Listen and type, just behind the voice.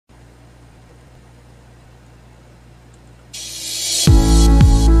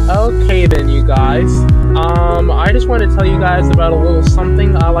Okay then, you guys. I just want to tell you guys about a little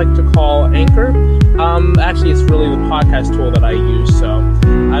something I like to call Anchor. Actually, it's really the podcast tool that I use, so,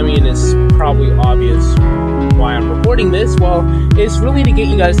 I mean, it's probably obvious why I'm recording this. Well, it's really to get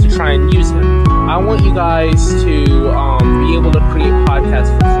you guys to try and use it. I want you guys to be able to create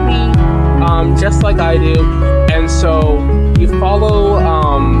podcasts for free, just like I do. And so you follow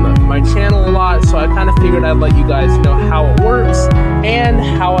my channel a lot, so I kind of figured I'd let you guys know how it works and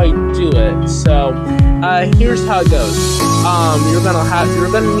how I do it. So here's how it goes. You're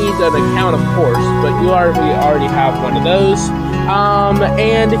gonna need an account, of course, but you already have one of those.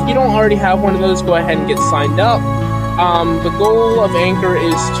 And if you don't already have one of those, go ahead and get signed up. The goal of Anchor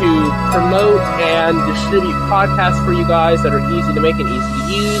is to promote and distribute podcasts for you guys that are easy to make and easy to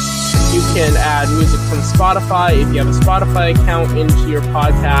use. You can add music from Spotify if you have a Spotify account into your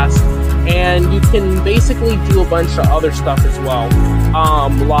podcast, and you can basically do a bunch of other stuff as well,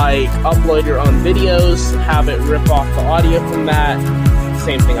 like upload your own videos, have it rip off the audio from that,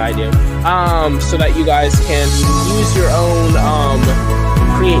 same thing I do, so that you guys can use your own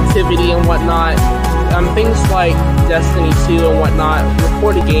creativity and whatnot. Things like Destiny 2 and whatnot,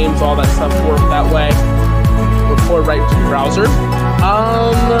 recorded games, all that stuff work that way. Record right to the browser.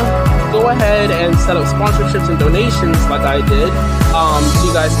 Go ahead and set up sponsorships and donations like I did, so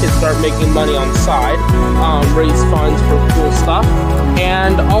you guys can start making money on the side, raise funds for cool stuff.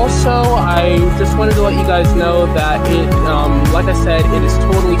 And also, I just wanted to let you guys know that it, like I said, it is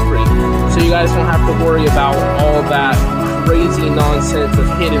totally free, so you guys don't have to worry about all that crazy nonsense of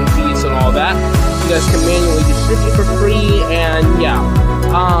hidden fees and all that. You guys can manually distribute for free, and yeah,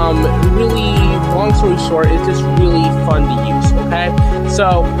 really, long story short, it's just really fun to use, okay?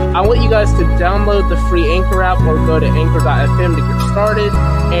 So, I want you guys to download the free Anchor app or go to anchor.fm to get started,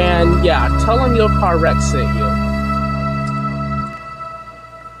 and yeah, tell them your car wreck sent you.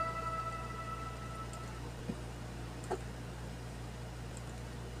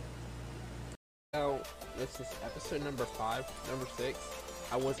 So, this is episode number 5, number 6.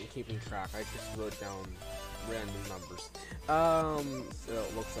 I wasn't keeping track, I just wrote down random numbers. So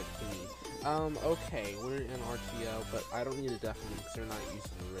it looks like to me. Okay, we're in RTO, but I don't need a definite because they're not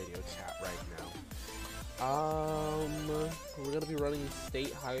using the radio chat right now. We're gonna be running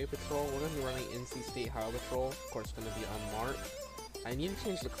State Highway Patrol. We're gonna be running NC State Highway Patrol. Of course, it's gonna be unmarked. I need to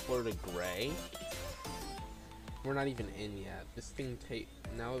change the color to gray. We're not even in yet. This thing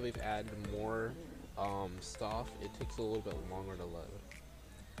now that they've added more stuff, it takes a little bit longer to load.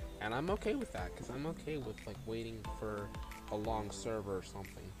 And I'm okay with that, because I'm okay with like waiting for a long server or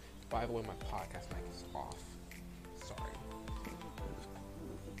something. By the way, my podcast mic is off. Sorry.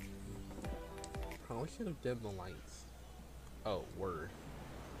 Probably should have dimmed the lights. Oh, word.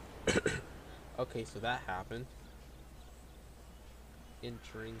 Okay, so that happened.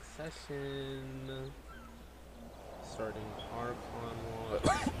 Entering session. Starting our convoy.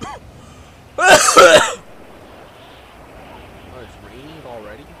 Oh, it's raining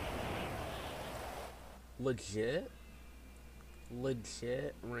already? Legit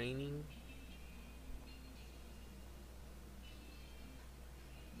raining?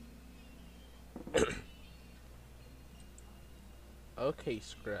 Okay,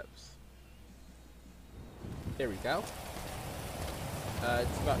 scripts. There we go.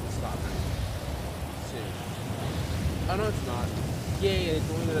 It's about to stop soon. Oh no, it's not. Yay,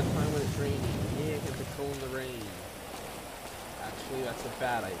 it's only at a time when it's raining. Yay, I can patrol in the rain. Actually, that's a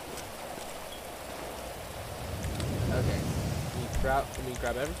bad idea. Okay, let me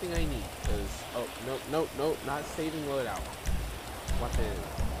grab everything I need, because, no, not saving loadout. Weapons.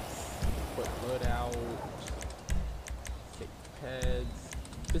 Put loadout. Take heads.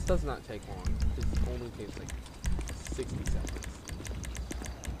 This does not take long. This only takes like 60 seconds.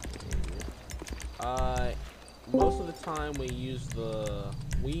 Most of the time we use the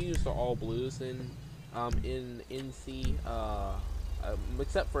all blues in NC,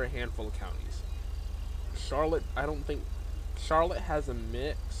 except for a handful of counties. Charlotte, I don't think Charlotte has a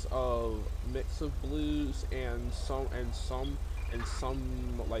mix of blues and some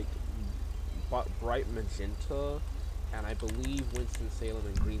like bright magenta, and I believe Winston-Salem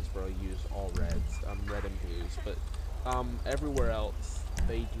and Greensboro use all reds, red and blues, but everywhere else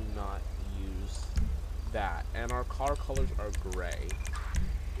they do not use that. And our car colors are gray.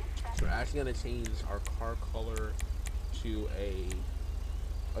 So we're actually gonna change our car color to a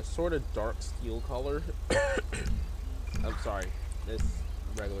sort of dark steel color. I'm sorry, this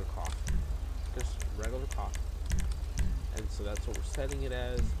regular cough. Just regular cough. And so that's what we're setting it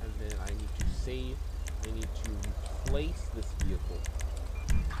as, and then I need to save, I need to replace this vehicle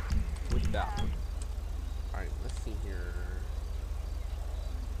with that one. Alright, let's see here.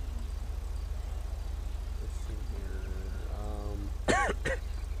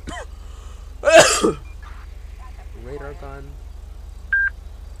 Radar gun.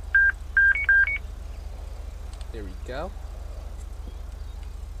 There we go.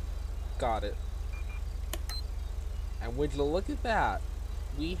 Got it. And would you look at that?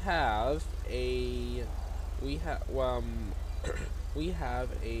 We have a we have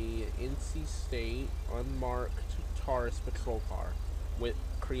NC State unmarked Taurus patrol car with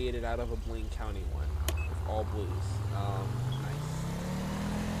created out of a Blaine County one with all blues. Nice.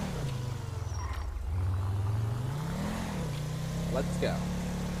 Let's go.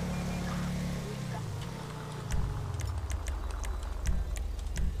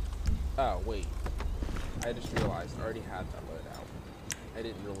 Oh wait, I just realized I already had that loadout. I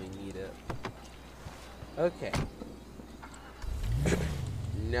didn't really need it. Okay.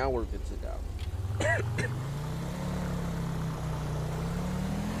 Now we're good to go.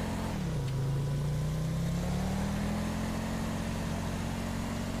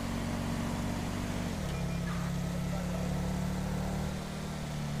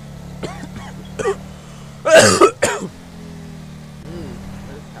 What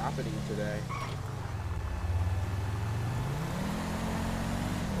is happening today?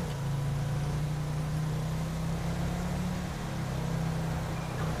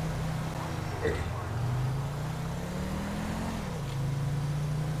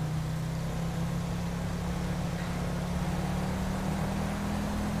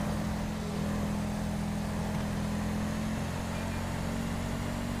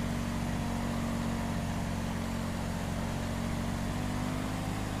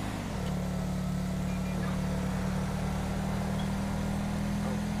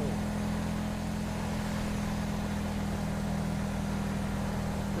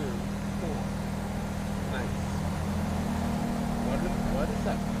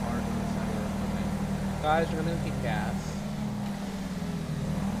 Guys, we're gonna get gas,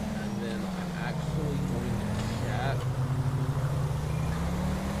 and then I'm actually going to chat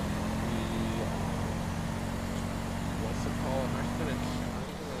what's it called? I'm actually gonna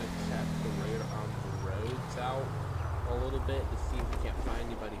check the roads out a little bit to see if we can't find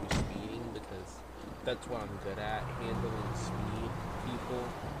anybody who's speeding, because that's what I'm good at, handling speeding people.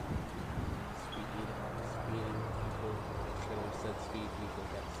 I should have said speed people.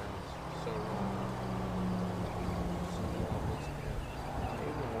 That sounds so wrong.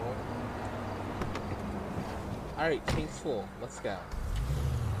 Alright, tank's full. Let's go.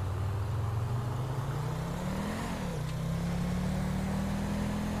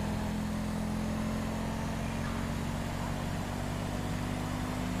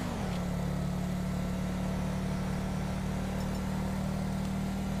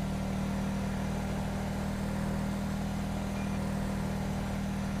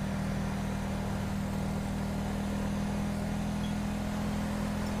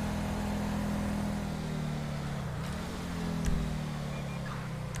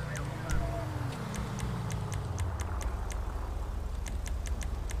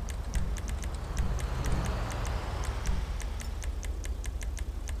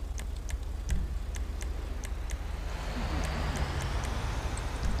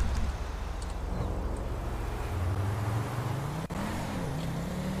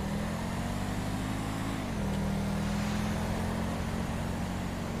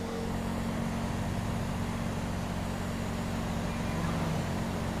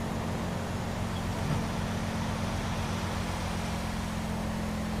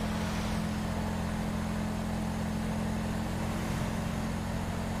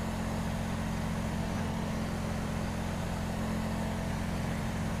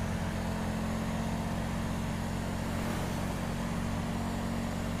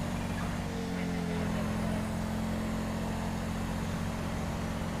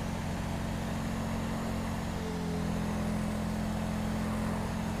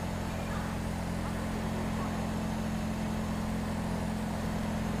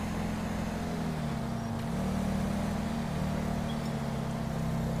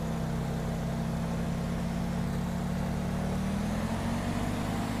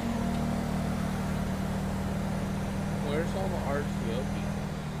 Where's all the RTO people?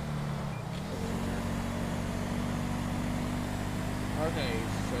 Okay,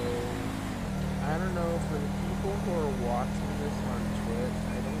 so I don't know, for the people who are watching this on Twitch,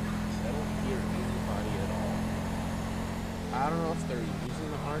 I don't hear anybody at all. I don't know if they're using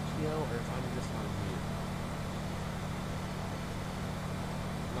the RTO or if I'm just on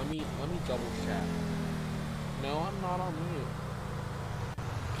mute. Let me double check. No, I'm not on mute.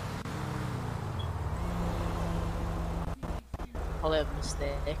 I'll have a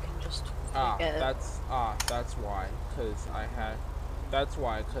mistake and just forget it. That's why, because I had That's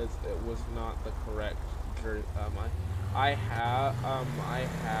why, because it was not the correct. I had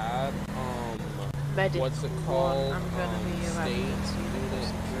Medic what's it one, called? I'm gonna be State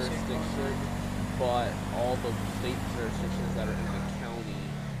unit jurisdiction, but all the state jurisdictions that are in the county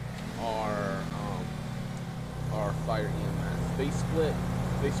are fire EMS. They split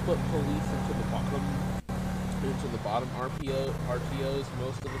police into the bottom RTOs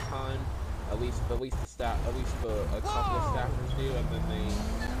most of the time. At least the staff, a couple of staffers do, and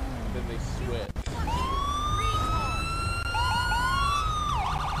then they switch.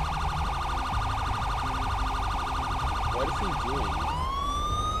 What is he doing?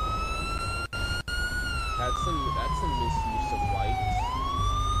 That's a misuse of lights.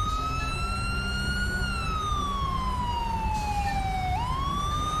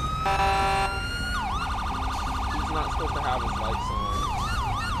 He's not supposed to have his lights on.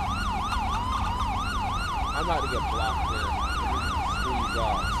 I'm about to get blocked in. Squeeze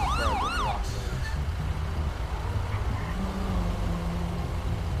off before I get blocked in.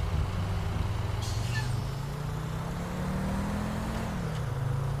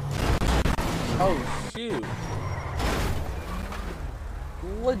 Oh shoot.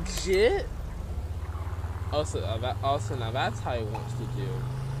 Legit? Also now that's how he wants to do.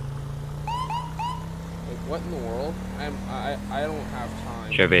 Like, what in the world? I don't have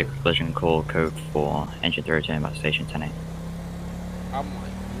time. Show vehicle collision call code 4, engine 302 at station 10A. I'm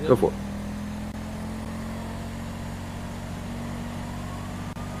like, really? Go for it.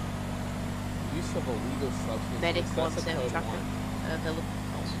 Use of illegal substances. Medic That's 1, a same code traffic. 1. Available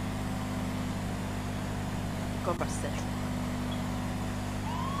calls. Combat station.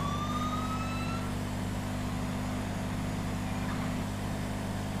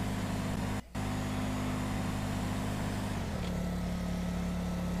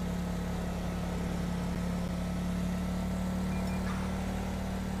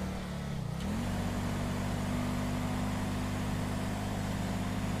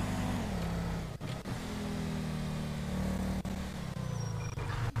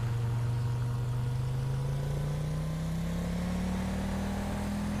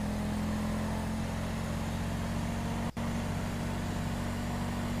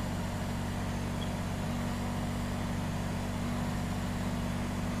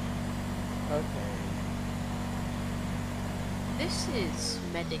 Okay. This is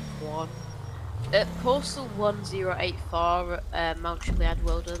Medic 1. Postal 1084, Mount Chiliad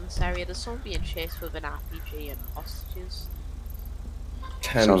Wilderness area. There's someone being chased with an RPG and hostages.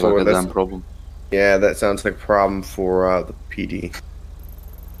 Sounds like a damn problem. Yeah, that sounds like a problem for the PD.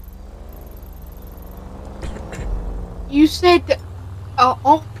 You said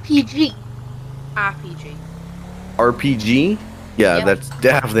RPG. RPG. RPG? Yeah, Yep. that's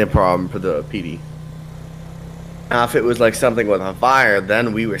definitely a problem for the PD. Now, if it was like something with a fire,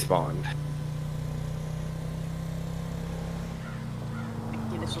 then we respond.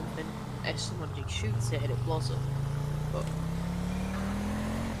 You know something, if someone shoots it and it blows up. But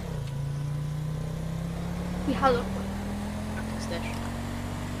We have a back to the station.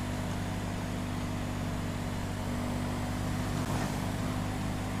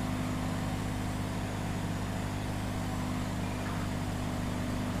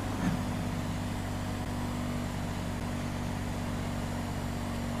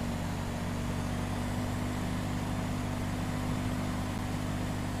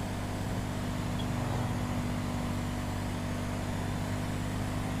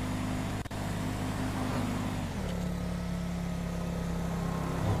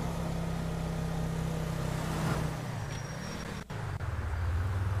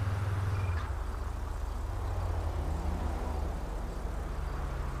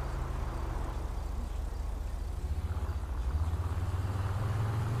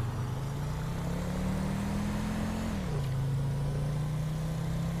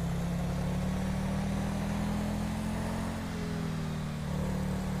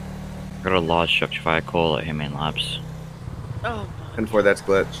 Got a large structure fire call at Humane Labs. Oh And for that's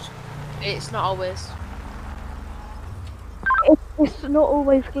glitched. it's not always. It's not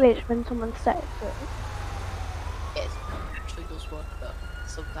always glitched when someone sets it. It actually does work, but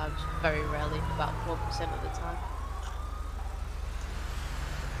sometimes, very rarely, about 1% of the time.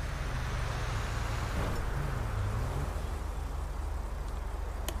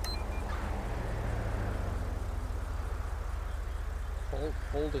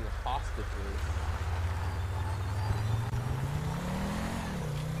 Holding hostages.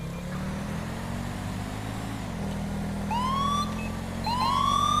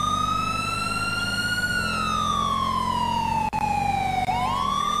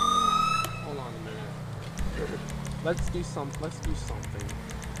 Hold on a minute. Let's do something.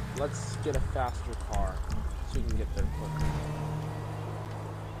 Let's get a faster car so we can get there quicker.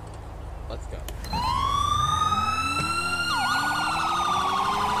 Let's go.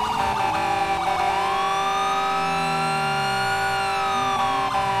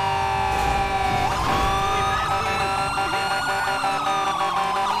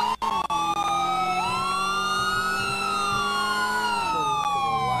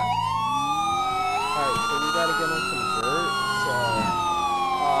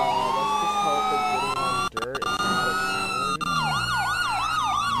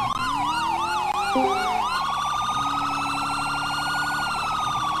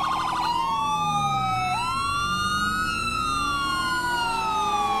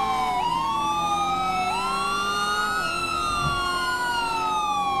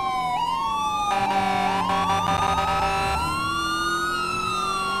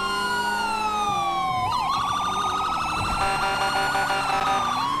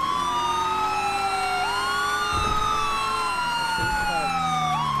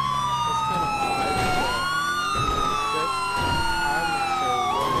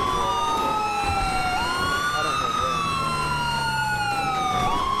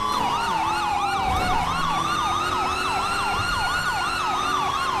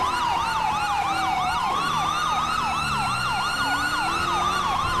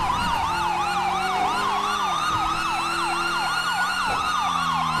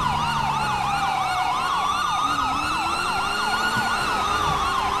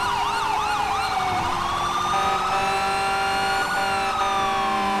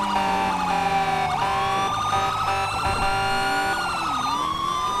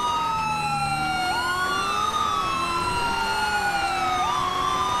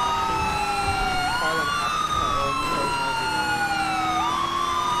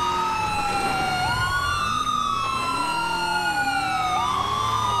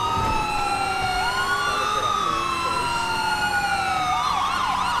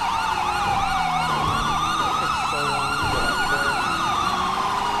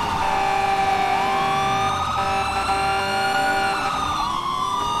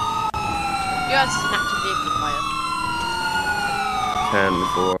 You guys is an active vehicle fire.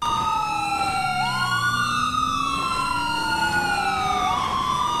 10-4.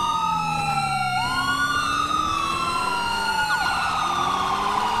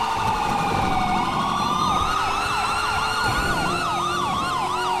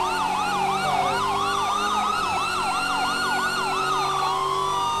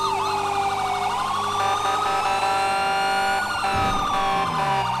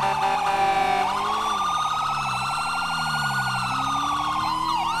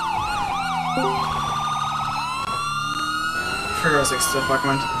 Figure 6 to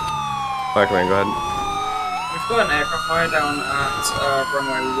Blackman. Blackman, go ahead. We've got an aircraft fire down at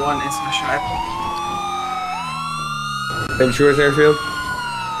runway 1 International Airport. Venturas Airfield?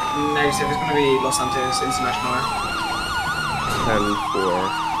 Negative, it's going to be Los Santos International Air.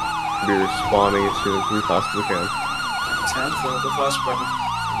 10-4. Be responding as soon as we possibly can. 10 for the first weapon.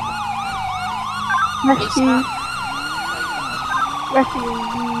 Rescue,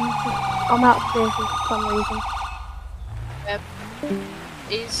 I'm outstairs for some reason.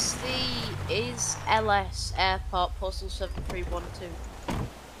 Is LS Airport postal 7312?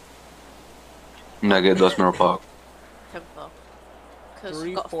 Negative, that's Mirror Park. 10-4. Because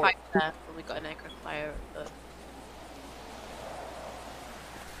we've got a fight there, and we got an aircraft fire.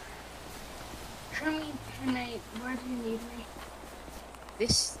 Where do you need me?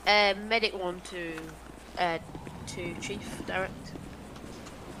 This medic 1 to Chief direct.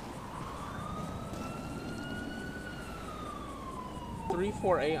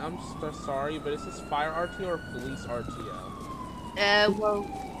 $348. I'm so sorry, but is this fire RTO or police RTO? Well,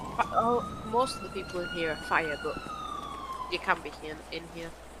 most of the people in here are fire, but you can be in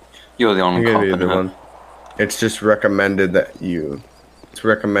here. You're the only cop in here. One. It's just recommended that you. It's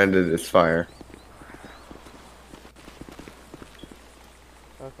recommended as fire.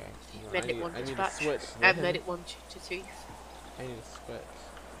 Okay. No, Medic 1 I need to dispatch. switch. Medic 1 to Chief. I need to switch.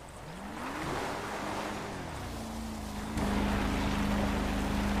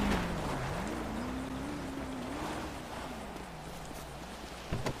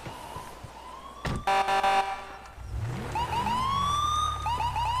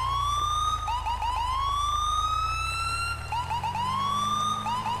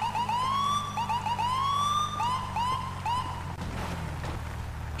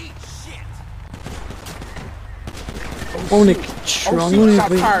 Only only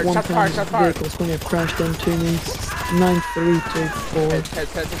shot one fired, vehicle is going to crash into me. 9324. Heads.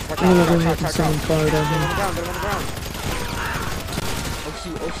 I'm gonna go ahead and summon fire down They're on here. the ground.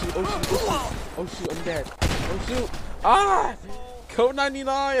 Oh shoot, I'm dead. Oh shoot. Ah! Code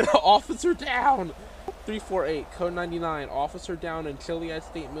 99, officer down. 348, code 99, officer down in Chiliad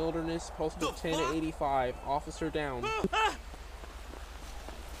State Wilderness, posted 1085, officer down.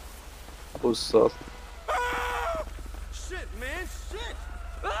 What's up? Shit, man, shit!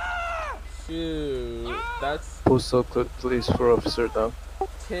 Shoot, that's Postal code, please, for officer down.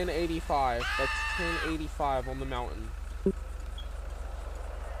 1085. That's 1085 on the mountain.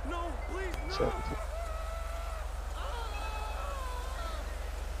 No, please, no! So,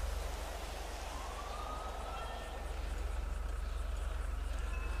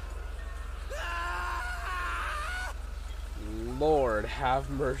 Lord have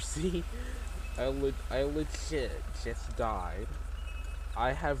mercy. I legit just died.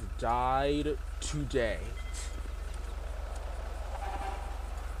 I have died today.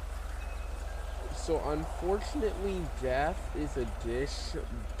 So unfortunately, death is a dish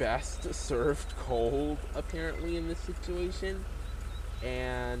best served cold, apparently, in this situation.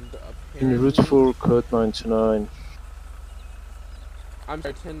 And apparently... en route for code 99. I'm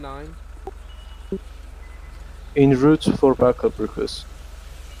sorry, 10-9. En route for backup request.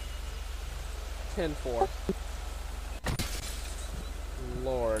 10-4.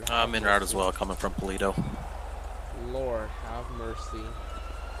 Lord. I'm en route as well, coming from Polito. Lord, have mercy.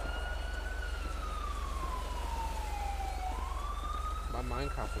 My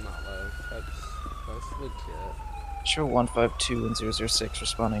Minecraft will not load. That's legit. Show 152 and 006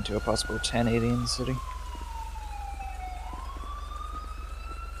 responding to a possible 1080 in the city.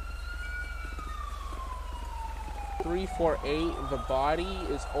 The body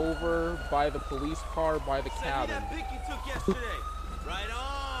is over by the police car by the cabin. That pic you took yesterday. Right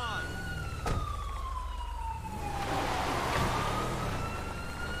on!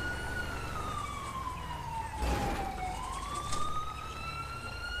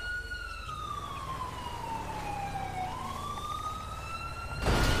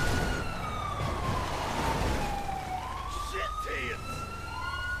 Shit to you!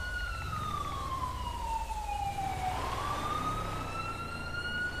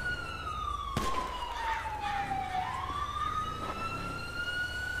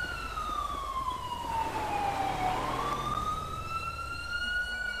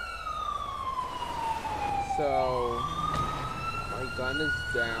 So, my gun is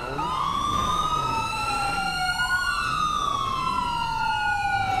down.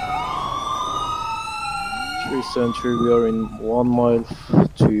 Three Century, we are in 1 mile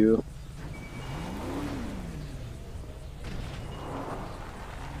to you.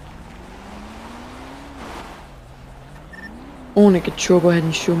 Oh, Nick, sure, go ahead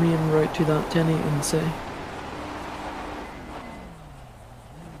and show me en route to that 10-8 and say.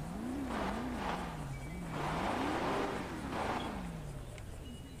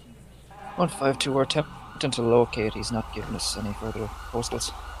 One 152, we're attempting to locate. He's not giving us any further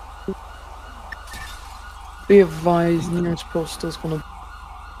postals. Be advised, nearest postal is gonna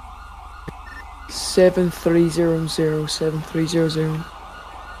 7300 7300.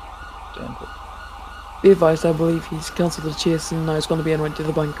 Damn. Be advised, I believe he's cancelled the chase and now he's gonna be en route to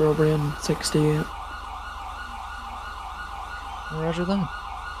the bank robbery on 68. Roger that.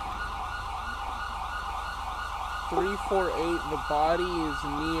 348, the body is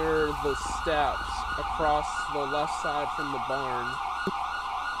near the steps across the left side from the barn.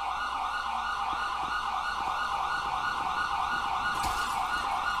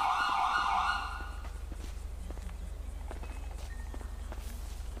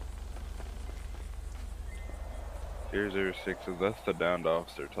 If that's the downed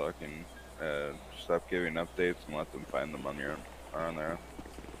officer talking. Stop giving updates and let them find them on their own.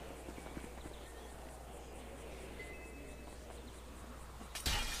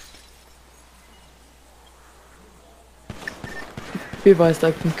 Be advised,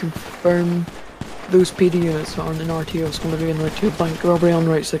 I can confirm those PD units on an RTO is going to be en route to a bank robbery on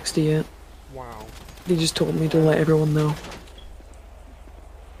Route 68. Wow. He just told me to let everyone know.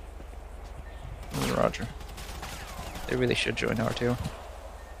 Roger. They really should join R2.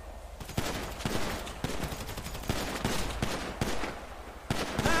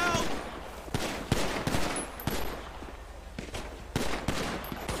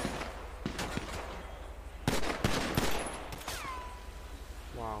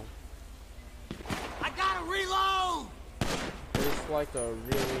 Wow. I gotta reload! There's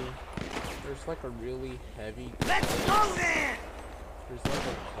like a really heavy... Let's go then! There's like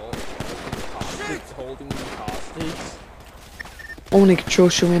a cult holding me hostage. Only control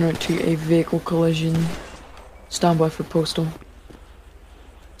showing en route to a vehicle collision Stand by for postal.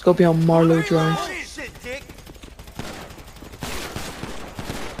 It's gonna be on Marlow Drive. Shit, Dick.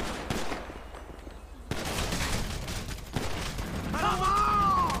 Come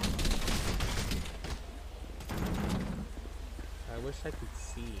on! I wish I could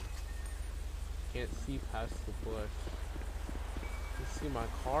see. Can't see past the bush. You see my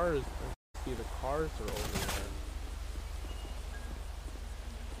cars. I see the cars are over there.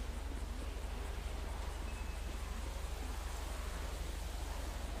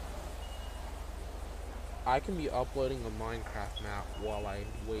 I can be uploading a Minecraft map while I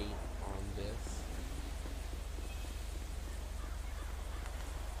wait on this.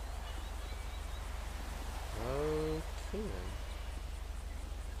 Okay then.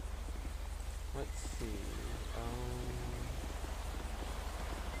 Let's see.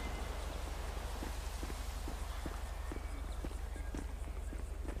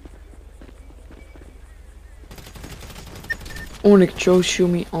 Ornick Joe, show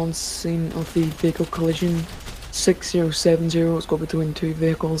me on scene of the vehicle collision. 6070 is go between two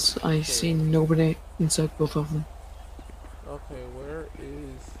vehicles. I see nobody inside both of them. Okay, where's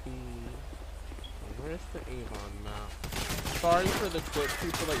the Avon map? Sorry for the Twitch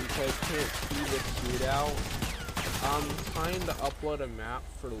people that you guys can't see the shootout. I'm trying to upload a map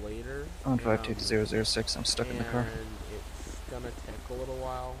for later. On 52006, I'm stuck in the car. And it's gonna take a little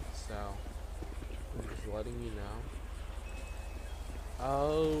while, so I'm just letting you know.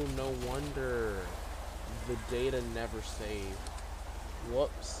 Oh, no wonder the data never saved.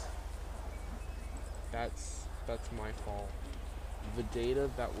 Whoops. That's my fault. The data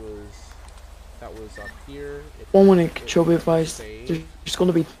that was up here. One minute, Joe, be advised. There's going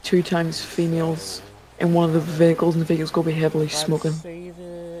to be 2 times females in one of the vehicles, and the vehicle's going to be heavily smoking.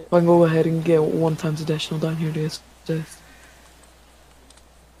 I can go ahead and get 1 times additional down here to assist.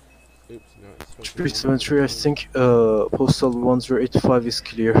 Oops, no, it's 373, I think postal 1085 is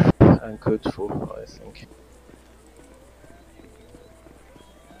clear and code full, I think.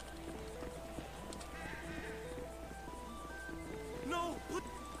 No!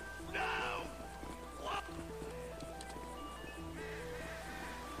 No!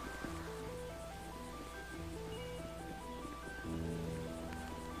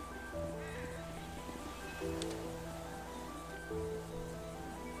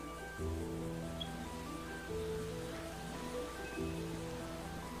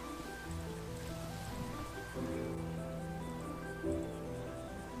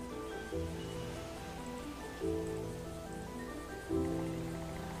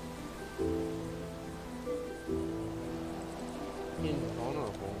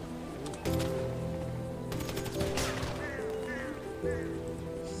 Invulnerable.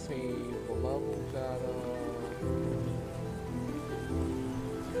 Save level data.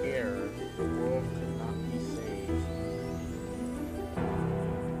 Error. The world cannot be saved.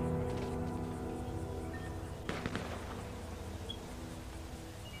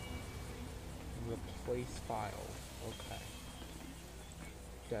 Replace file. Okay.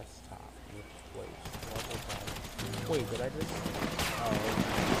 Desktop. Replace. Level data. Wait, did I just... Oh.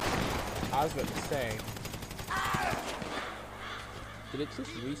 I was about to say... Did it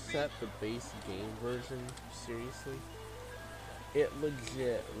just reset the base game version? Seriously? It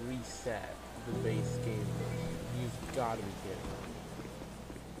legit reset the base game version. You've gotta be kidding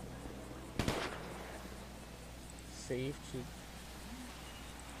me. Save to...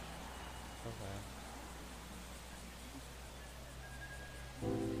 Okay.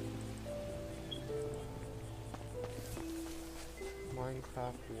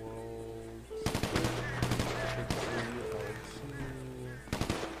 Minecraft World.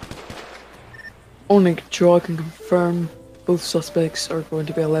 Only Joe, I can confirm both suspects are going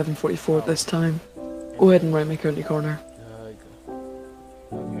to be 1144 at this time. Go ahead and right me currently corner.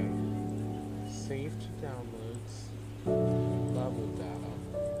 Okay. Save to downloads. Level data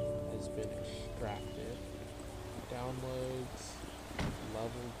has been extracted. Downloads.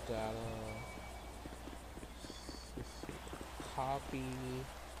 Level data. Copy.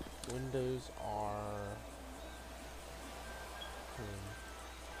 Windows are.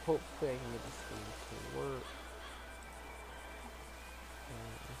 Hopefully I can get this thing to work.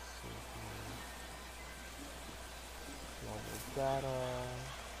 Let's see here. Level data.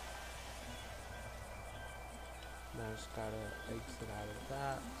 Now I just gotta exit out of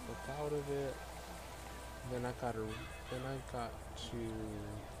that, click out of it. Then I got to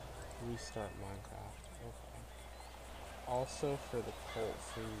restart Minecraft. Okay. Also for the cult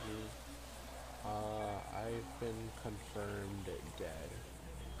thingy, I've been confirmed dead.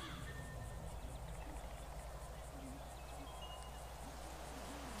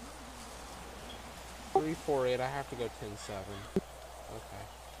 348. I have to go 10-7. Okay.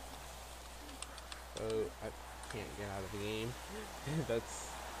 So I can't get out of the game.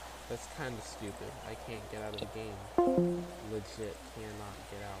 That's kind of stupid. I can't get out of the game. Legit cannot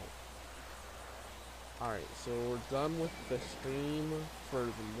get out. Alright, so we're done with the stream for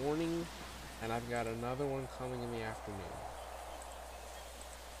the morning, and I've got another one coming in the afternoon.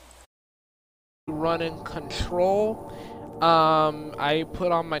 Running control. I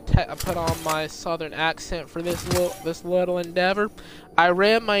put on my southern accent for this little endeavor. I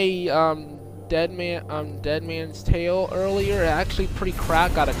ran my dead man's tale earlier. Actually pretty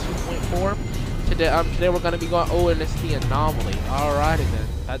cracked. Got a 2.4. Today we're gonna be going. Oh, and it's the anomaly. Alrighty then.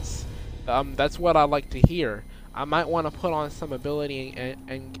 That's what I like to hear. I might want to put on some ability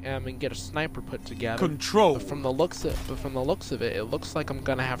and get a sniper put together. Control. But from the looks of it, it looks like I'm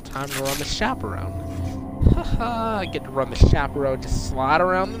gonna have time to run the chaperone. Haha! I get to run the chaperone. Just slide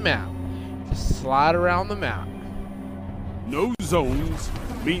around the map. Just slide around the map. No zones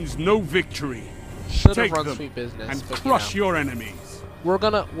means no victory. Should have Take run them sweet business and but, crush you know, your enemies. We're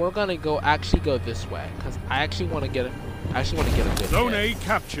gonna actually go this way because I actually want to get a good Zone hit. A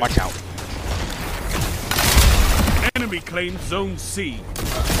captured. Watch out. Enemy claims Zone C. In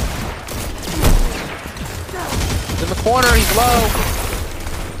the corner, he's low.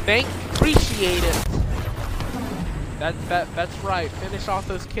 Appreciate it. That's right. Finish off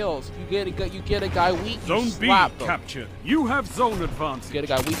those kills. You get a guy weak. Zone you B slap them. captured. You have zone advantage. You get a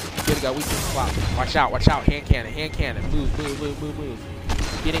guy weak. You slap them. Watch out. Hand cannon. Move.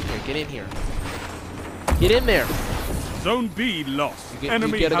 Get in here. Get in there. Zone B lost.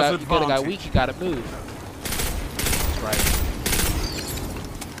 Enemy has advantage. You get a guy weak. You gotta move. That's right.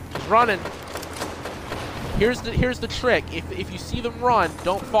 He's running. Here's the trick. If you see them run,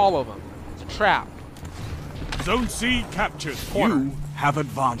 don't follow them. It's a trap. Zone C captured. Corner. You have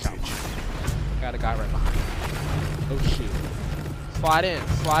advantage. Got a guy right behind me. Oh shoot. Slide in.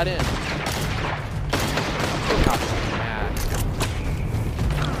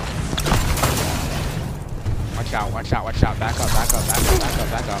 Watch out. Back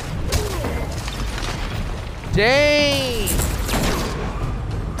up. Dang!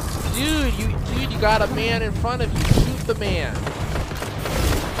 Dude, you got a man in front of you. Shoot the man.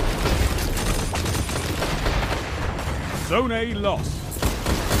 Zone A lost.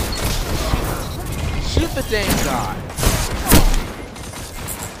 Shoot the dang guy.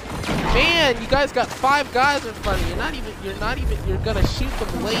 Man, you guys got 5 guys in front of you. You're gonna shoot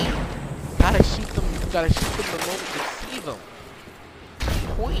them late. Gotta shoot them the moment you see them.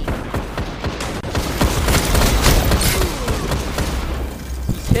 Point.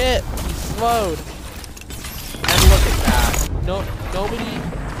 He's hit. He's slowed. And look at that. Nobody.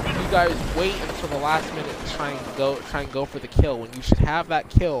 You guys wait until the last minute to try and go for the kill when you should have that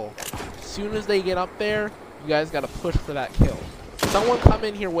kill. As soon as they get up there, you guys gotta push for that kill. Someone come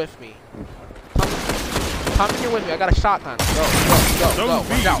in here with me. Come in here with me. I got a shotgun. Go. Zone B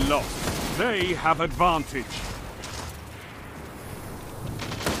Watch out. lost. They have advantage.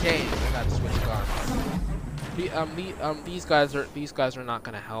 Dang, I gotta switch guns. These guys are not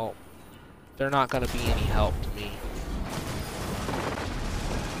gonna help. They're not gonna be any help to me.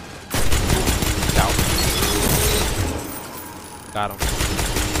 Out. Got him.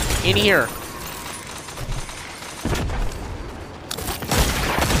 In here.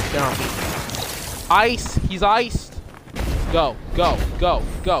 Down. Ice. He's iced. Go.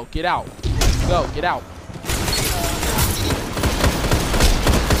 Get out. Get out.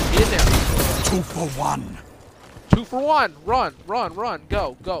 Get in there. 2 for 1. 2 for 1. Run.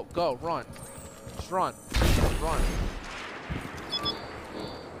 Go. Run. Just run.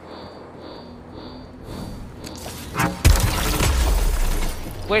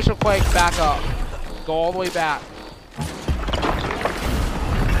 Glacial Quake, back up. Go all the way back.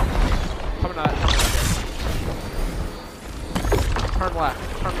 Coming out. Turn left.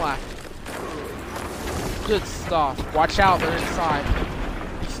 Good stuff. Watch out, they're inside.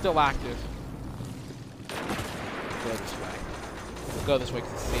 He's still active. Go this way. We'll go this way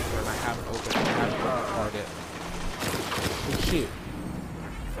because it's safer and I have an open target. Oh, shoot.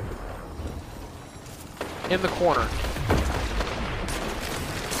 In the corner.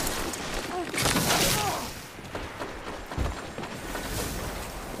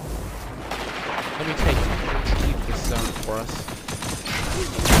 Let me keep this zone for us.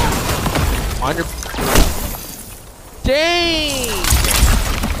 On your... Dang!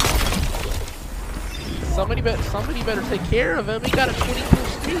 Somebody better take care of him. He got a 20-kill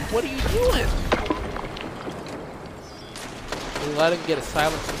streak. What are you doing? We let him get a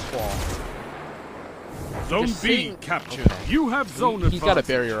silencer squall. Zone B captured. Okay. You have zone advantage. He's got a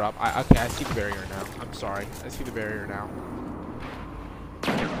barrier up. Okay, I see the barrier now. I'm sorry. I see the barrier now.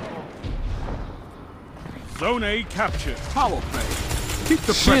 Zone A captured. Power play. Keep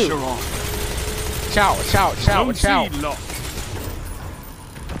the pressure on. Chow. Zone C lost.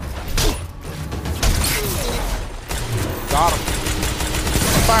 Got him.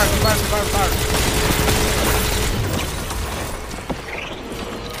 Fire.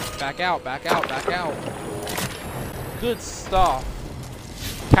 Back out. Good stuff.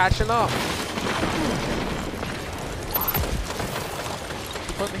 Catching up.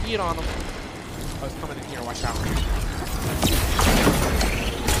 Keep putting the heat on him. Oh, he's coming in here. Watch out.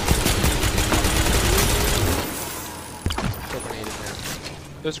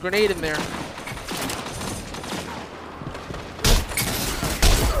 There's a grenade in there.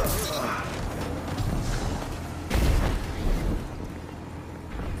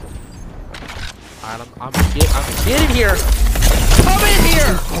 I'm getting here. Come in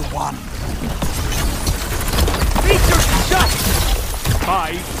here. For one. Feature shut.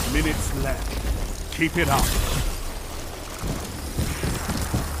 5 minutes left. Keep it up.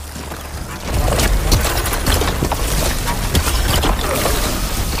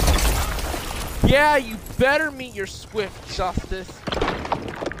 Yeah, you better meet your swift justice.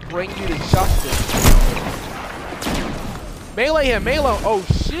 Bring you to justice. Melee him, melee. Oh,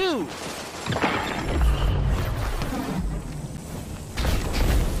 shoot.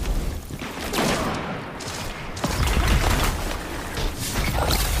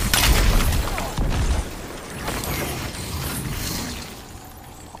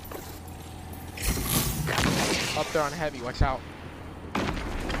 Up there on heavy, watch out.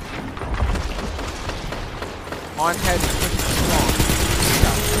 On heavy,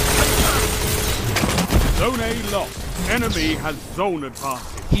 Zone A lost. Enemy has zone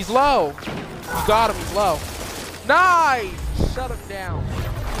advantage. He's low. You got him, he's low. Nice! Shut him down.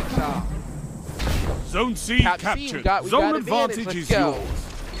 Good job. Zone C captured. We got zone advantage is yours.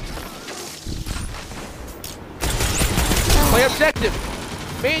 Play objective.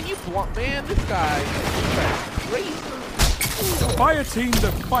 Man, you blunt, man. This guy is crazy. Fire team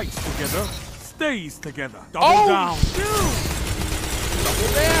that fights together stays together. Double down. Shoot.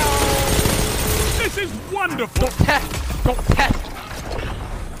 Double down. This is wonderful. Don't test.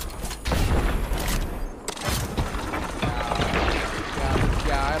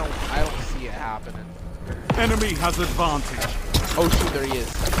 Yeah, I don't see it happening. Enemy has advantage. Oh shoot, there he is.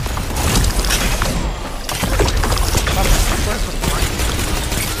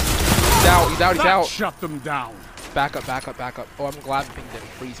 He's out. Shut them down. Back up. Oh, I'm glad the thing didn't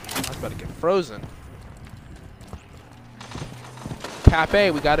freeze me. I was about to get frozen. Cap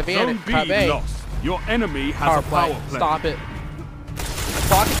A, we got advantage. Zone B Cap A. lost. Your enemy has a power play. Stop it.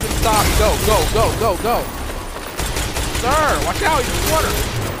 Clock has been stopped. Go. Sir, watch out, he's in the water.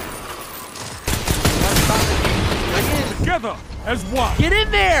 Together as one. Get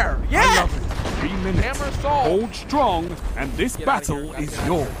in there. Yes. I love it. 3 minutes. Hammer assault. Hold strong, and this battle is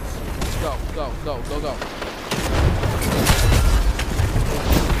yours. Go.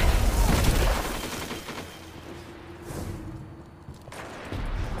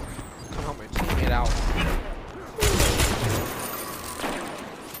 Come on, my teammate out.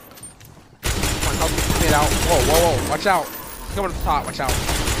 Come on, help your teammate out. Whoa. Watch out. He's coming to the top. Watch out.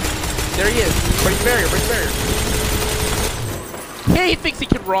 There he is. Break the barrier. Hey, he thinks he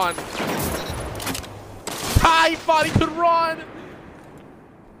can run. He thought he could run.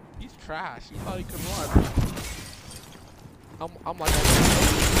 He's trash. He thought he could run. I'm like,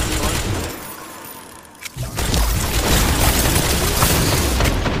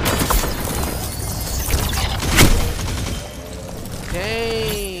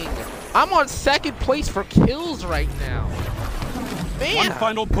 dang. I'm on second place for kills right now. Man. One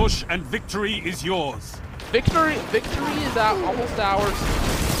final push and victory is yours. Victory is almost ours.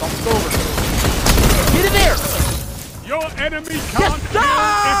 It's almost over. Get in there! Your enemy can't kill if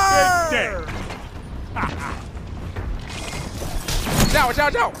they're dead. Watch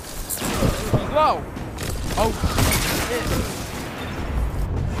out! He's low. Oh, shit.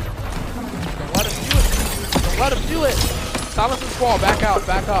 Don't let him do it. Silence his wall. Back up.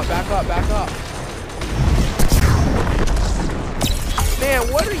 Man,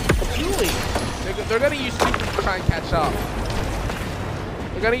 what are you doing? They're gonna use supers to try and catch up.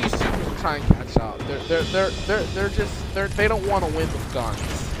 They don't want to win with guns.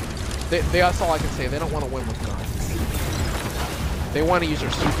 That's all I can say. They don't want to win with guns. They want to use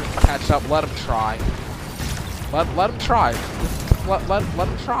their supers to catch up. Let them try. Let them try. Let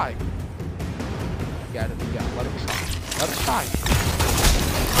them try. You got it. Let them try.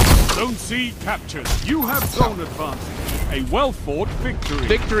 Zone C captured. You have zone advantage. A well-fought victory.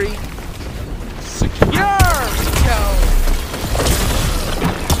 Victory. Secure! Go!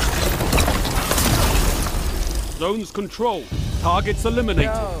 Zones controlled. Targets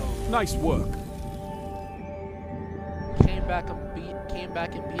eliminated. Nice work. Came back and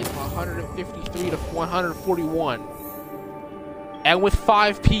beat him 153 to 141. And with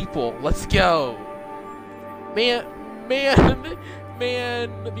 5 people. Let's go. Man,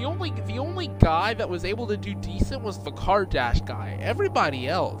 the only guy that was able to do decent was the car dash guy. Everybody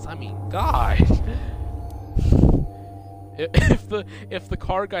else, I mean, God. If the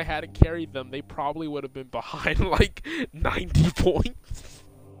car guy hadn't carried them, they probably would have been behind like 90 points.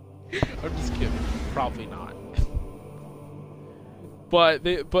 I'm just kidding. Probably not. But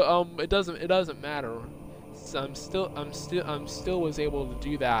it doesn't matter. So I'm still was able to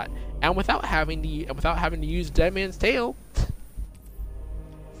do that, and without having to use Dead Man's Tail.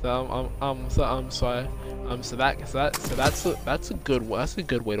 So that's a good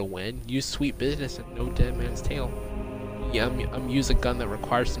way to win. Use Sweet Business and no Dead Man's Tail. Yeah, I'm use a gun that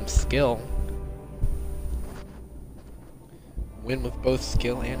requires some skill. Win with both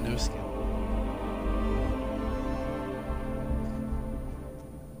skill and no skill.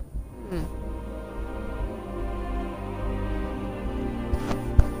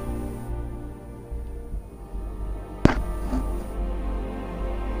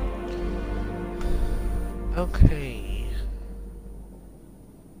 Okay.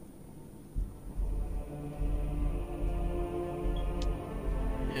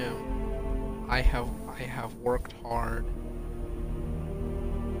 Yeah. I have worked hard.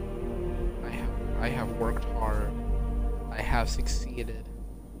 I have worked hard. I have succeeded.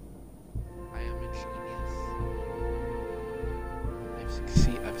 I am a genius.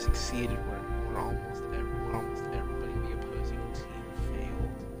 I've succeeded where almost everybody in the opposing team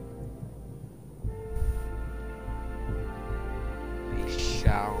failed. They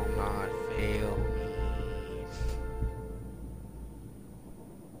shall not fail me.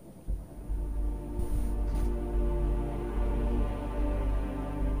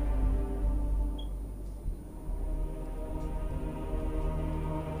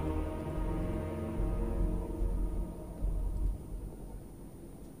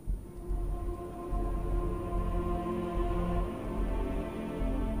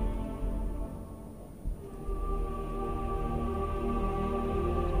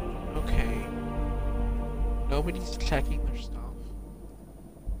 Nobody's checking their stuff.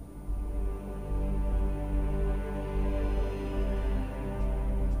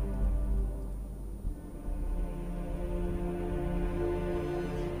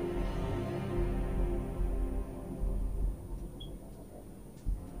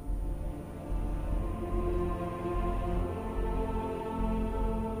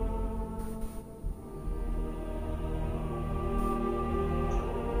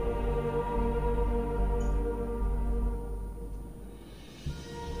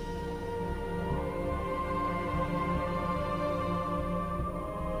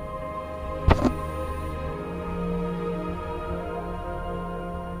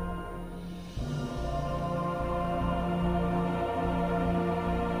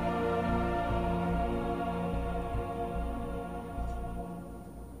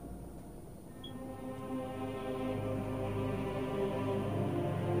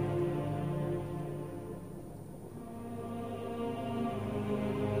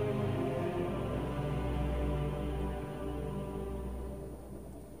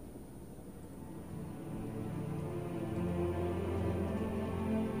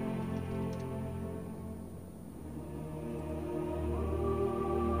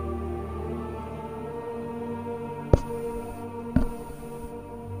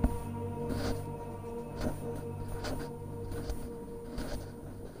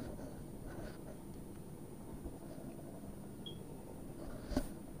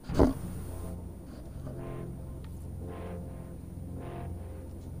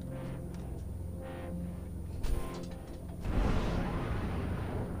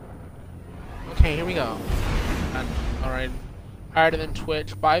 Okay, here we go. Alright, then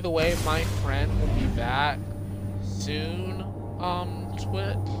Twitch. By the way, my friend will be back soon,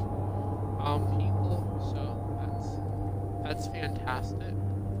 Twitch. People, so that's fantastic.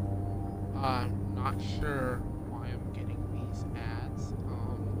 Not sure why I'm getting these ads,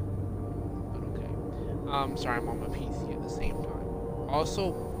 but okay. Sorry, I'm on my PC at the same time.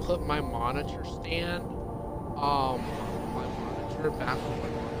 Also, put my monitor stand, my monitor back on my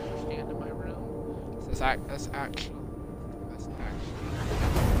monitor stand in my room. So that's actually oh,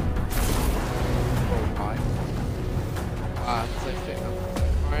 why? Because I fit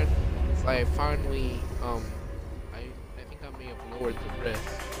hard. I finally, I think I may have lowered the risk.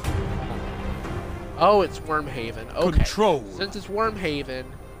 Oh, it's Wormhaven. Okay. Control. Since it's Wormhaven,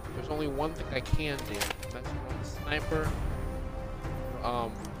 there's only one thing I can do. And that's run the sniper,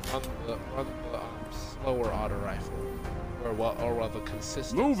 run the slower auto rifle, or the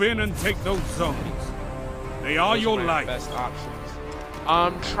consistent. Move in and take those zones. They are Those your my life. best options.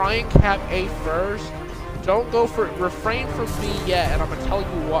 Try and cap A first. Don't go for refrain from B yet, and I'm gonna tell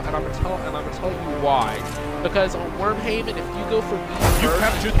you what. And I'm gonna tell you why. Because on Wormhaven, if you go for B first, You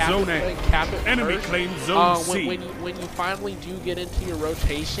captured cap Zone it, A. cap it Enemy first, claims Zone C. when you finally do get into your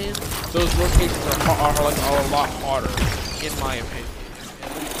rotation, those rotations are a lot harder, in my opinion.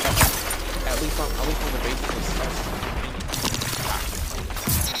 At least on the basis of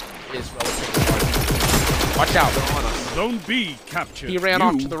is relatively hard. Watch out, they're on us. Zone B captured. He ran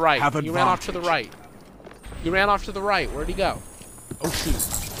off to the right. Have He ran off to the right. He ran off to the right. Where'd he go? Oh shoot.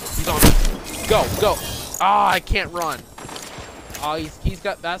 He's on me. Go, go. Ah, I can't run. Oh, he's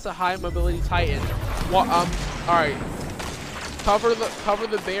got, that's a high mobility Titan. Well, alright. Cover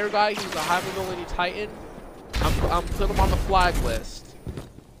the bear guy, he's a high mobility Titan. I'm put him on the flag list.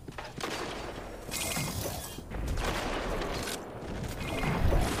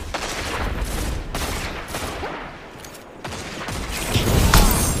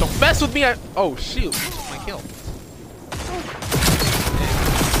 Don't mess with me! Oh shoot, my kill.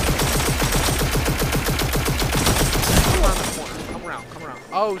 Come around.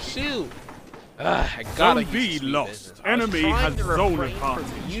 Oh shoot! Ugh, I gotta Zone B lost. I was Enemy trying has to zone refrain advantage.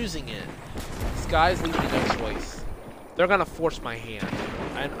 from using it. These guys leave me no choice. They're gonna force my hand,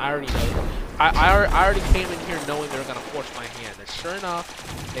 and I already know. I already came in here knowing they were gonna force my hand, and sure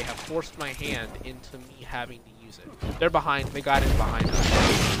enough, they have forced my hand into me having to use it. They're behind. They got in behind us.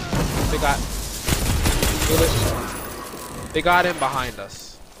 They got in behind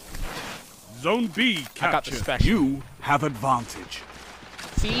us. Zone B captured. You have advantage.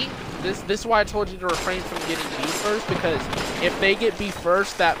 See, this is why I told you to refrain from getting B first, because if they get B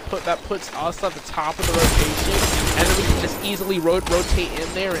first, that puts us at the top of the rotation, and then we can just easily rotate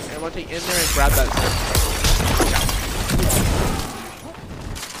in there and grab that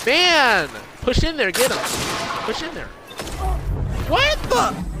zone. Man, push in there, get him. Push in there. What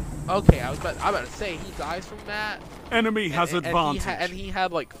the? Okay, I was about to say he dies from that. Enemy has advantage. And he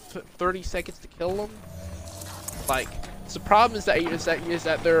had like 30 seconds to kill him. Like. The problem is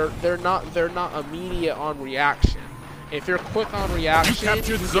that they're not immediate on reaction. If you're quick on reaction, you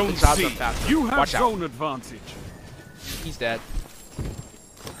captured get Zone the job C. done faster. You have Watch zone out. advantage. He's dead.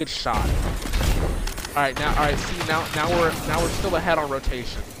 Good shot. All right, see now we're still ahead on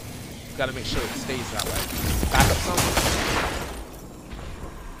rotation. Got to make sure it stays that way. Back up some.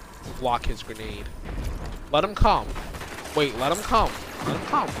 Block his grenade. Let him come. Wait, let him come. Let him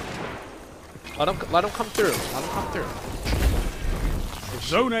come. Let him come through. Let him come through.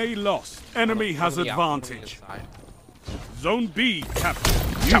 Zone A lost. Enemy has advantage. Zone B captured.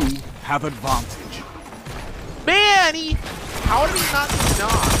 You have advantage. Man, how did he not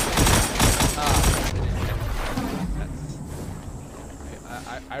knock?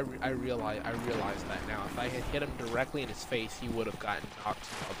 I realize that now. If I had hit him directly in his face, he would have gotten knocked.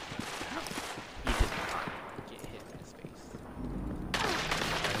 He did not get hit in his face.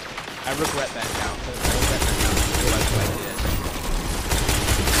 I regret that now. I realize what I did.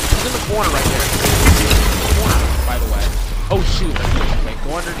 He's in the corner right there. Corner, by the way. Oh shoot! Wait, go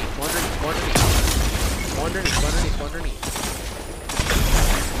underneath. Go underneath. Go underneath. Go underneath. Go underneath. Go underneath.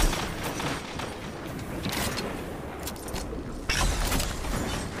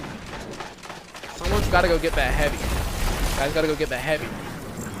 Someone's got to go get that heavy. Guys, got to go get that heavy.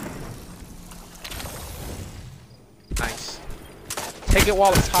 Nice. Take it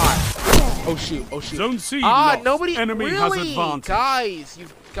while it's hot. Oh shoot! Oh shoot! Zone C lost. Nobody. Enemy really? has advantage. Guys,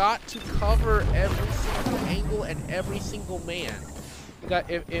 you've got to cover every single angle and every single man. You got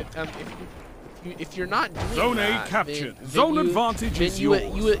if you're not doing Zone that, A captured. then Zone you, advantage then is you,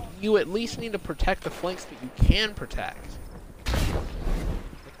 yours. You at least need to protect the flanks that you can protect.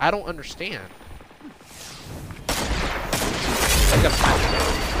 I don't understand. I got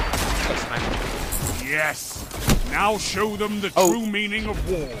a sniper. Yes. Now show them the true meaning of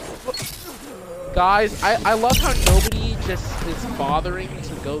war. Guys, I love how nobody just is bothering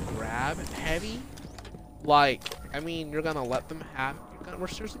to go grab heavy. Like, I mean, you're gonna let them have. We're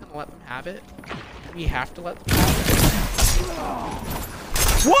seriously gonna let them have it. We have to let them have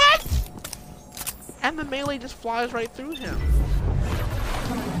it. What? And the melee just flies right through him.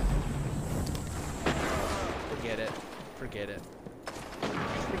 Forget it. Forget it.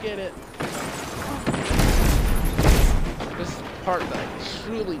 Forget it. Just part that I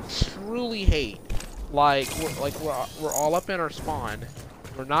truly hate. Like we're all up in our spawn.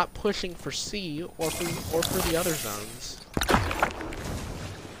 We're not pushing for C or for the other zones.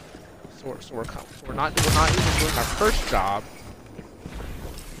 So we're not even doing our first job.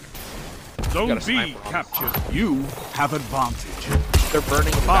 Zone B captured. You have advantage. They're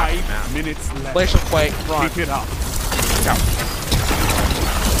burning 5 minutes left. Glacial Quake, run. Keep it up. Go.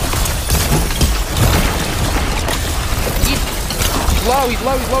 He's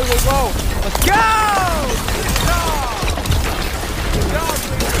low. Let's go! Good job! Good job,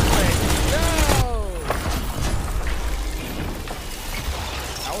 Glacial Quake. Go!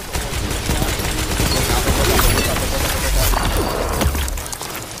 That was a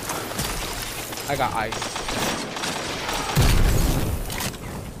I got ice.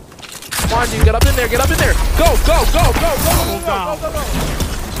 Come on, dude, get up in there, Go! Go!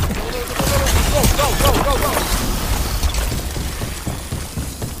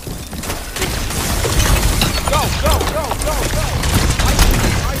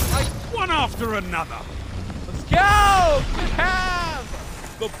 Ice. One after another. Let's go! Good have!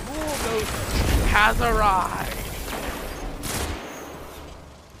 The bulldozer has arrived.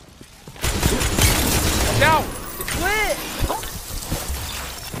 Now, it's lit!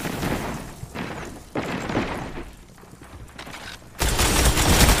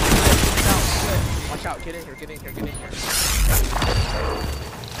 Watch out, get in here.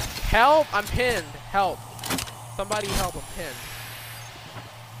 Help! I'm pinned. Help. Somebody help, I'm pinned.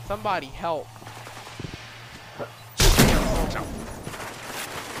 Somebody help. Watch out.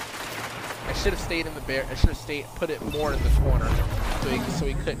 I should have stayed in the bear. I should have put it more in the corner so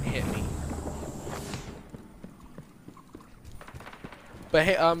he couldn't hit me. But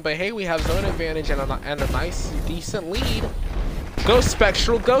hey, we have zone advantage and a nice, decent lead. Go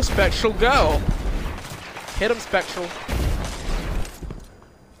Spectral, go! Hit him, Spectral.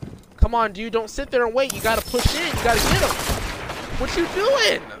 Come on, dude, don't sit there and wait. You gotta push in. You gotta get him. What you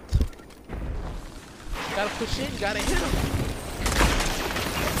doing? You gotta push in. You gotta hit him.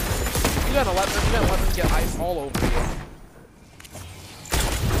 You gotta let them get ice all over you.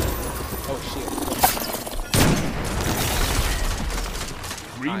 Oh shit.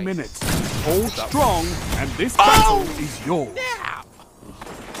 3 minutes. Hold strong, and this battle is yours. Snap!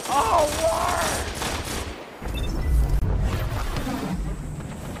 Oh, Lord!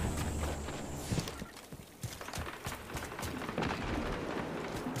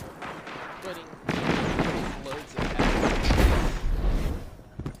 Putting loads of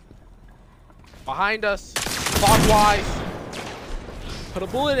behind us, clockwise. Put a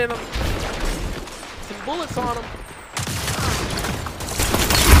bullet in him. Some bullets on him.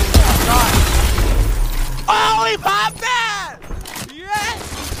 Oh, he popped that! Yes!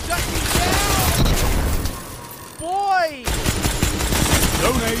 Shut me down! Boy!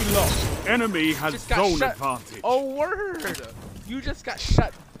 Zone A lost. Enemy has zone advantage. Oh, word! You just got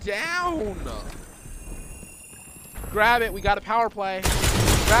shut down! Grab it, we got a power play.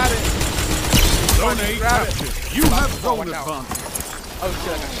 Grab it! Zone A captured. You have zone advantage. Oh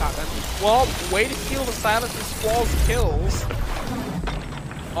shit, I got shot then. Well, way to steal the Silence and Squall's kills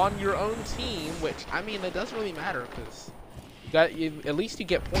on your own team, which, I mean, it doesn't really matter, because at least you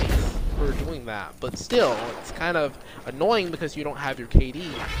get points for doing that, but still, it's kind of annoying because you don't have your KD.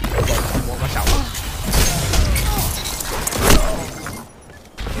 Well, watch out.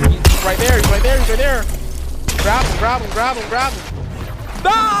 He's right there. Grab him.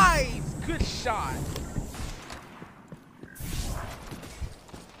 Nice! Good shot.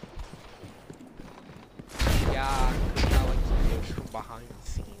 Yeah, I like to push from behind the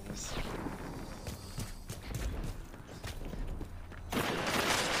scenes.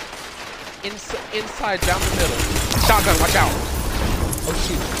 Inside, down the middle. Shotgun, watch out. Oh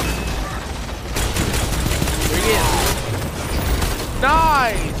shoot. There he is.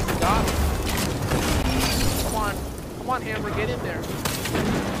 Nice! Got him. Come on, Hammer, get in there. Go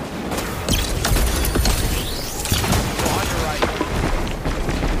on your right.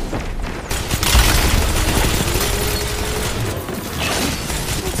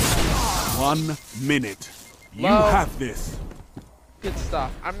 1 minute. You have this. Good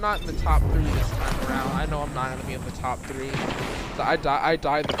stuff. I'm not in the top 3 this time around. I know I'm not gonna be in the top 3. So I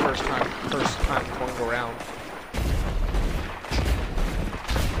died the first time going around.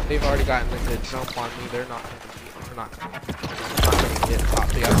 They've already gotten a good jump on me. They're not gonna get top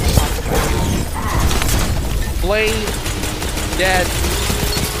 3. Blade dead.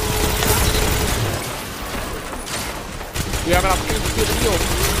 We have an opportunity to get the field.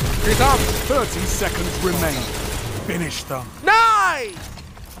 Here he comes. 30 seconds remain. Finish them. Nice!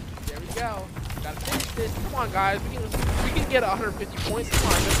 There we go. Gotta finish this. Come on, guys. We can get 150 points. Come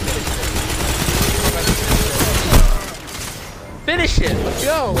on, let's finish this. Finish it. Let's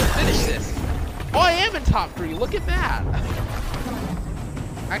go. Let's finish this. Oh, I am in top 3. Look at that.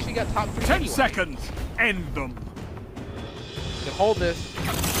 I actually got top 3 10 anyway. seconds. End them. You can hold this.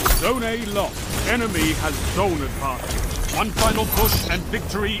 Zone A lost. Enemy has zone advantage. One final push and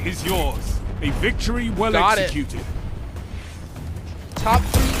victory is yours. A victory well executed. Top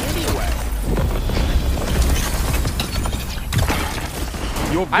 3 anyway.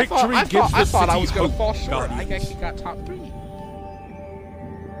 Your victory I gives the thought I city was going to hope, fall short. Guardians. I actually got top 3.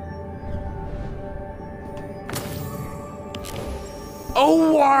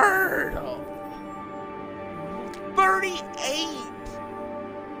 Oh, word! 38!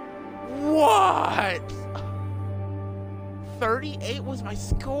 What? 38 was my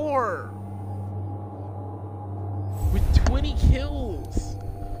score! With 20 kills!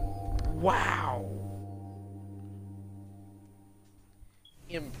 Wow!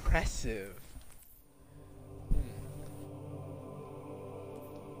 Impressive.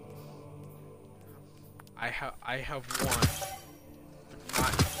 I have won.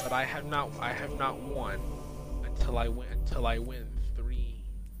 But I have not won until I win 3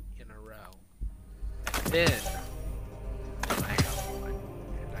 in a row. And then I have won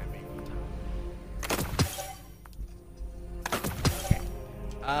and I may retire. Okay.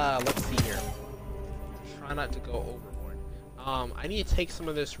 Let's see here. Try not to go overboard. I need to take some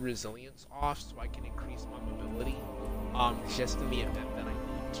of this resilience off so I can increase my mobility. Just in the event that I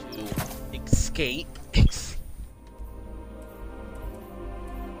need to escape.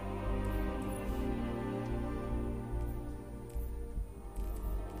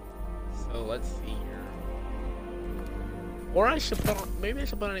 So let's see here. Or I should put on, maybe I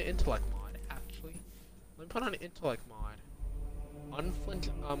should put on an intellect mod, actually. Let me put on an intellect mod. Unflinch,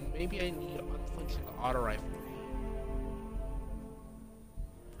 maybe I need unflinching auto rifle.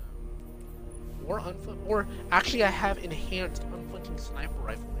 Or actually I have enhanced unflinching sniper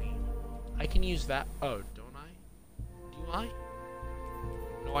rifle aim. I can use that. Oh, don't I? Do I?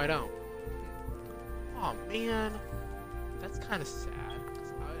 No, I don't. Oh man, that's kind of sad.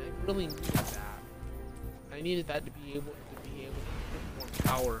 I really needed that. I needed that to be able to put more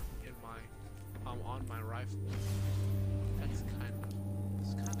power in my on my rifle. That's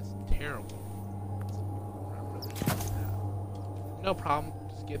kind of terrible. I really need that. No problem.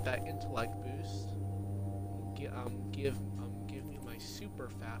 Just get that intellect boost. Give me my super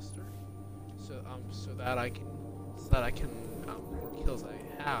faster, so that I can more kills I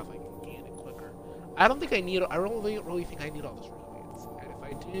have, I can gain it quicker. I don't think I need. I really think I need all this resilience. And if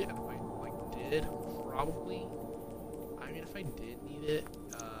I did, probably. I mean, if I did need it,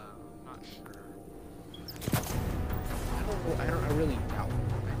 I'm not sure. I really doubt it.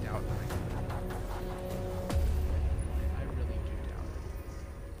 I doubt that I need it. I really do doubt it.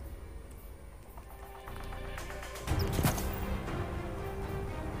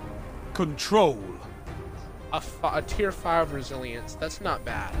 Control. A tier 5 resilience. That's not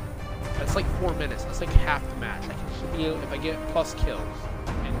bad. That's like 4 minutes. That's like half the match. Should be able, if I get plus kills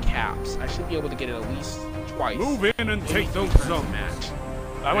and caps, I should be able to get it at least twice. Move in and take those zones. Match.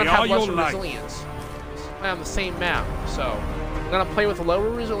 I want to have lesser resilience. Play on the same map, so I'm gonna play with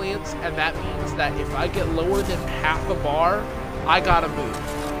lower resilience, and that means that if I get lower than half a bar, I gotta move.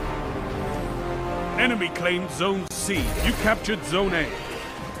 Enemy claimed Zone C. You captured Zone A.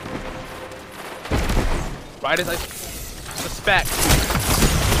 Right as I suspect.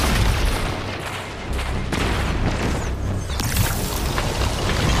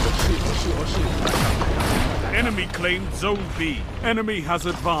 Oh shoot. Enemy claimed Zone B. Enemy has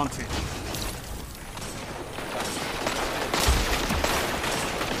advantage.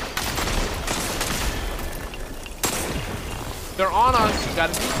 They're on us. You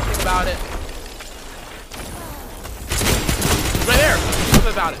gotta do something about it. Right there. Do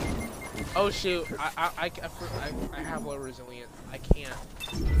something about it. Oh shoot. I have low resilience. I can't.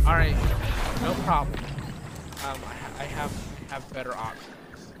 All right. No problem. I have better options.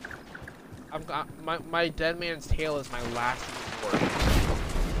 I've got my dead man's tail is my last resort.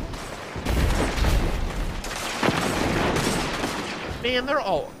 Man, they're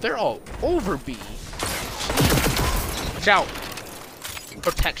all over B. Watch out.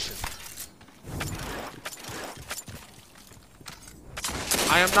 Protection.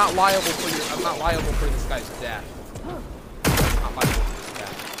 I am not liable for I'm not liable for this guy's death. I'm not liable for his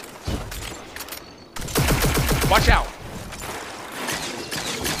death. Watch out.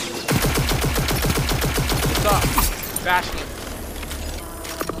 What's up? Bashing him.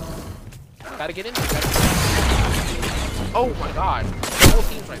 Gotta get in there. Oh my god. whole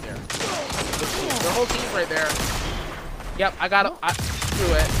team's right there. Their whole team's right there. Yep,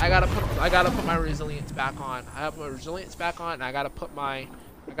 screw it. I gotta put my resilience back on. I have my resilience back on, and I gotta put my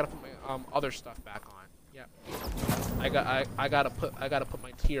other stuff back on. Yep. I gotta put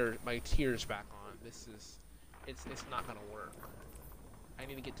my tears back on. This is, it's not gonna work. I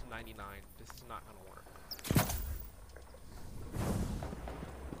need to get to 99. This is not gonna work.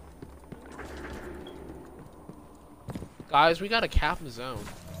 Guys, we gotta cap the zone.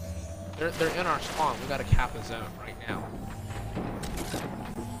 They're in our spawn. We gotta cap the zone right now.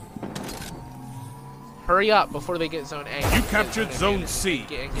 Hurry up before they get zone A. You captured zone C.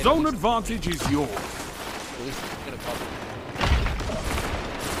 Zone advantage is yours. At least get a couple.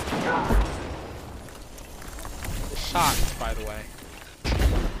 Good shots, by the way.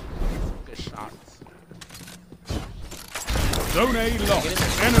 Good shots. Zone A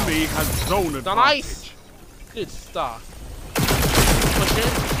lost. Enemy has zone advantage. Nice. Good stuff. Push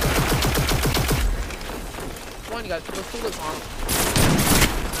in. Come on, you guys. Put the bullets on him.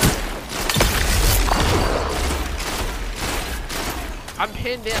 I'm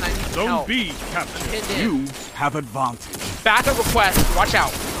pinned in. I need some help. Zone B captured. You have advantage. Backup request. Watch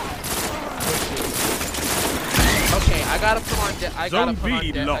out. Okay, I gotta put on. I gotta put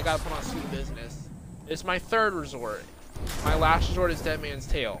on Sweet Business. It's my third resort. My last resort is Dead Man's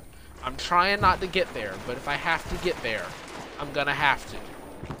Tale. I'm trying not to get there, but if I have to get there, I'm gonna have to.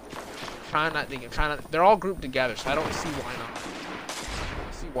 Trying not to. They're all grouped together, so I don't see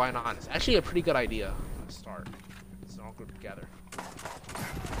why not. It's actually a pretty good idea to start. It's all grouped together.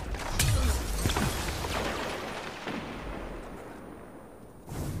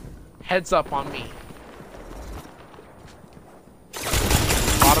 Heads up on me.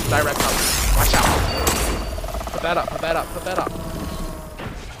 Bottom direct cover. Watch out. Put that up.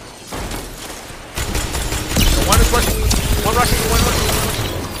 One is rushing me. One rushing me.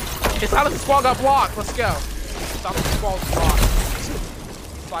 It's out of the squall got blocked. Let's go. It's out of the squall blocked.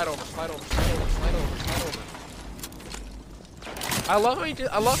 Slide over. I love how he did.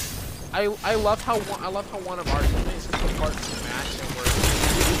 I love how one of our teammates took part in the match and we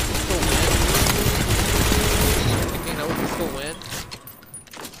can still win. I think they know we can still win.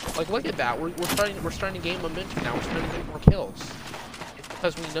 Like, look at that. We're starting to gain momentum now. We're starting to get more kills. It's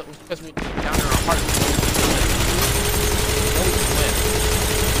because we down in our hearts. We know we can win.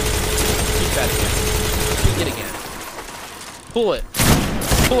 Keep that again. Keep it again. Pull it.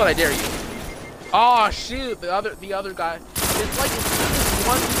 I dare you. Oh shoot! The other guy. It's like as soon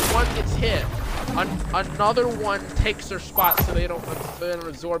as one gets hit, another one takes their spot so they don't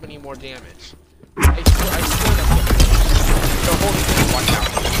absorb any more damage. I swear they're holding it. Watch out.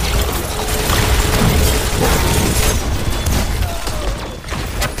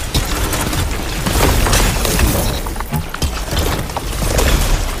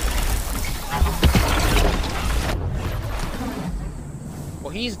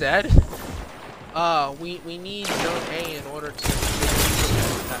 Well, he's dead. We need Zone A in order to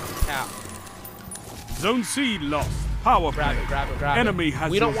cap. Zone C lost. Power play. Grab it. Enemy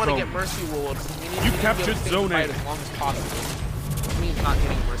has. We don't want to get mercy ruled. You captured Zone A as long as possible. Which means not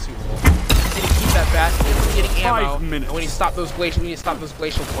getting mercy ruled. We need to keep that basket. We're getting ammo. 5 minutes. And we need to stop those glacial. We need to stop those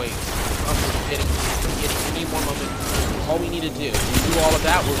glacial quakes. We need more momentum. All we need to do. If we do all of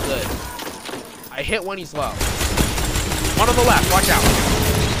that, we're good. I hit when he's low. One on the left. Watch out.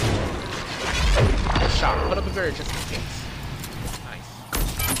 Good shot. Put up a barrier just in case. Nice.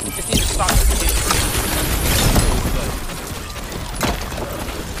 Just need to stop it.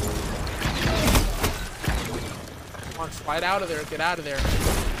 Come on, slide out of there. Get out of there.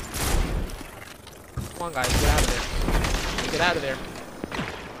 Come on, guys. Get out of there. Get out of there.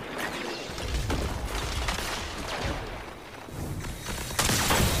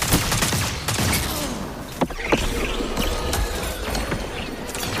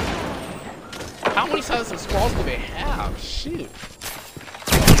 How many sizes of squalls do they have? Shoot.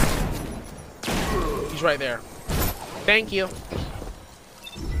 He's right there. Thank you.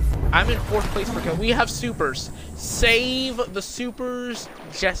 I'm in 4th place for kill. We have supers. Save the supers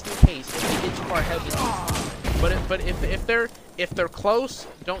just in case if they get too far ahead. But if they're close,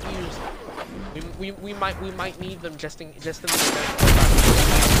 don't use them. We might need them just in the event.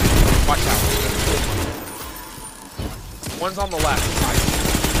 Watch out. One's on the left.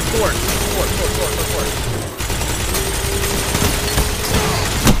 Forward.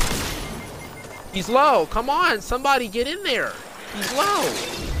 He's low. Come on, somebody get in there. He's low.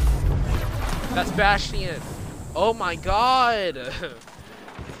 That's Bastion. Oh my god.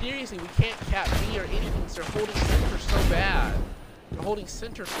 Seriously, we can't cap B or anything because they're holding center so bad. They're holding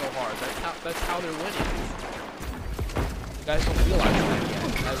center so hard. That's how they're winning. You guys don't realize that yet.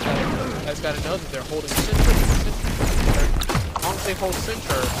 You guys gotta know that they're holding center. As long as they hold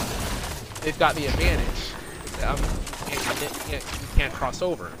center, they've got the advantage. You can't cross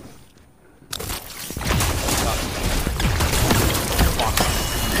over.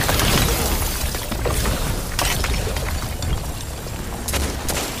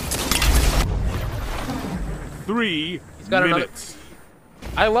 He's got minutes.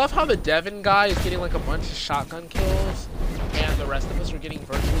 I love how the Devon guy is getting like a bunch of shotgun kills, and the rest of us are getting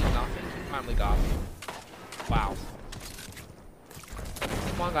virtually nothing. He finally got me. Wow.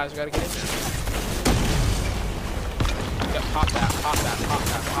 Come on, guys, we gotta get in there. Yep, pop that, pop that, pop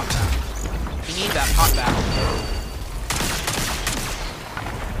that, pop that. We need that, pop that.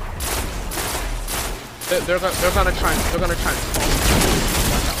 They're gonna try and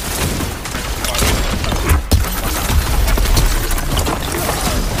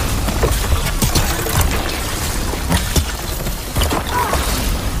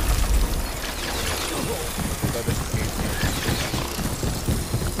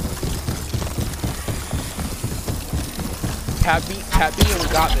Tab B, and we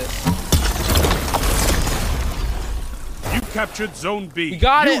got this. You captured Zone B. We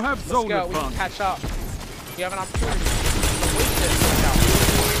got it. You have zone Let's go. We can catch up. We have an opportunity.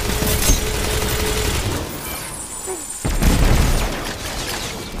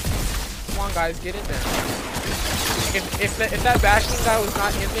 Come on, guys, get in there. If that bashing guy was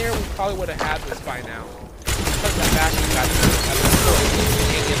not in there, we probably would have had this by now. Because that bashing guy,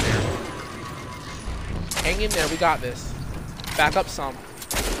 hang in there. We got this. Back up some.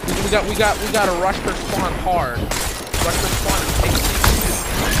 We got to rush their spawn hard. Rush their spawn and take.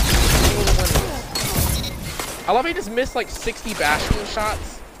 I love he just missed like 60 bashing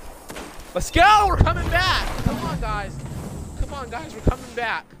shots. Let's go! We're coming back! Come on, guys. Come on, guys. We're coming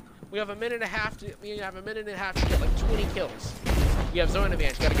back. We have a minute and a half to. We have a minute and a half to get like 20 kills. We have zone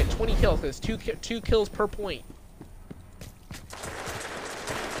advantage. We got to get 20 kills because two kills per point.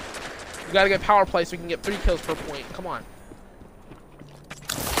 We got to get power play so we can get 3 kills per point. Come on.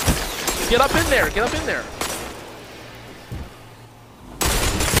 Get up in there! Get up in there!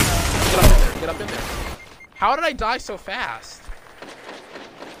 Get up in there! Get up in there! How did I die so fast?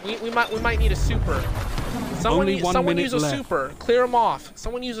 We might need a super. Someone use a super. Clear them off.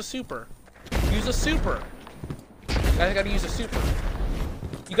 Someone use a super. Use a super. You guys gotta use a super.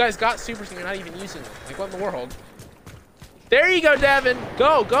 You guys got supers and you're not even using them. Like, what in the world? There you go, Devin!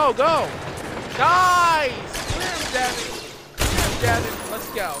 Go, go, go! Nice! Clear him, Devin! Clear him, Devin! Let's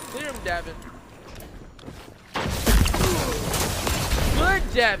go. Clear him, Devin. Good,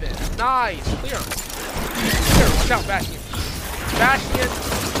 Devin. Nice. Clear him. Clear him. Watch out, Bastion. Bastion.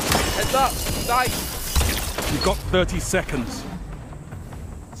 Heads up. Nice. You've got 30 seconds.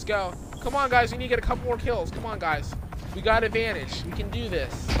 Let's go. Come on, guys. We need to get a couple more kills. Come on, guys. We got advantage. We can do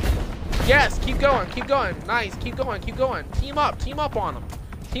this. Yes. Keep going. Keep going. Nice. Keep going. Keep going. Team up. Team up on them.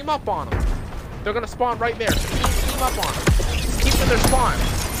 Team up on them. They're going to spawn right there. Team up on them. Keep them in their spawn.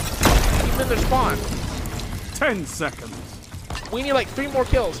 Keep them in their spawn. 10 seconds. We need like 3 more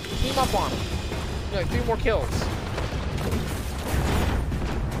kills. Team up on them. We need like 3 more kills.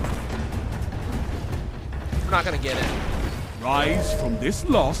 We're not gonna get it. Rise from this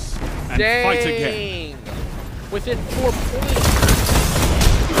loss and fight again. Within 4 points.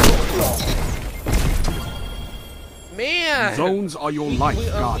 Man. Zones are your life,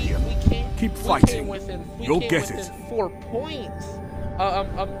 Guardian. Keep fighting. You'll get it. 4 points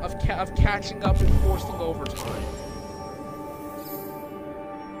of catching up and forcing overtime.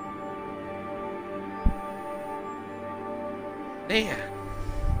 Man,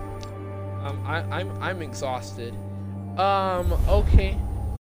 I'm exhausted. Okay,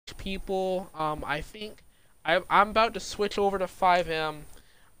 people. I think I'm about to switch over to 5M.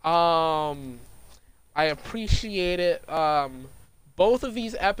 I appreciate it. Both of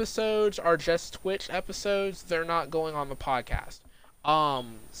these episodes are just Twitch episodes. They're not going on the podcast.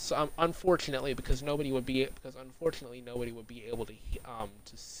 So, unfortunately, because nobody would be able to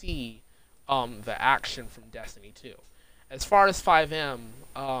see the action from Destiny 2. As far as 5M,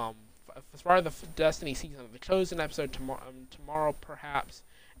 as far as the Destiny season, the Chosen episode tomorrow perhaps,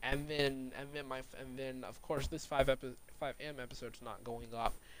 and then of course this 5M episode's not going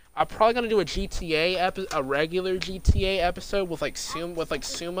up. I'm probably gonna do a a regular GTA episode with like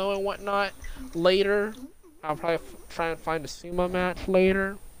sumo and whatnot later. I'll probably try and find a sumo match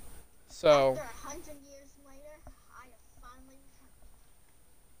later. So.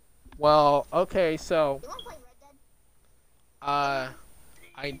 Well, okay, so. I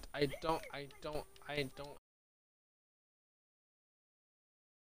don't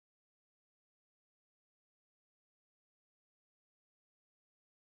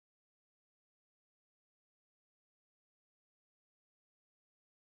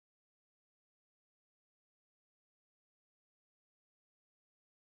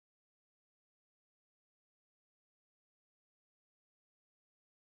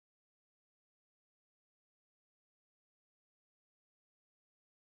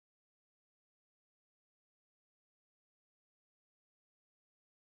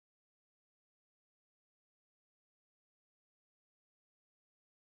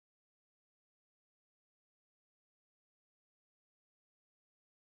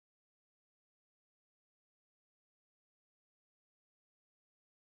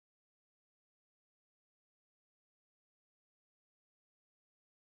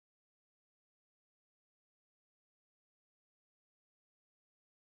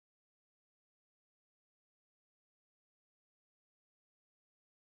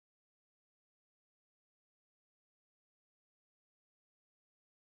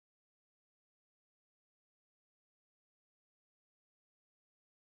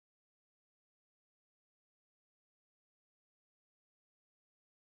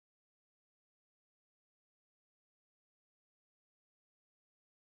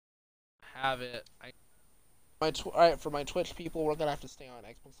have it. Alright, for my Twitch people, we're gonna have to stay on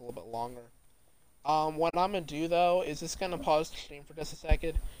Xbox a little bit longer. What I'm gonna do though is just gonna pause the stream for just a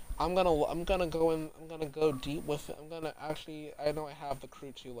second. I'm gonna go deep with it. I know I have the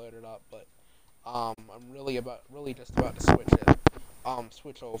crew 2 loaded up, but I'm really just about to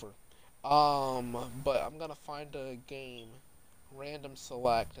switch over. But I'm gonna find a game, random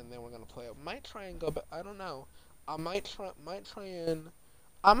select, and then we're gonna play it. Might try and go back. I don't know. I might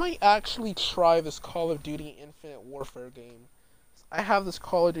actually try this Call of Duty Infinite Warfare game. I have this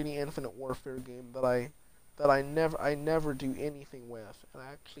Call of Duty Infinite Warfare game that I never do anything with, and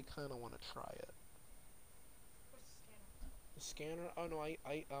I actually kind of want to try it. The scanner? Oh no,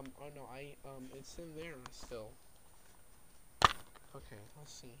 it's in there still. Okay,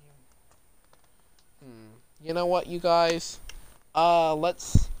 let's see here. You know what, you guys?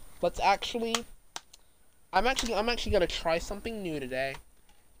 Let's actually. I'm actually gonna try something new today.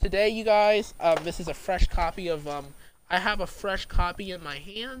 Today, you guys, this is a fresh copy of I have a fresh copy in my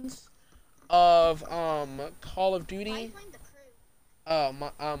hands of Call of Duty. I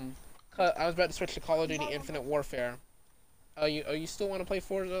was about to switch to Call of Duty Infinite Warfare. You still want to play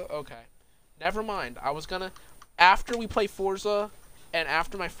Forza? Okay. Never mind. I was gonna, after we play Forza, and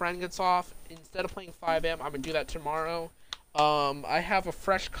after my friend gets off, instead of playing 5M, I'm gonna do that tomorrow. I have a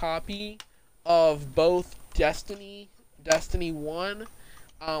fresh copy of both Destiny 1,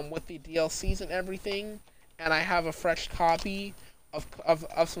 with the DLCs and everything, and I have a fresh copy of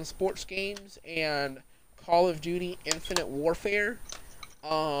some sports games and Call of Duty Infinite Warfare,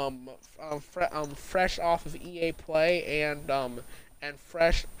 fresh off of EA Play and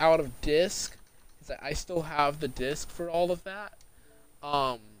fresh out of disc. I still have the disc for all of that.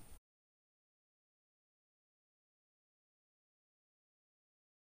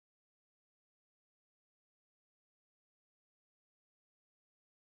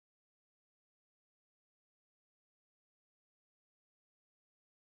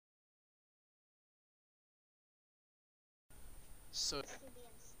 So.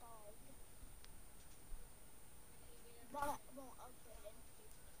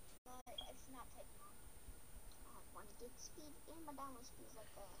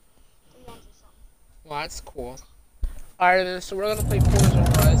 Well, that's cool. Alright then, so we're gonna play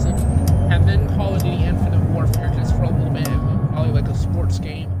Forza Horizon, and then Call of Duty Infinite Warfare just for a little bit, and then probably like a sports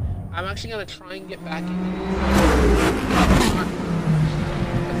game. I'm actually gonna try and get back into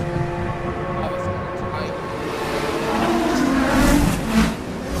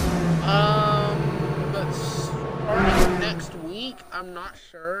starting next week, I'm not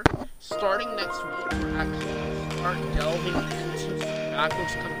sure. Starting next week, we're actually gonna start delving into some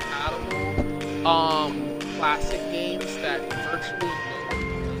backwards compatible classic games that virtually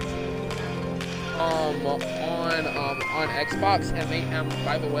on Xbox, and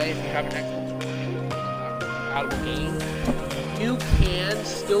by the way, if you have an Xbox compatible game, you can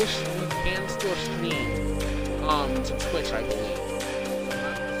still stream to Twitch, I believe.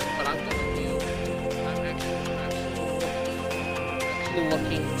 What I'm gonna do,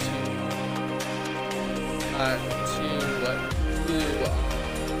 I'm actually looking to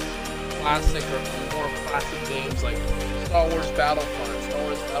classic or more classic games like Star Wars Battlefront 2,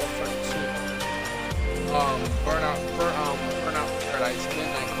 Burnout Paradise,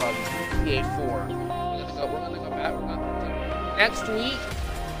 Midnight Club, GTA 4. We're gonna go back. Next week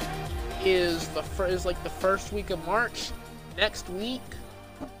is the first week of March. Next week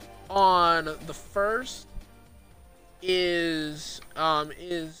on the 1st is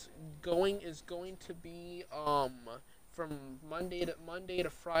going to be from Monday to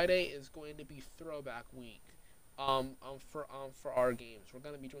Friday is going to be Throwback Week. For our games, we're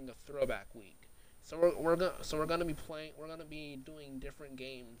gonna be doing a Throwback Week. So we're gonna be doing different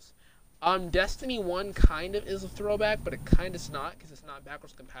games. Destiny 1 kind of is a throwback, but it kind of is not because it's not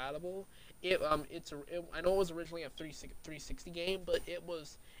backwards compatible. I know it was originally a 360 game, but it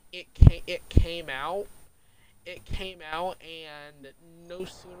came out, and no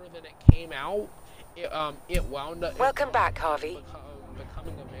sooner than it came out, it wound up. Welcome back, Harvey.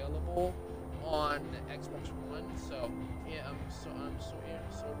 Becoming available on Xbox One. So so it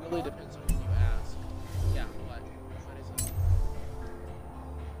really depends on who you ask. Yeah, what is it?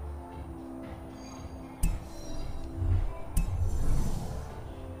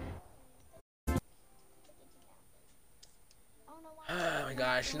 Oh my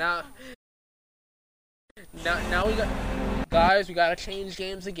gosh! Now we gotta change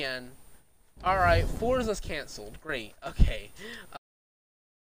games again. All right, Forza's canceled. Great. Okay.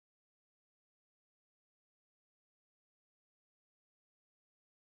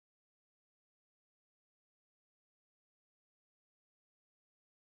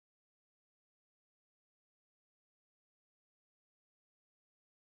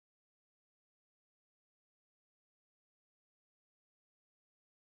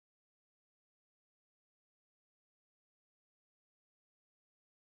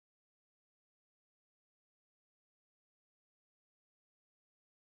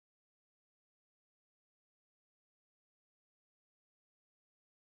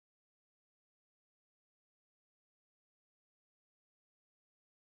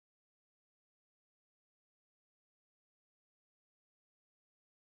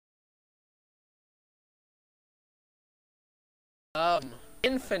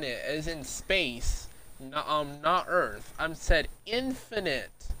 Infinite as in space, not Earth. I'm said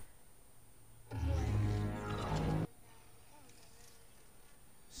infinite.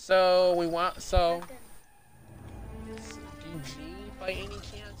 So we want DG by any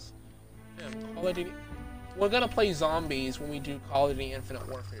chance? Yeah, Call of Duty. We're gonna play zombies when we do Call of Duty Infinite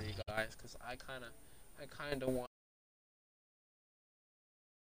Warfare, you guys, because I kinda want.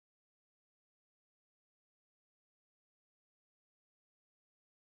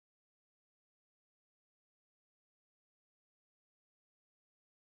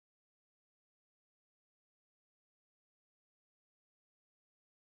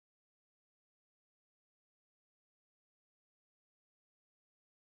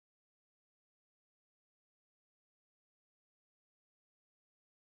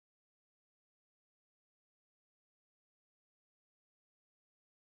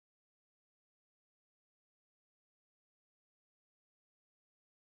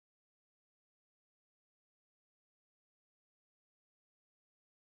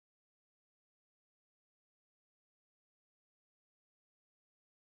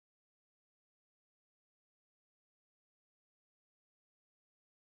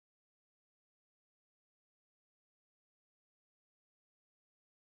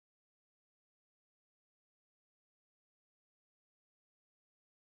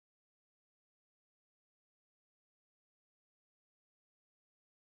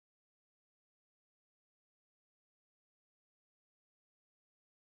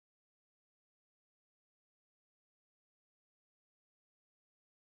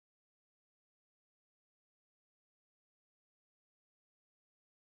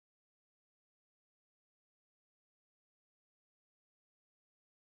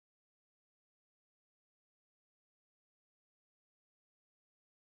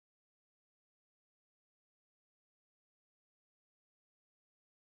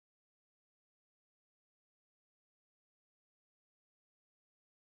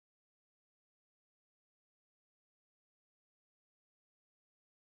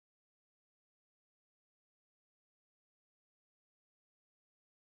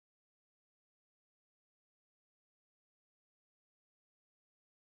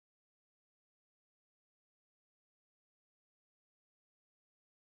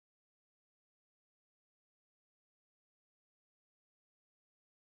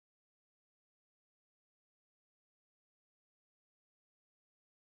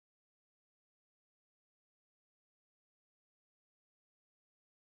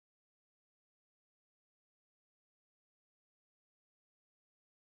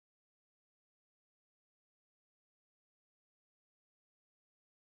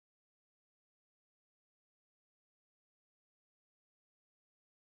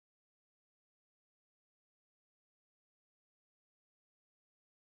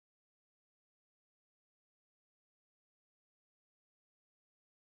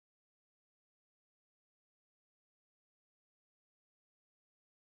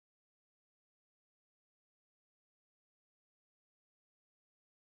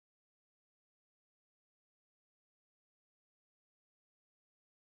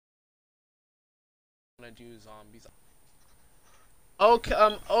 Gonna do zombies.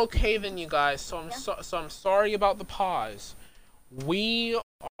 Okay then, you guys. So I'm sorry about the pause. We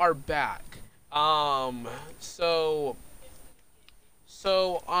are back. Fortunately,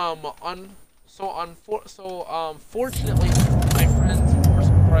 my friends in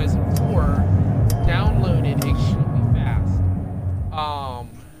Forza Horizon 4 downloaded extremely fast.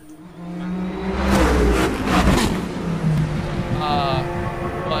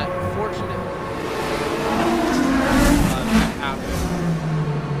 But fortunately, that happened.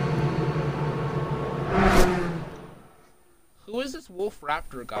 Who is this Wolf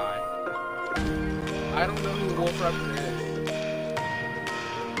Raptor guy? I don't know who Wolf Raptor is.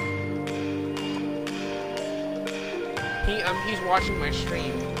 He's watching my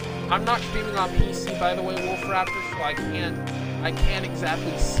stream. I'm not streaming on PC, by the way, Wolf Raptor, so I can't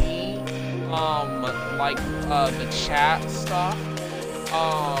exactly see the chat stuff.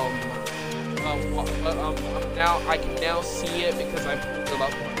 Now I can now see it because I pulled it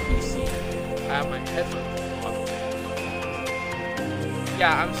up on PC. I have my headphones on.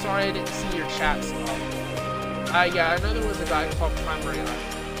 Yeah, I'm sorry I didn't see your chat stuff. Yeah, I know there was a guy called Primary Eye.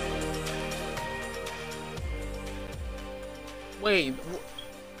 Wait.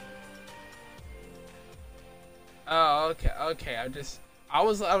 Oh, okay. I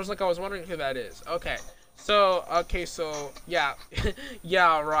was wondering who that is. Okay. So, yeah.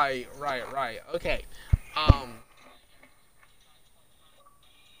 Yeah, right. Okay.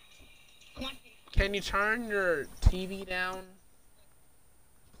 Can you turn your TV down?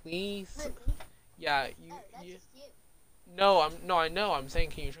 please? Yeah, you. No, I know. I'm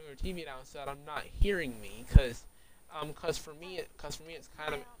saying, can you turn your TV down so that I'm not hearing me? Cause for me, it's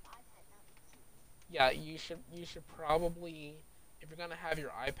kind of. Yeah, you should probably, if you're gonna have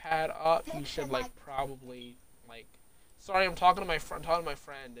your iPad up, you should like probably like. Sorry, I'm talking to my friend,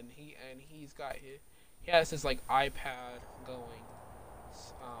 and he has his like iPad going,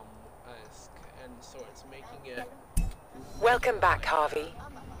 and so it's making it. Welcome back, Harvey.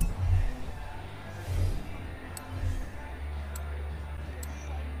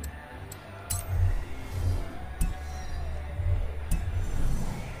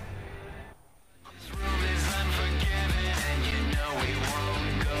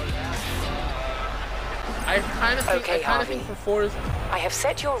 I kind of think for Forza. I have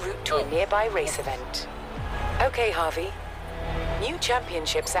set your route to a nearby race event. Okay, Harvey. New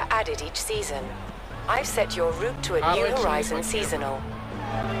championships are added each season. I've set your route to a New Horizon seasonal.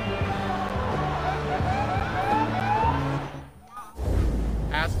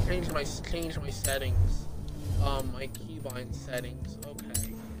 I have to change my settings. My keybind settings.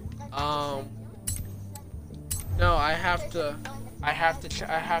 Okay. No, I have to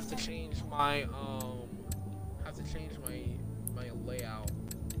change my my layout.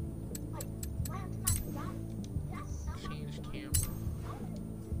 Change camera.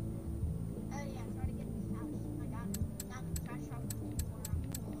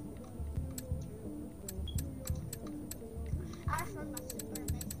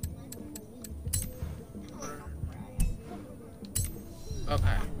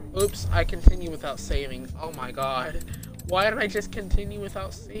 Okay. Oops, I continue without saving. Oh my god. Why did I just continue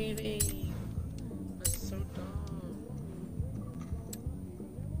without saving? That's so dumb.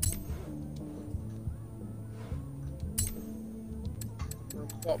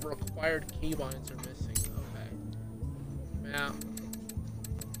 Required keybinds are missing. Okay. Map.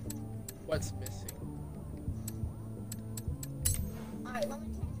 What's missing? Alright, let me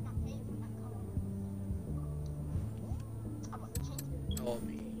change my page from that color. Tell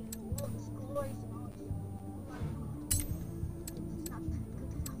me.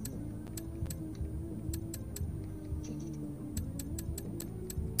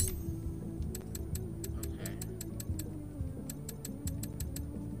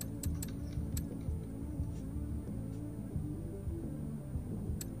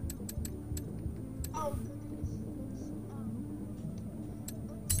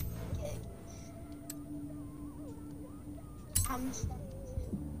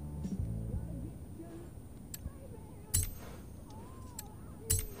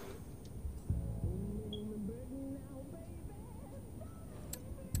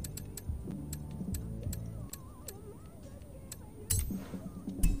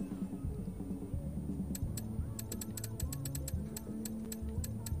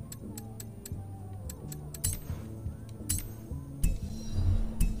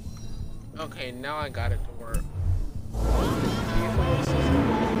 Okay, now I got it to work.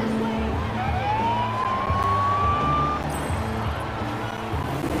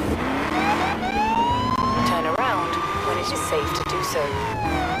 Turn around when it is safe to do so.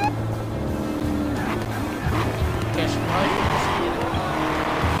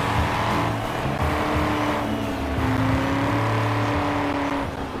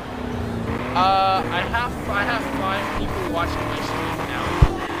 I have 5 people watching my stream now.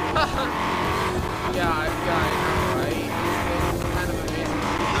 Yeah, I know, right? It's kind of amazing.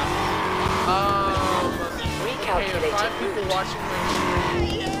 Okay, 5 people watching my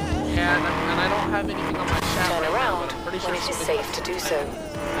stream, and I don't have anything on my chat. Turn around now, pretty sure when it is safe to do so.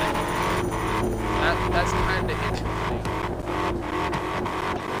 That's kind of interesting.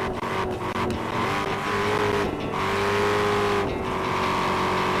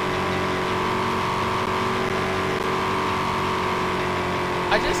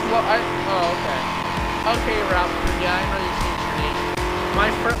 Oh, okay. Okay, Raptor, yeah, I know you changed your name.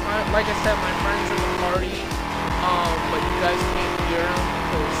 Like I said, my friend's in the party, but you guys can't hear him,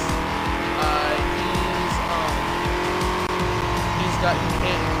 because, he can't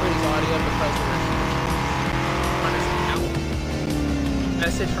hear his audio because of on his account.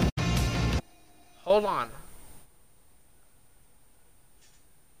 Message from... Hold on.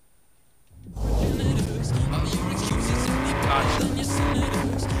 Gotcha.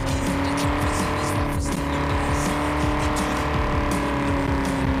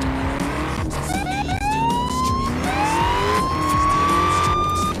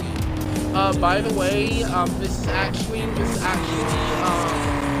 By the way, this is actually my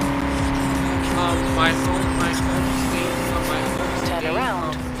home state. Turn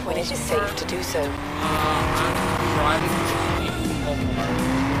around when it is safe to do so. I'm driving to the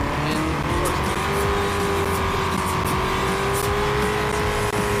Walmart.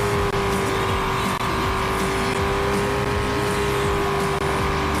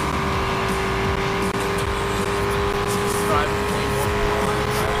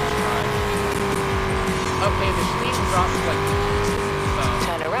 drops like.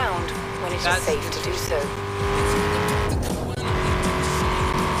 Turn around when it is safe to do so. Can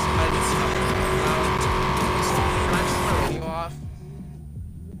I turn my radio off?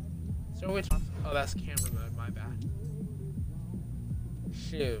 So which? Oh, that's camera mode. My bad.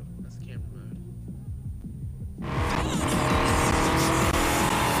 Shoot, that's camera mode.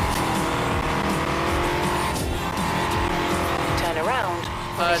 Turn around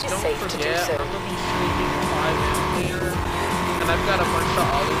when it is Don't safe forget, to do so. I'm gonna be streaming 5M later, and I've got a bunch of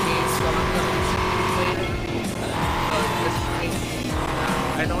other games that I'm gonna be streaming later. Just making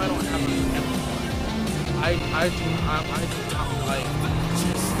I know I don't have a camera. I do not like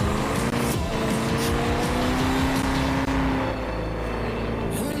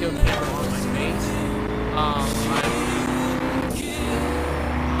video camera on my face.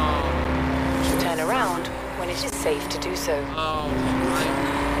 Turn around when it is safe to do so.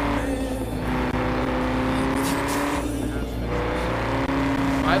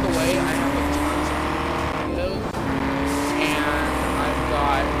 By the way, I have a tons of videos, and I've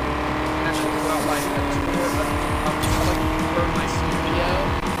got like a tour of my studio.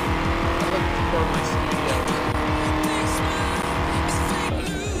 I like to tour my studio.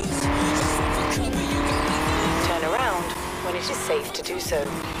 Turn around when it is safe to do so.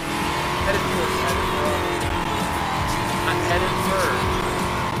 Headed towards Edinburgh. I'm headed first.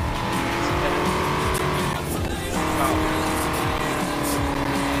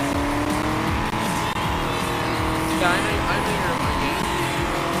 Yeah, I know you're in my game.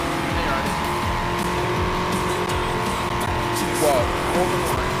 Hey, Artie. Whoa, hold the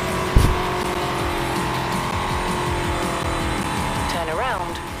line. Turn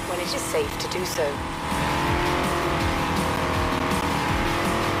around when it is safe to do so.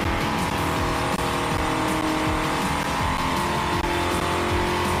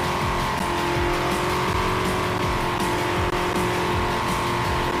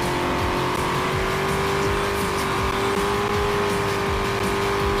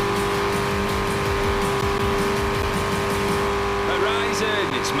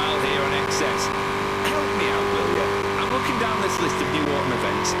 It's Mal here on XS. Help me out, will you? I'm looking down this list of new autumn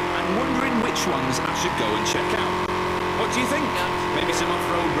events and wondering which ones I should go and check out. What do you think? Maybe some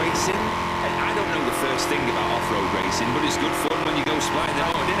off-road racing? I don't know the first thing about off-road racing, but it's good fun when you go splitting them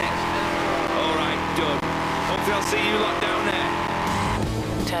out, isn't it? Alright, done. Hopefully I'll see you lot down there.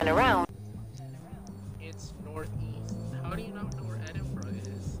 Turn around. It's northeast. How do you not know where Edinburgh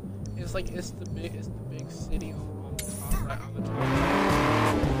is? It's like it's the big city on the top, right on the top.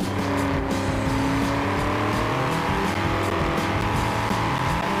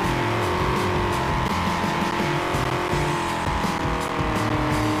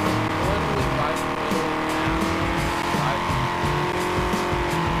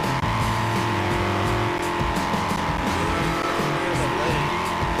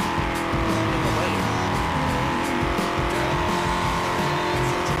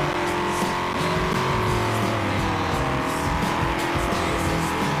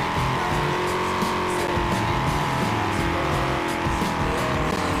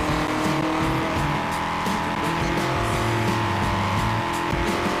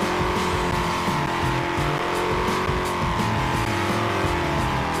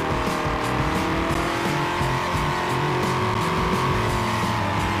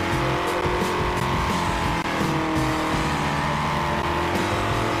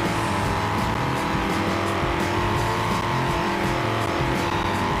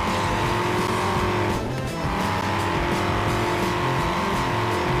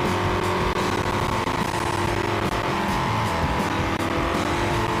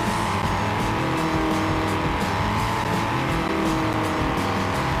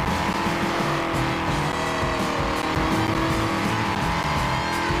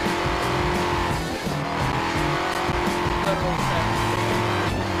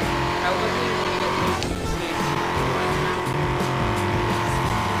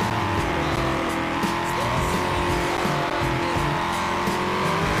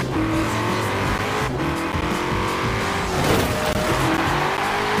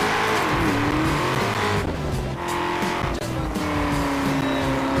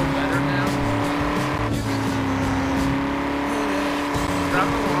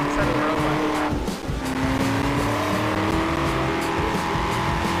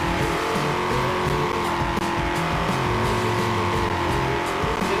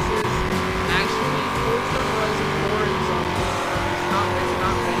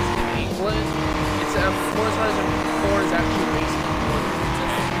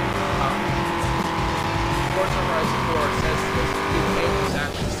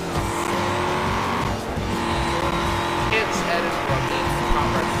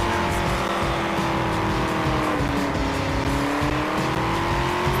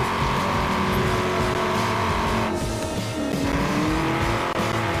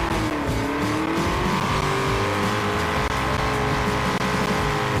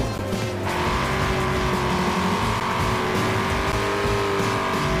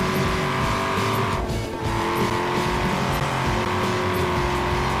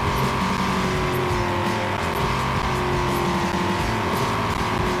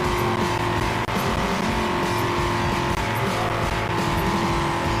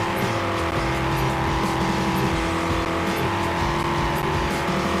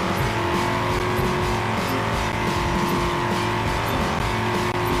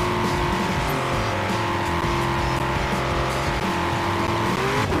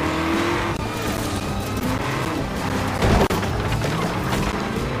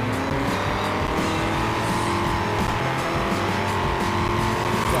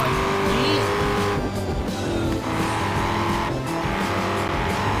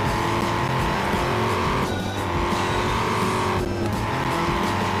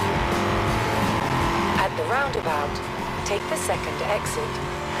 roundabout, take the second exit.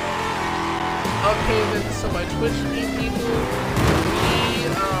 Okay, then, so my Twitch stream people,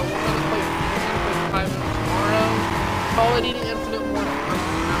 we're gonna play Five tomorrow. Call it Eating Infinite more.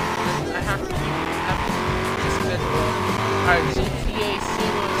 I have to keep the schedule. Alright, GTA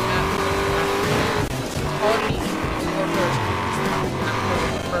Season Call it Eating Infinite more first.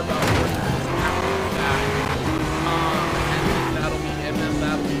 For about 40 minutes after that. And then that'll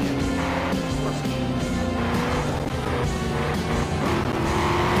be it.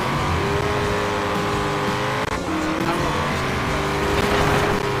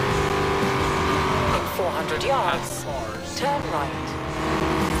 In 400 yards, turn right.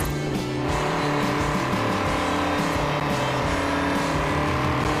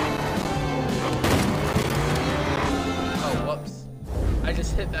 Oh, whoops. I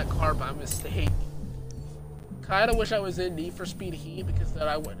just hit that car by mistake. Kinda wish I was in Need for Speed Heat because then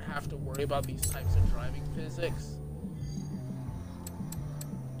I wouldn't have to worry about these types of driving physics.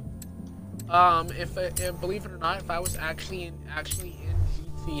 If believe it or not, if I was actually in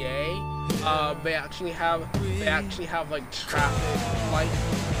GTA, they actually have like traffic lights,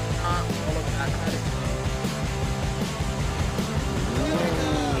 all of that kind of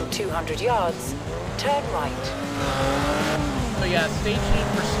In 200 yards, turn right. So yeah, stay tuned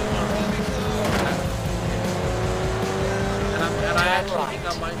for Super. And I actually think I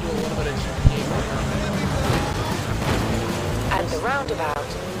might do a little bit of GTA. At the roundabout,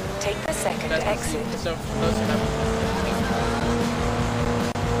 take the second exit. So for those who have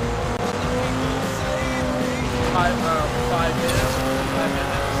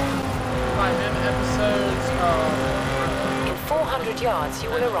 5 minute episodes. In 400 yards, you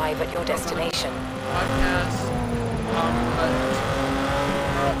will arrive at your destination. Podcast.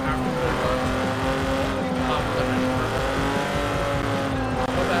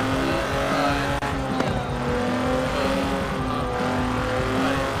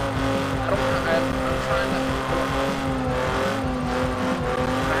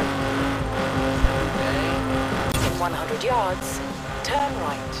 In 100 yards, turn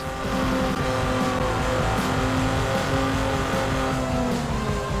right.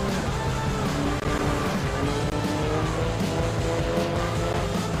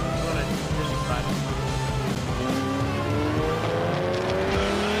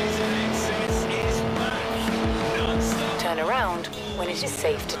 Turn around when it is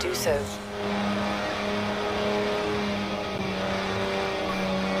safe to do so.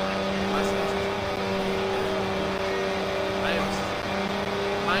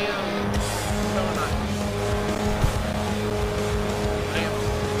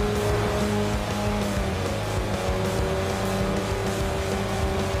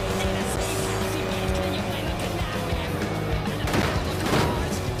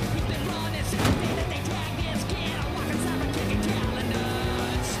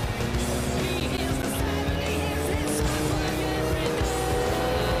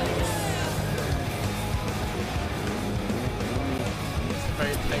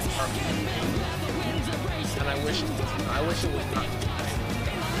 And I wish it was not.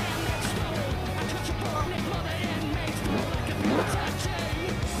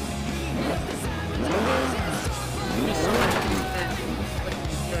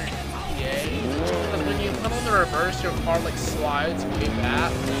 When you put on the reverse, your car like slides way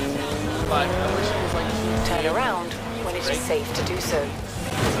back. But I wish it was like turn around when it is safe to do so.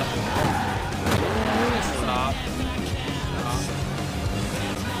 Stop.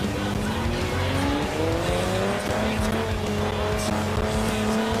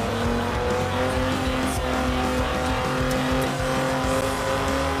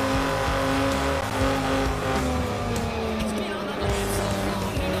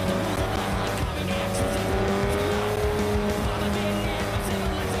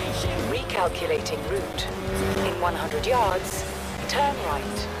 Recalculating route. In 100 yards, turn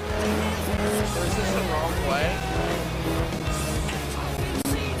right. Or is this the wrong way?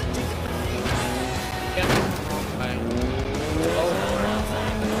 Yeah, the wrong way.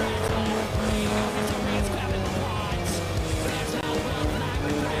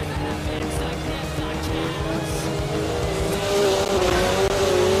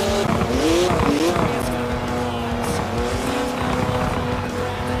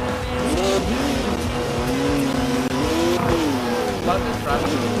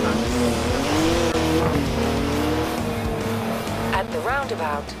 At the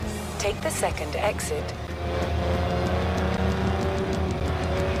roundabout, take the second exit.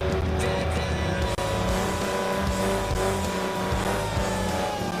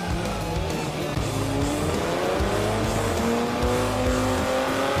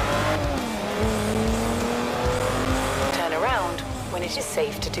 it is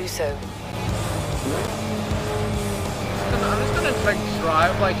safe to do so. I'm just gonna like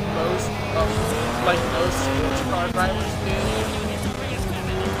drive like most sports car drivers do.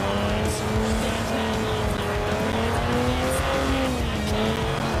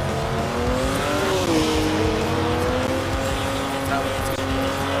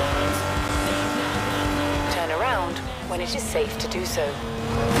 Turn around when it is safe to do so.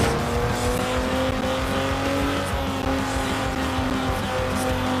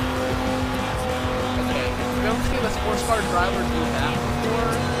 I don't see the sports car driver do that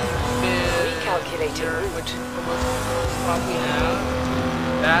before. Recalculating route. The most probably have.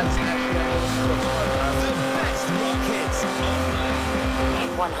 That's actually a sports car driver. In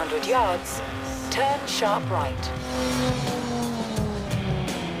 100 yards, turn sharp right.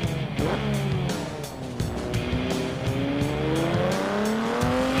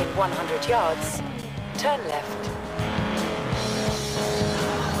 In 100 yards, turn left.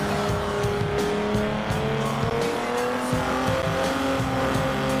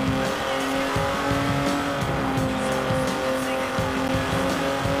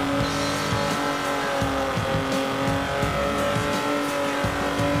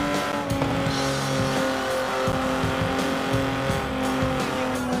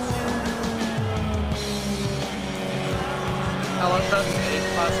 I love that the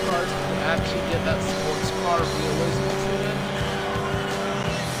A-class cars can actually get that sports car realism to it.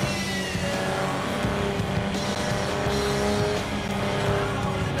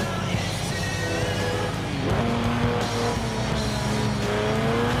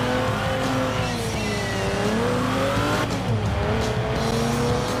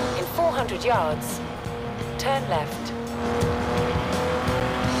 In 400 yards, turn left.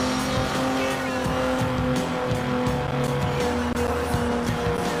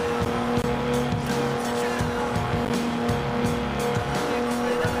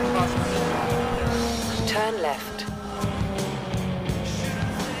 Turn left.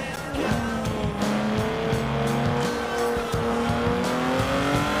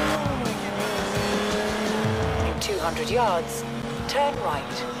 In 200 yards, turn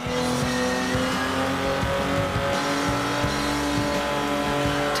right.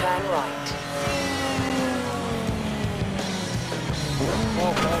 Turn right.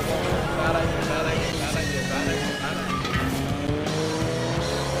 Whoa, bad idea, bad idea, bad idea, bad idea, bad idea.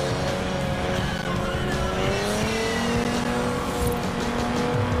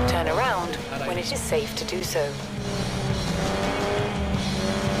 Turn around when it is safe to do so.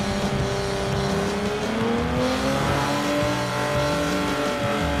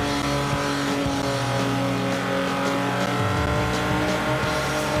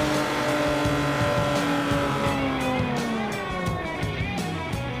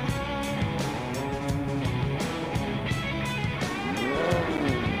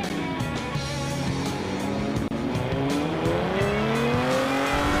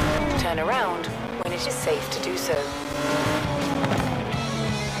 Turn around when it is safe to do so.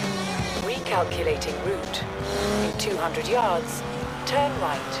 Recalculating route. In 200 yards, turn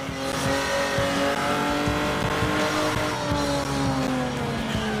right.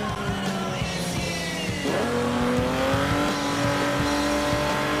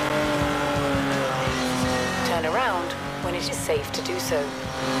 Turn around when it is safe to do so.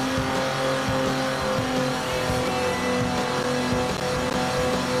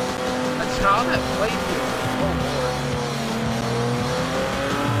 How that played here. Oh lord.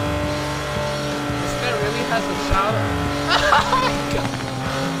 This guy really has a shout out. Oh my god.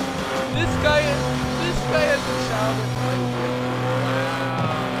 This guy has a shout out played here.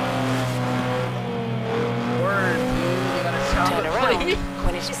 Wow. Word, dude. You got a shout Turn out around play.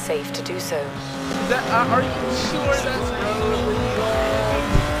 when it is safe to do so. Is that, are you sure that's really wrong?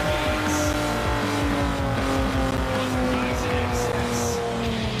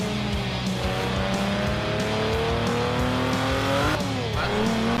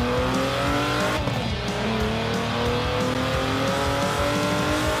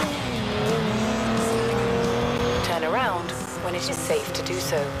 Turn around when it is safe to do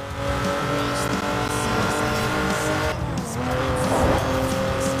so.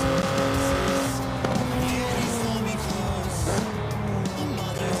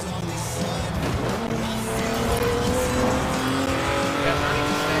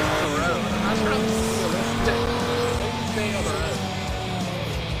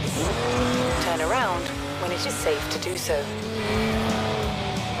 Turn around when it is safe to do so.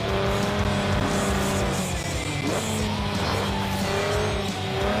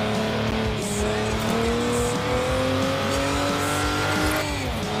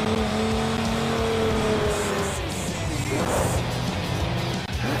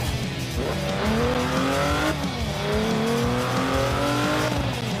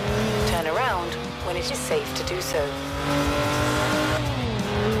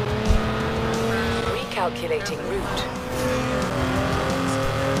 Recalculating route.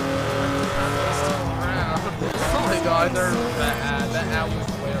 Oh my god, that ad was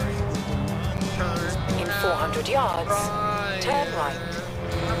hilarious. In 400 yards, turn right.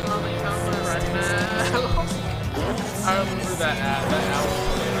 I remember that ad. That ad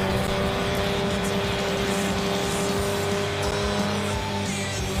was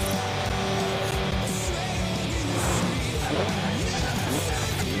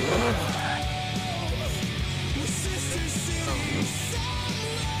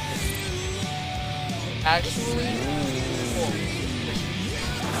actually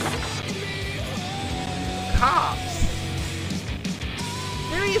cops.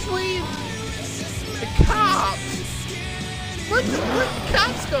 Seriously? The cops? Where did the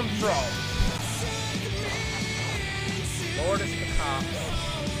cops come from? Lord, it's the cops.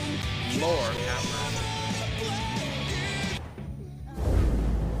 Lord, have mercy.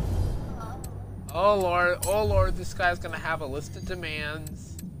 Oh Lord, this guy's gonna have a list of demands.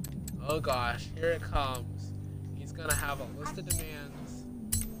 Oh gosh, here it comes. He's gonna have a list of demands.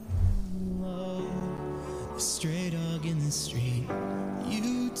 Stray dog in the street,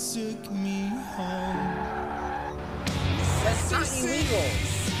 you took me home. That's not illegal.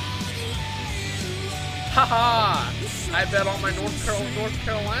 Haha! I bet all my North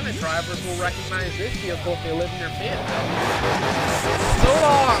Carolina drivers will recognize this vehicle if they live in their Fayetteville. So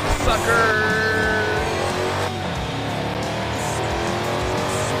long, suckers!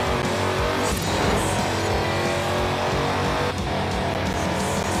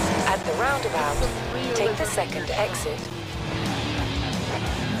 At the roundabout, take the second exit.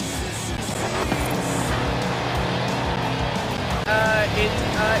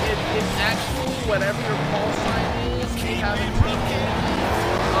 It's actually whatever your call sign is. They have a ticket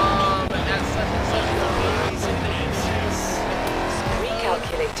at such and such location.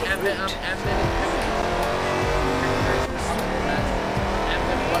 Recalculating route. And then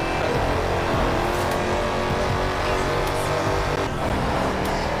what?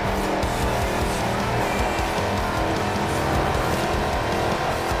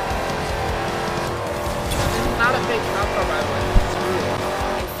 Not a fake cop car, by the way. It's real.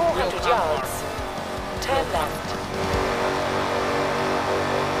 In 400 yards, turn left.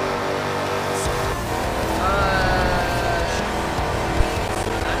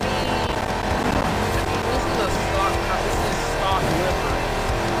 This is a stock liver.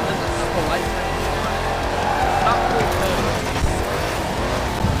 Doesn't have the lights anymore on it. Not full coat.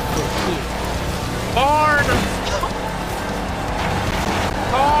 Barn!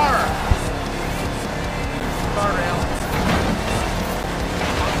 Car! Rail.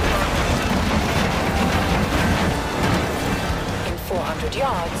 In 400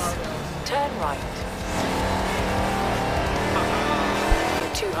 yards, turn right. In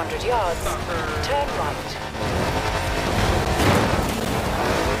 200 yards, turn right.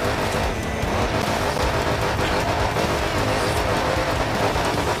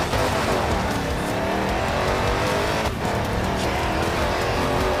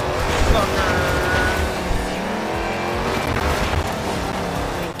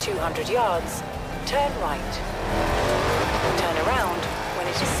 In 200 yards, turn right. Turn around when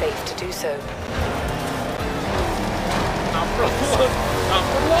it is safe to do so. Not for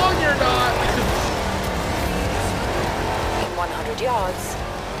long, you're not. In 100 yards,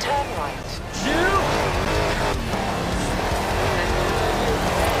 turn right.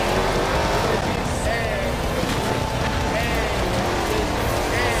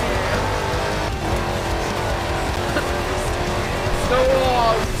 So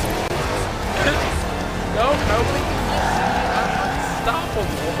long. Nobody can get me. I'm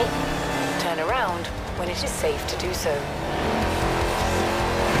unstoppable. Turn around when it is safe to do so.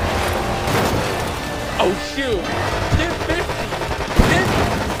 Oh shoot! 1050!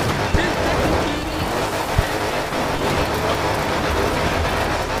 1050!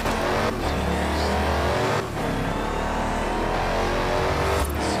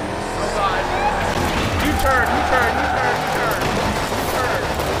 Oh god. U-turn!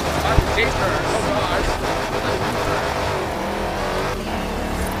 J-turn! Oh gosh.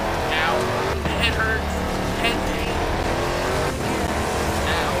 Ow. Head hurts. Head pain.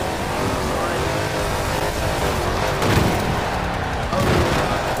 Ow. Sorry. Oh god.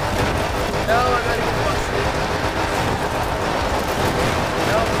 No, I'm not even busted.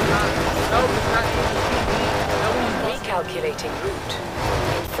 Nope, it's not Recalculating route.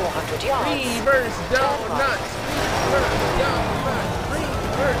 In 400 yards. Reverse donuts! Reverse donuts!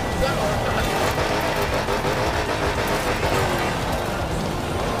 Reverse donuts!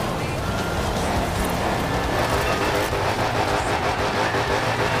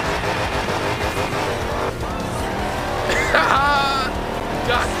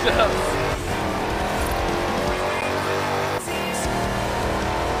 Jesus!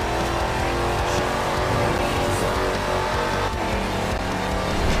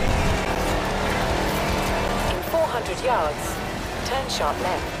 In 400 yards, turn sharp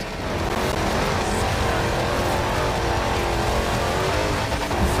left.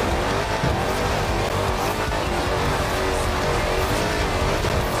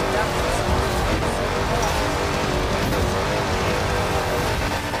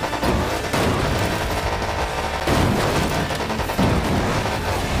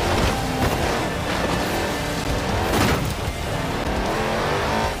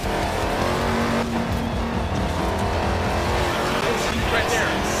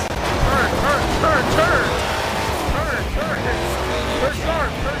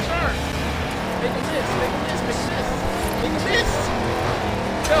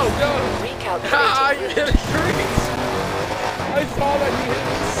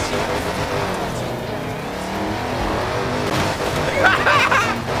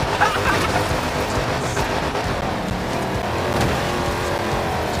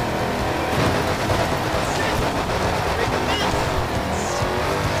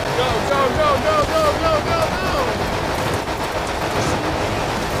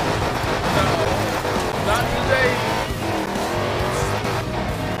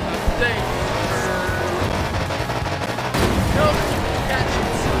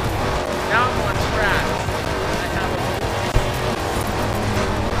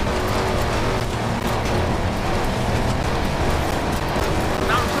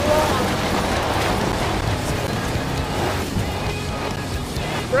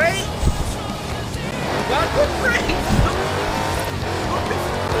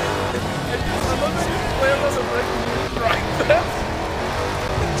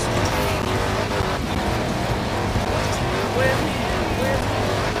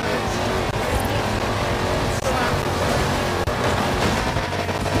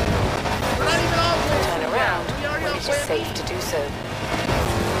 Safe to do so.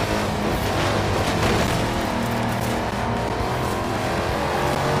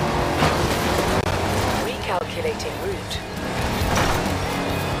 Recalculating route.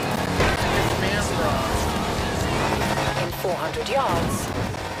 In 400 yards,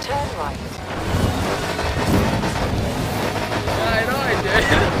 turn right. Yeah, I know I did.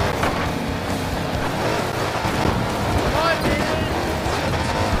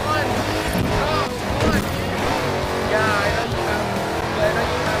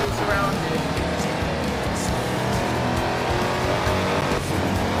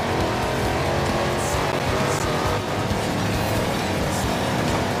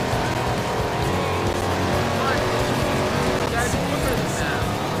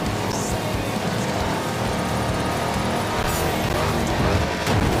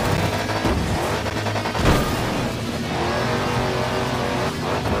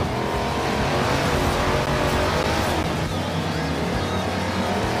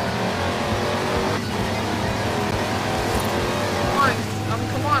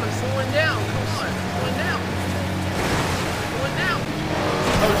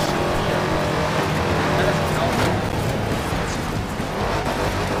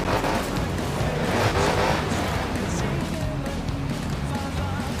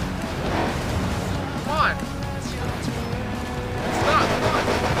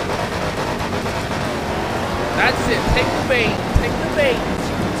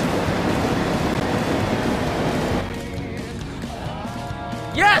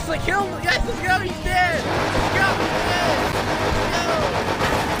 Yes, I killed him! Yes, let's go! He's dead! Let's go! He's dead! Let's go!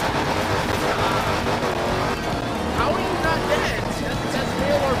 How are you not dead? That's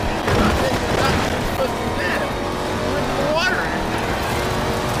real RP. You're not dead. You're not supposed to be dead. You went to the water.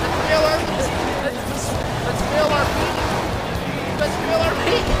 That's real RP. That's real RP. That's real RP.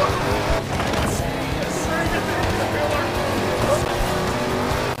 That's real RP.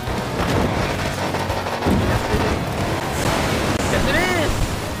 Yes, it is!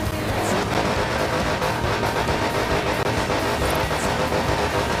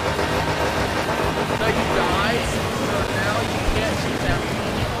 So you died, so now you can't shoot that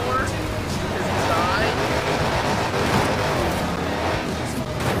anymore because you died?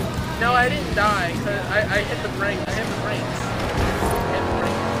 No, I didn't die, because I hit the brake. I hit the brakes. I hit the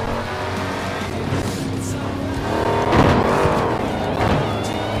brakes.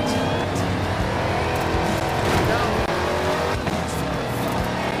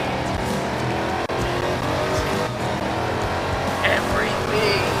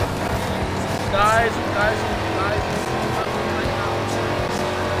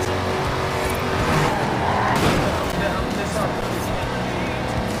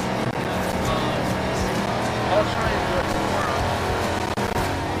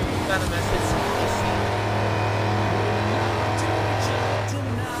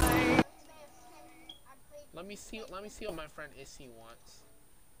 me see what my friend Issy wants.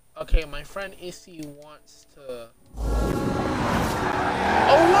 Okay, my friend Issy wants to.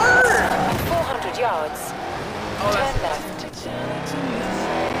 Oh, word! 400 yards. Oh, Turn left.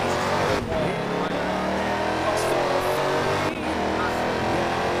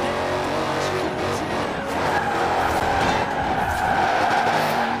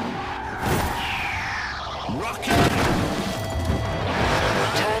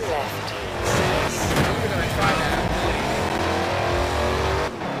 Turn left. We're gonna try that.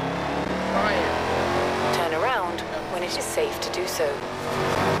 Try it. Turn around when it is safe to do so.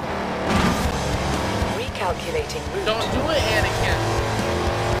 Recalculating route. Don't do it, Anakin.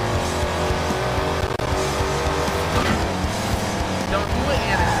 Don't do it,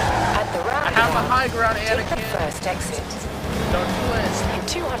 Anakin. At the roundabout, I have the high ground, Anakin. Take the first exit. Don't do it. In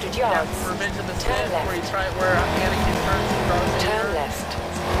 200 yards, Revenge of the turn Sith, left. where you try where Anakin turns to Darth Vader. Turn left.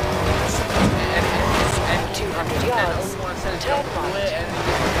 And 200 yards. Obi-Wan says Turn don't do right. it, and he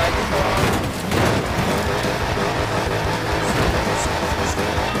gets his legs crossed.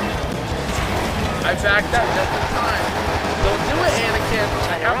 I backed up just in time. Don't do it, Anakin.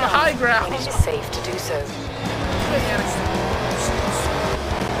 I have the high ground. When it is safe to do so. Don't do it, Anakin.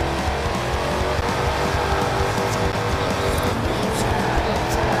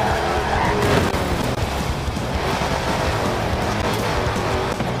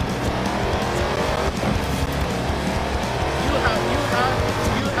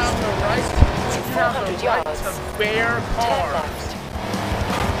 You have the right to bear cars.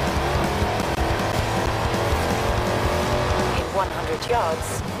 In 100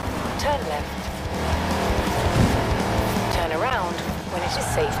 yards, turn left. Turn around when it is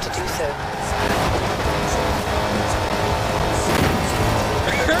safe to do so.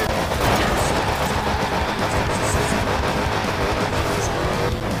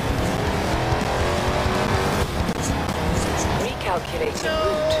 Recalculating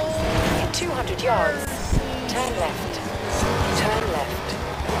route. In 200 yards, turn left. Turn left.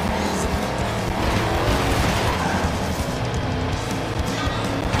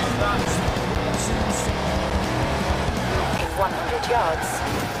 In 100 yards,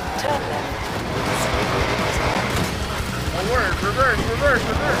 turn left. One word, reverse.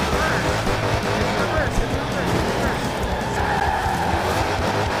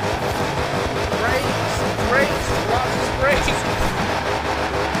 Brakes, lots of brakes.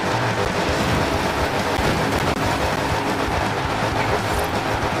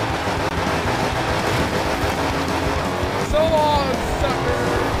 So long, sucker.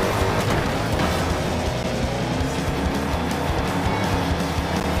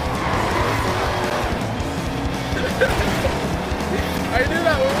 I do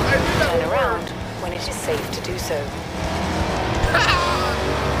that Turn around when it is safe to do so.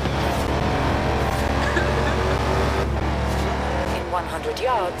 In 100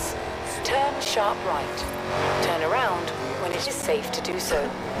 yards, turn sharp right. Turn around when it is safe to do so.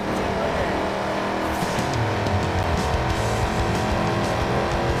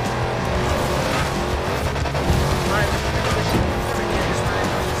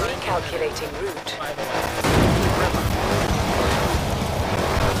 Recalculating route.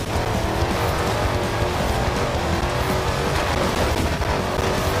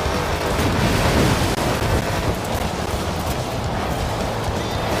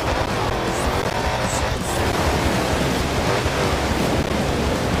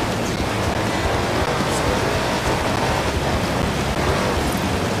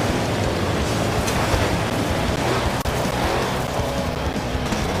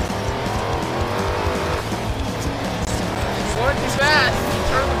 Going too fast.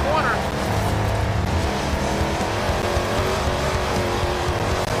 Turn the corner.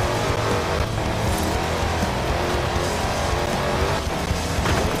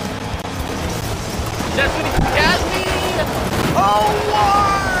 That's when he has me. Oh,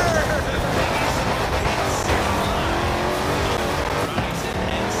 war!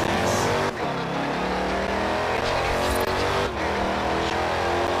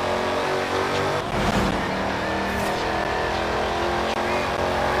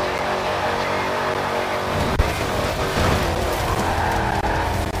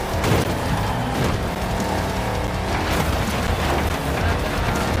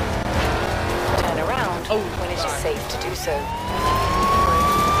 Turn around when it is safe to do so.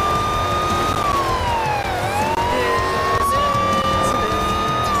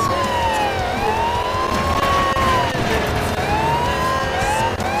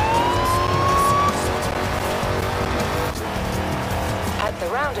 At the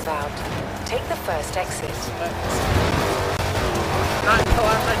roundabout, take the first exit. Not until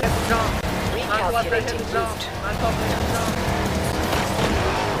after I get the jump. Calculating route.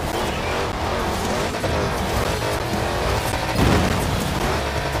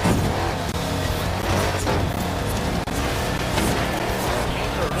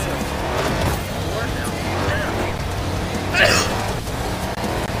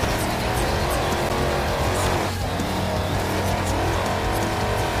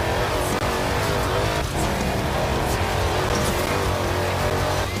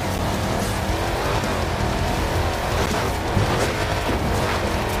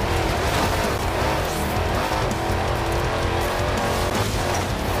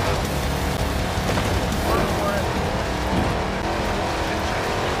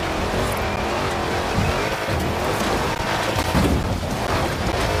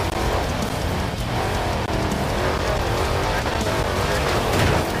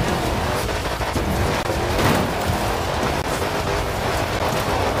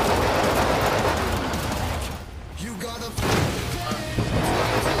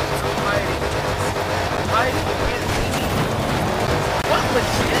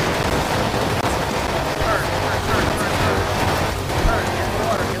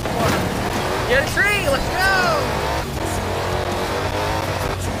 Get a tree, let's go!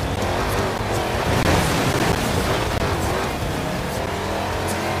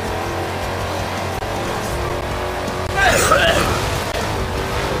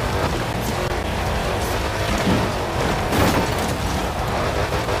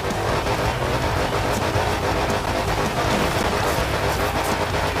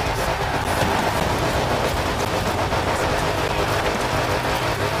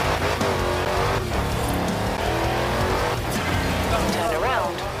 Turn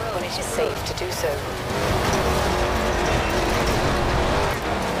around when it is safe to do so.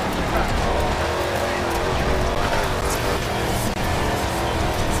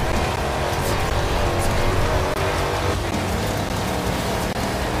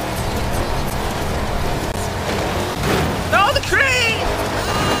 No, the tree!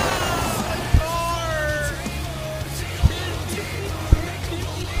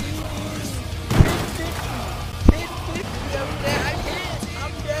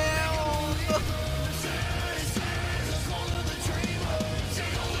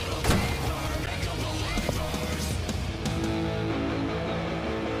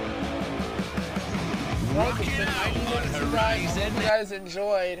 Welcome to 90 Minutes of Drive. Hope you guys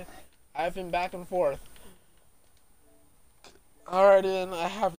enjoyed. I've been back and forth. Alright then, I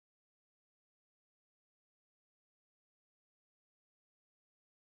have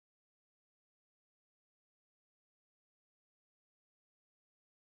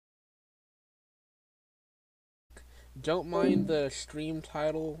don't mind the stream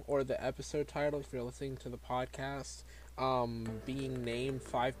title or the episode title if you're listening to the podcast being named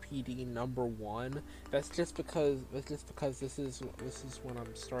FivePD number 1. That's just because this is when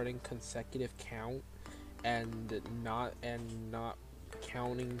I'm starting consecutive count and not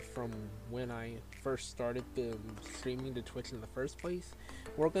counting from when I first started streaming to Twitch in the first place.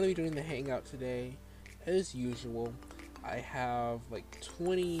 We're going to be doing the hangout today as usual. I have like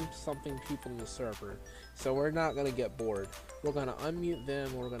 20 something people in the server, so we're not gonna get bored. We're gonna unmute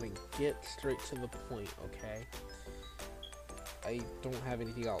them, we're gonna get straight to the point, okay? I don't have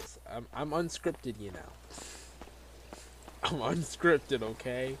anything else. I'm unscripted, you know. I'm unscripted,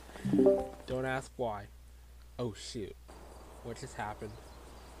 okay? Don't ask why. Oh shoot. What just happened?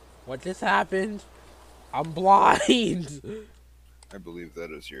 What just happened? I'm blind! I believe that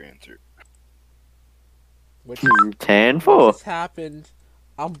is your answer. What 10-4. What just happened?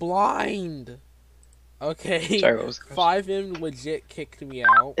 I'm blind! Okay, Sorry, what was the question? 5M legit kicked me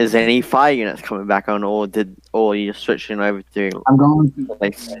out. Is there any fire units coming back on, or you're switching over to? I'm going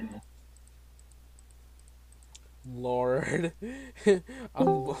to. Lord,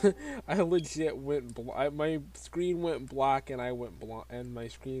 I legit went my screen went black and I went and my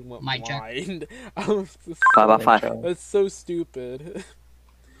screen went blind. That's so stupid.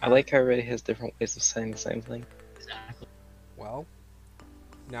 I like how everybody has different ways of saying the same thing. Exactly. Well,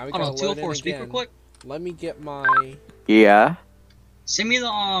 now we Hold gotta on, load in speak real again. quick. Let me get my. Yeah. Send me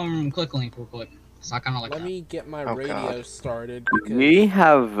the click link real quick. So I kind of like. Let me get my radio started. Do you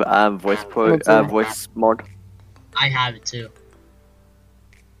have voice voice mod? I have it too.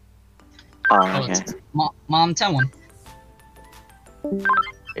 Oh, okay. Mom, 10-1.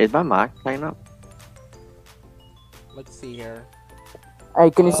 Is my mic playing up? Let's see here. Hey,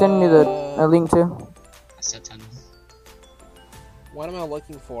 can you send me the link too? I said 10-1. What am I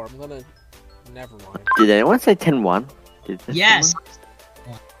looking for? I'm gonna. Never mind. Did anyone say 10-1? Yes.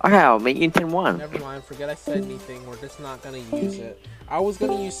 Okay, I'll meet you in 10-1. Never mind, forget I said anything, we're just not gonna use it. I was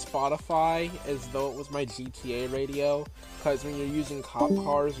gonna use Spotify as though it was my GTA radio, because when you're using cop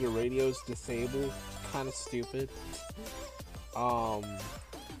cars, your radio's disabled. Kind of stupid.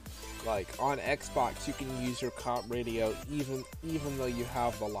 Like, on Xbox, you can use your cop radio even though you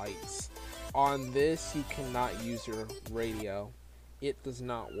have the lights. On this, you cannot use your radio. It does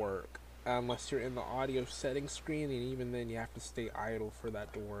not work. Unless you're in the audio settings screen, and even then you have to stay idle for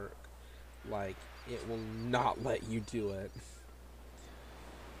that to work. Like, it will not let you do it.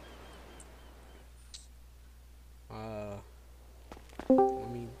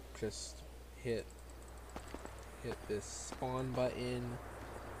 Let me just hit this spawn button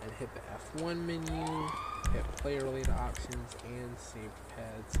and hit the F1 menu, hit player related options and saved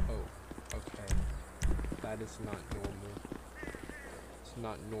pads. Oh, okay. That is not normal. It's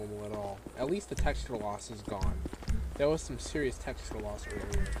not normal at all. At least the texture loss is gone. There was some serious texture loss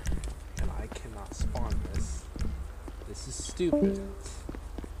earlier, and I cannot spawn this. This is stupid.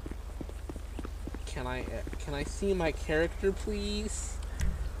 Can I see my character, please?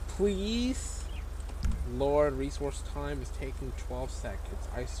 Please? Lord, resource time is taking 12 seconds,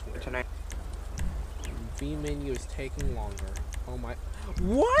 I swear. V menu is taking longer. Oh my...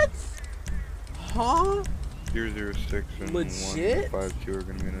 What? Huh? 006 and Legit? 152 are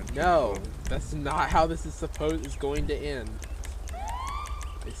gonna be in it. No, that's not how this is going to end.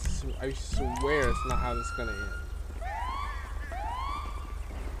 I swear it's not how this is gonna end.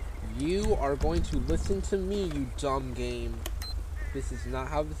 You are going to listen to me, you dumb game. This is not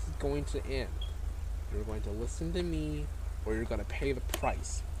how this is going to end. You're going to listen to me, or you're going to pay the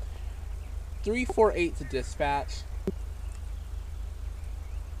price. 348 to dispatch.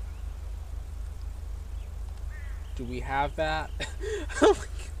 Do we have that?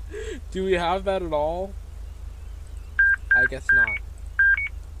 Do we have that at all? I guess not.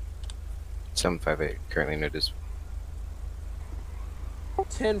 758, currently no dispatch.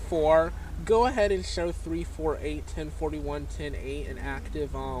 10-4. Go ahead and show 348, 1041, 10-8 an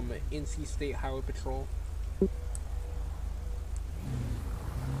active NC State Highway Patrol.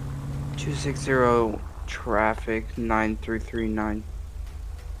 260 traffic 9339.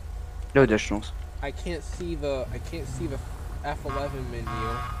 No additionals. I can't see the F11 menu.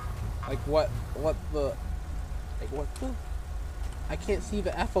 Like what the I can't see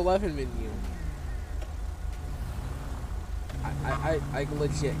the F11 menu. I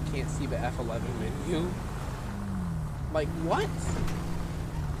legit can't see the F11 menu. Like, what?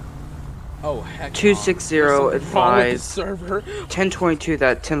 Oh, heck 260 advised. Server. 1022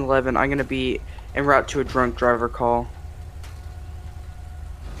 that 1011. I'm gonna be en route to a drunk driver call.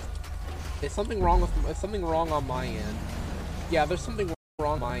 Is something wrong on my end? Yeah, there's something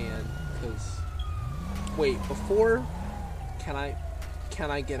wrong on my end. Cause wait, can I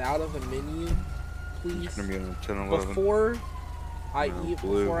get out of the menu, please? It's gonna be on 1011. Before I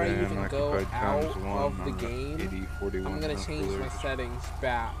even go out of the 1, game, 80, I'm gonna change my settings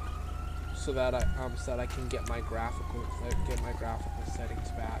back so that I can get my graphical settings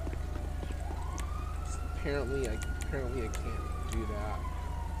back. Apparently I can't do that.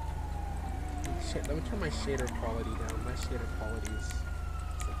 Let me turn my shader quality down. My shader quality is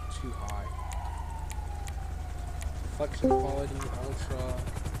like too high. Reflection quality ultra.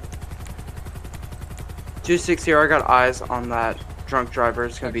 260, I got eyes on that drunk driver.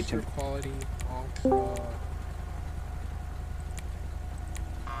 It's gonna be Texture quality ultra.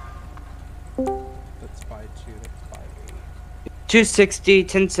 That's by 2. That's by 8. 260,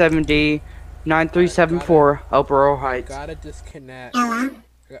 1070, 9374, El Burro Heights. Gotta disconnect.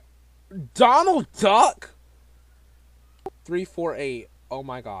 Donald Duck. 348. Oh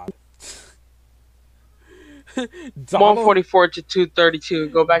my god. 144 to 232.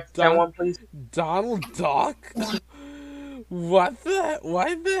 Go back to 10-1, please. Donald Duck? What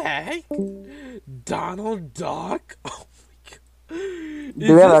the heck? Donald Duck? Oh my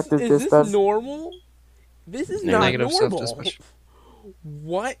god. Is this normal? This is not normal.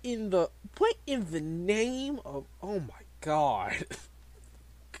 What in the name of, oh my god.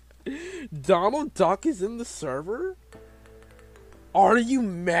 Donald Duck is in the server? Are you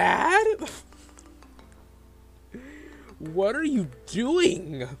mad? What are you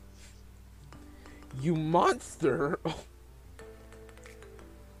doing? You monster.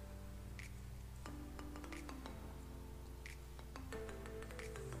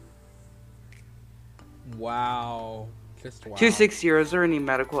 Wow. Just wow. 260, is there any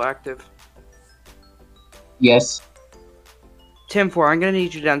medical active? Yes. 10-4, I'm gonna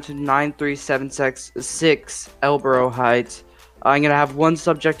need you down to 9376 El Burro Heights. I'm gonna have one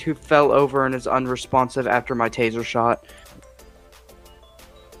subject who fell over and is unresponsive after my taser shot.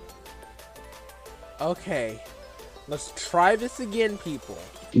 Okay. Let's try this again, people.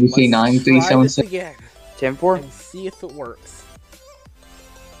 Did you say Let's try this 9376? again. 10-4. And see if it works.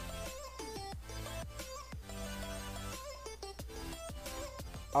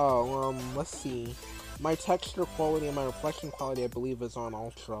 Oh, let's see. My texture quality and my reflection quality, I believe, is on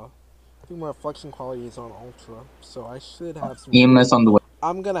ultra. I think my reflection quality is on ultra, so I should have some. EMS on the way.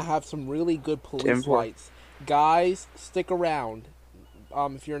 I'm gonna have some really good police 10-4. lights. Guys, stick around.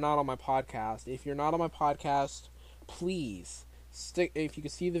 If you're not on my podcast, please stick. If you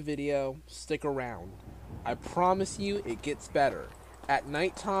can see the video, stick around. I promise you, it gets better. At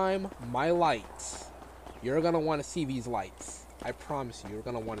nighttime, my lights. You're gonna want to see these lights. I promise you, you're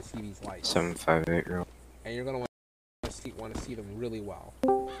gonna want to see these lights. 758, girl. And you're gonna want to see them really well.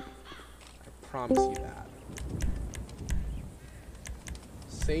 I promise you that.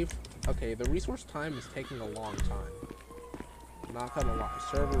 Save. Okay, the resource time is taking a long time. Not gonna lie,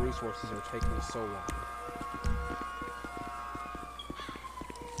 server resources are taking so long.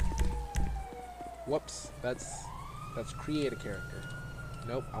 Whoops, that's create a character.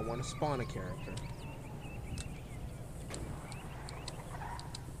 Nope, I want to spawn a character.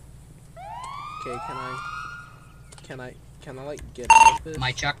 Okay, can I like get out of this?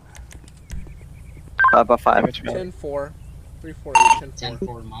 My check. About 5. 10-4. 3-4-8, 10-4.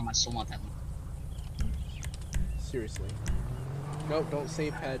 10-4, Mom, I still want that one. Seriously. Nope, don't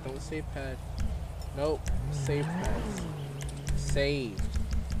save pad, don't save pad. Nope, save pads. Saved.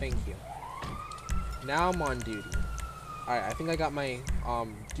 Thank you. Now I'm on duty. Alright, I think I got my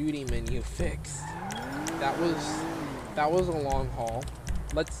duty menu fixed. That was a long haul.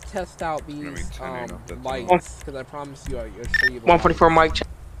 Let's test out these lights, because I promise you I'll show you the 144 mic check.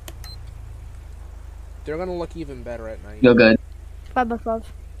 They're gonna look even better at night. You're good. 5x5.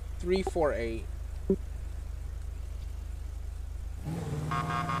 3-4-8.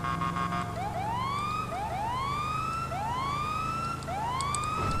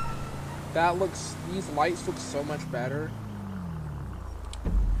 These lights look so much better.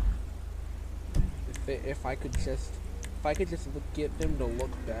 If I could just get them to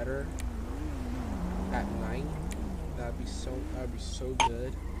look better at night, that'd be so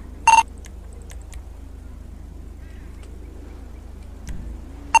good.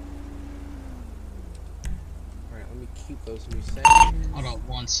 Alright, let me keep those new settings. Hold on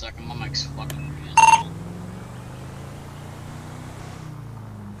 1 second, my mic's fucking weird.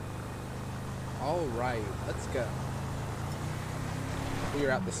 Alright, let's go. We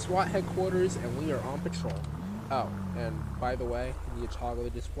are at the SWAT headquarters and we are on patrol. Oh, and by the way, you need to toggle the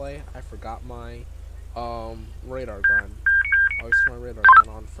display. I forgot my radar gun. I always turn my radar gun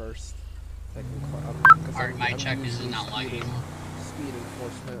on first. Alright, my check is not lagging. Speed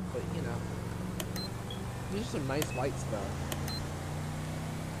enforcement, but you know. These are some nice lights though.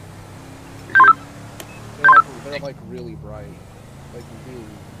 They're like really bright. Like really,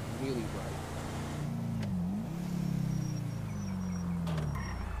 really bright.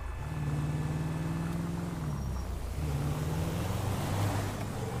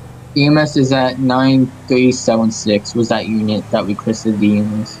 EMS is at 9376. Was that unit that requested the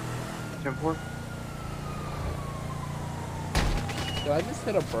EMS? 10-4. Did I just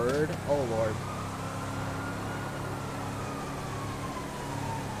hit a bird? Oh lord.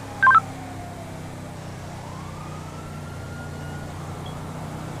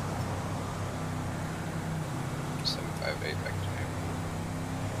 Back to him.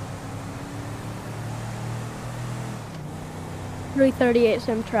 338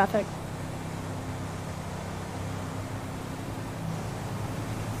 sim traffic.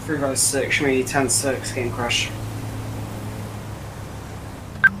 356, show me 10-6, game crush.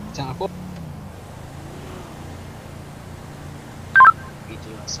 10-4.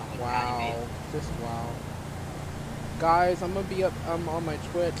 Wow, just wow. Guys, I'm on my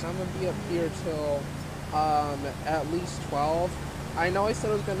Twitch. I'm gonna be up here till at least 12. I know I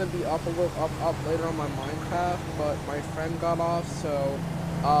said I was gonna be up later on my Minecraft, but my friend got off, so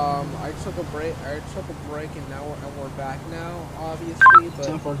I took a break. And now we're back now, obviously. But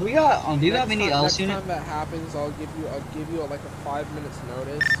 10-4. Do we got? Do you have any else unit? Next time that happens, I'll give you like a 5 minutes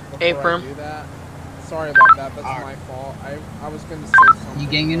notice before I do that. Sorry about that. That's my fault. I was gonna say something. You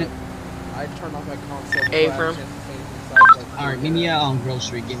gang unit? I turned off my console. A-firm. Alright, meet me on Grove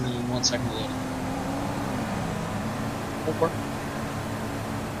Street. Give me 1 second to load.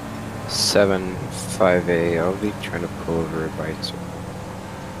 758. I'll be trying to pull over a bite. So.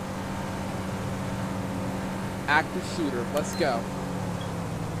 Active shooter. Let's go.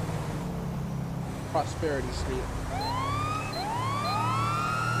 Prosperity Street.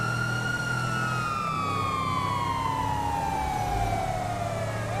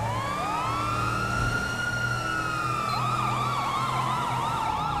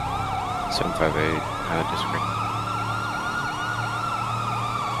 758, disagree.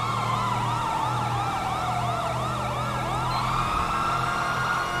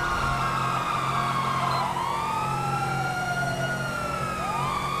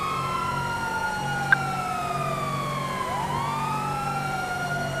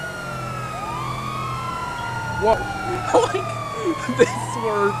 What? Like, they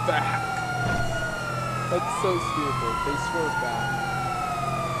swerved back. That's so stupid. They swerved back.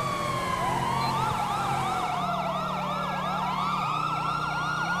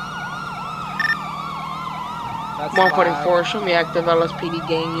 That's 144, show me active LSPD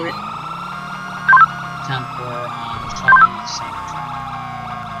gang unit. 10-4, trouble same.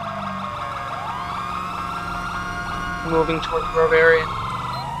 Moving toward Grove area.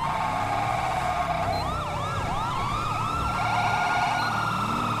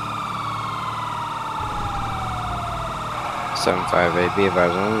 Seven five eight. Be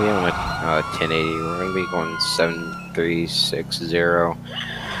advised, I'm gonna be on a 1080. We're gonna be going 7360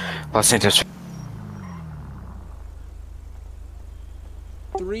 Los Santos.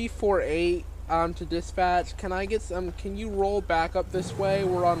 348 to dispatch. Can I get some? Can you roll back up this way?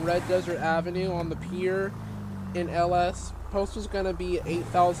 We're on Red Desert Avenue on the pier in LS. Postal's gonna be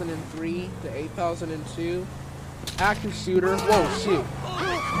 8003 to 8002. Active shooter. Whoa, shoot.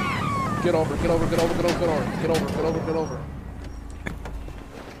 Get over, get over, get over, get over, get over, get over, get over, get over.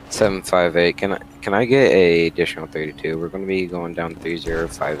 758. Can I get a additional 32? We're gonna be going down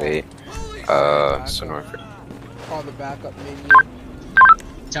 3058. So north. Call the backup menu.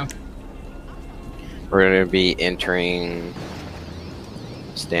 Jump. We're gonna be entering.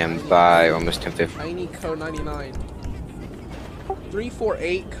 Stand by. Almost 1050. I need code 99.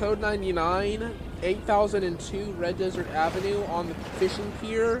 348 code 99. 8002 Red Desert Avenue on the fishing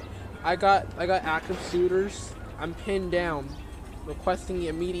pier. I got active shooters. I'm pinned down. Requesting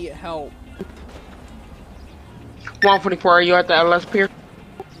immediate help. 144, are you at the LS pier?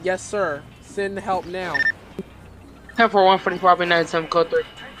 Yes, sir. Send help now. 10-4, 144, I'll be 97, code 3.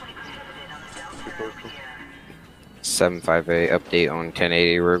 758. Update on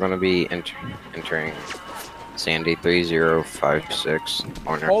 1080. We're gonna be entering Sandy 3056.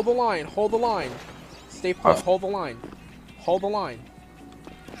 Corner. Hold the line. Hold the line. Stay put. Hold the line. Hold the line.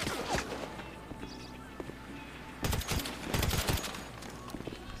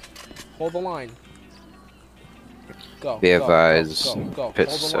 Hold the line. Go. Be advised. Go. Pit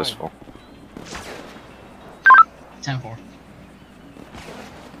Hold the successful. 10-4.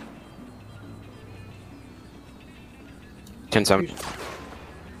 Ten seven.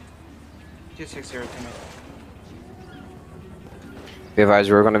 260 to me. Be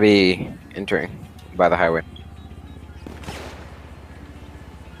advised, we're going to be entering by the highway.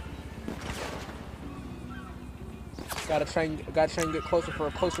 Gotta try and get closer for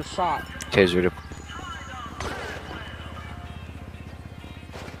a closer shot. Taser to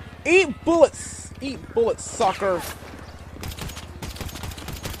Eat bullets! Eat bullets, sucker!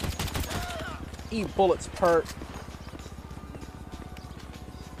 Eat bullets, pert.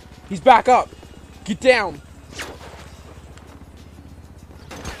 He's back up! Get down!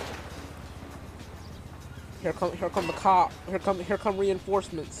 Here come the cop. Here come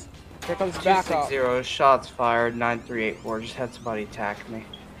reinforcements. Here comes backup. 260, shots fired, 9384. Just had somebody attack me.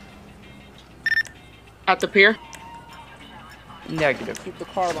 At the pier? Negative. Keep the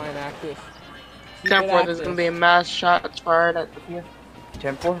car line active. 10-4, there's gonna be a mass shots fired at the pier.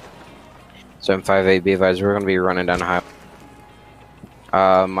 10-4. 758. Be advised, we're going to be running down the highway.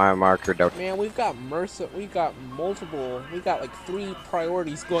 My marker down. Man, we've got multiple. We got like 3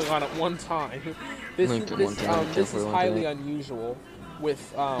 priorities going on at one time. This is highly unusual.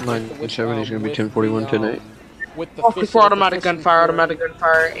 With 9-7 is going to be 1041 10-8. With the before automatic gunfire,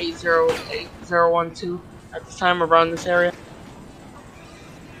 808012 at this time around this area.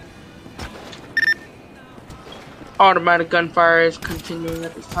 Automatic gunfire is continuing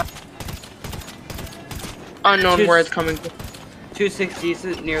at this time. Unknown where it's coming from. 260 is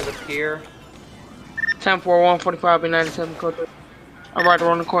near the pier. 10-4, 145, 97 code 3. I'm right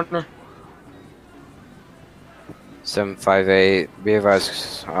around the corner. 758. Be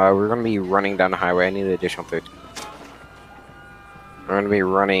advised, we're going to be running down the highway. I need an additional 30. We're going to be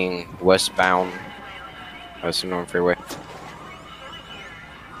running westbound. That's the North Freeway.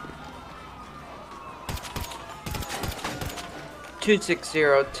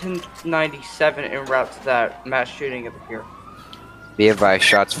 .260, 1097 en route to that mass shooting at the pier. Be advised,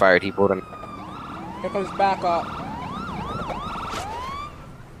 shots fired. He pulled in. Here comes backup.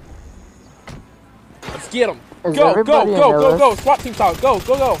 Let's get him. Go. SWAT team talk. Go.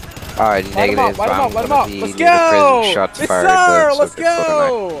 Negative. Light him up. Let's Prison, go. shots Yes, fired. sir. Let's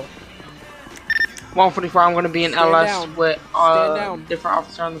go. 144, I'm going to be in Stand LS down. with Stand down. different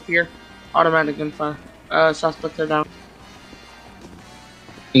officer on the pier. Automatic gunfire. Suspect are down.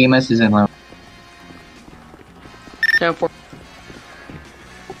 EMS is in low. 10-4.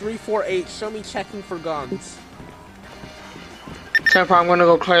 348, show me checking for guns. 10-4, I'm going to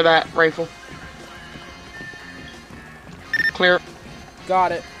go clear that rifle. Clear.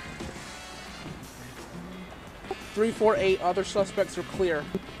 Got it. 348, other suspects are clear.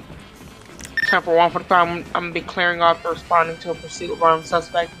 10-4, 145, I'm going to be clearing off responding to a pursuit of armed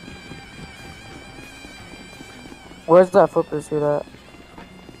suspect. Where's that foot pursuit at?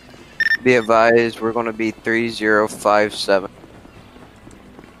 Be advised, we're going to be 3057.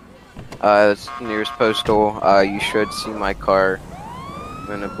 That's the nearest postal. You should see my car.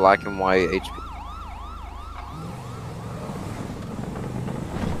 I'm in a black and white HP.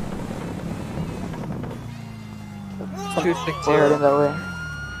 Heading that way.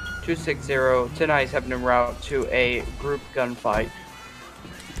 260, tonight is happening en route to a group gunfight.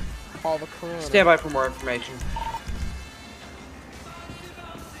 Call the Corona. Stand by for more information.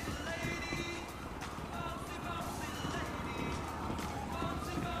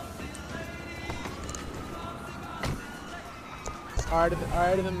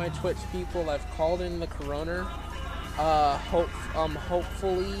 Alright, then my Twitch people, I've called in the coroner.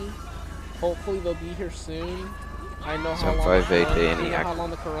 Hopefully they'll be here soon. I know how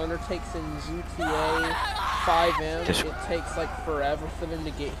long the coroner takes in GTA 5M. It takes like forever for them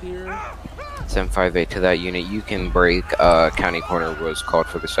to get here. 758 to that unit. You can break. County coroner was called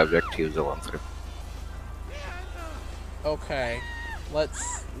for the subject. He was the one for it. Okay,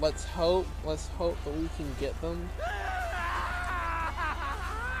 let's hope that we can get them.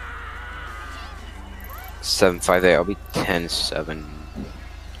 758. I'll be 10-7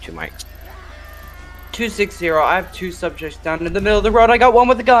 to Mike. 260, I have two subjects down in the middle of the road. I got one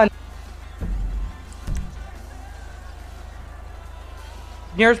with a gun.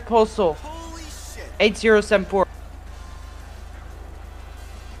 Nearest postal. 8074.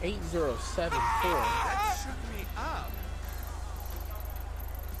 8074.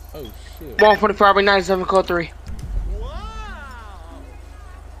 Oh shit. 145, 97, code 3. Wow.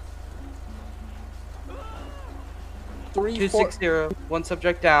 260, one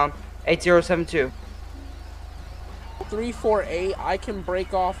subject down. 8072. 348. I can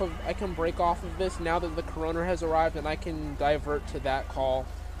break off of this now that the coroner has arrived, and I can divert to that call.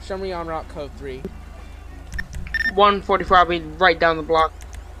 Show me on route code 3. 144, I'll be right down the block.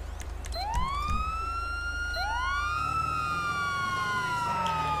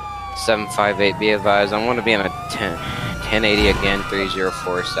 $758. Be advised, I'm going to be on a 1080 again.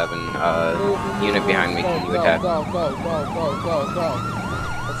 3047. Unit behind me. Can you attack? Go.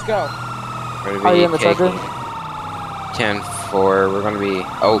 Let's go. Are you in the charger? 10-4. We're going to be.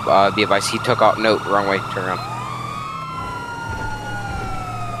 Be advised, he took off. No, wrong way. Turn around.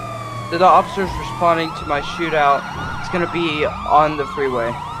 The officer's responding to my shootout. It's going to be on the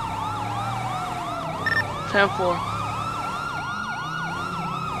freeway. 10-4.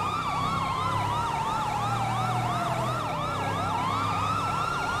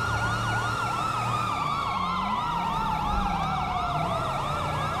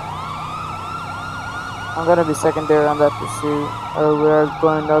 I'm gonna be secondary on that pursuit. We're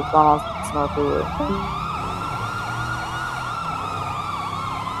going northbound on Snow Freeway.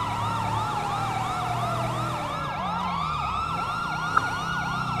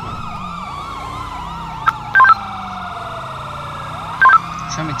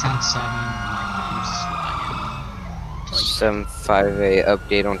 Show me 10-7. 758.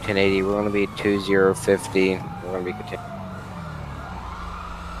 Update on 1080. We're going to be 2050. We're going to be continuing.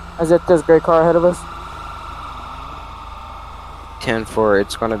 Is it this gray car ahead of us? 10-4,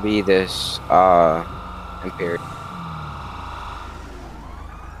 it's gonna be this, impaired.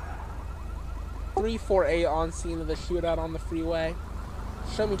 348 on scene of the shootout on the freeway.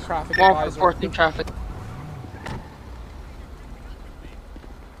 Show me traffic advisory. Traffic.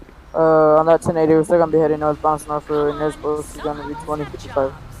 On that 1080, we're still gonna be heading northbound Snow Freeway. Nearest post is gonna be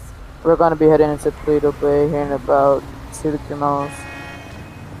 2055. We're gonna be heading into Toledo Bay here in about 2 to 3 miles.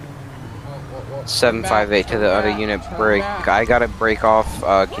 758 to the other unit. Break. I gotta break off.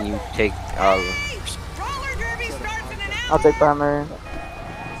 Can you take? I'll take primary.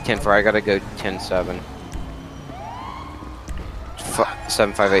 10-4. I gotta go 10-7.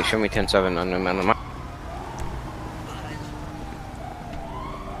 758. Show me 10-7 on the minimum.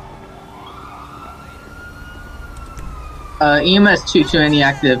 EMS 220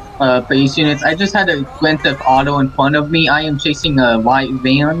 active, police units. I just had a glint of auto in front of me. I am chasing a white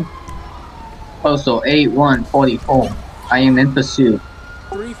van. Postal 8144. I am in pursuit.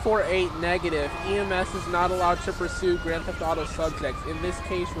 348 negative. EMS is not allowed to pursue Grand Theft Auto subjects. In this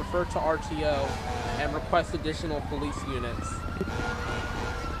case, refer to RTO and request additional police units.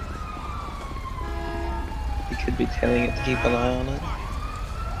 You could be telling it to keep an eye on it.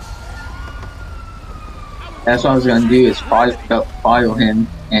 That's what I was gonna do is follow him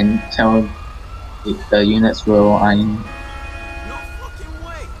and tell the units where I'm.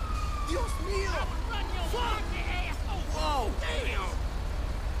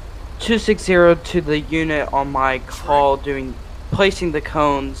 260 to the unit on my call placing the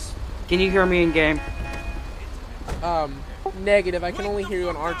cones. Can you hear me in game? Negative. I can only hear you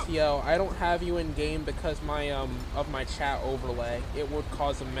on RTO. I don't have you in game because of my chat overlay. It would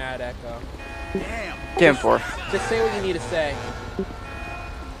cause a mad echo. Damn. Just say what you need to say.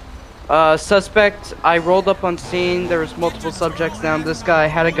 Suspect, I rolled up on scene. There was multiple subjects down. This guy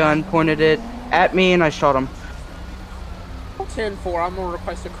had a gun, pointed it at me, and I shot him. 10-4, I'm gonna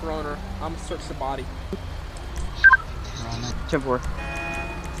request a coroner. I'm gonna search the body. 10-4.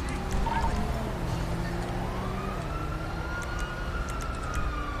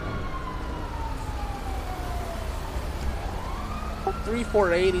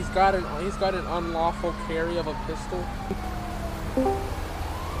 .348. He's got an unlawful carry of a pistol.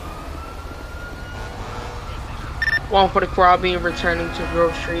 One for the crowd being returning to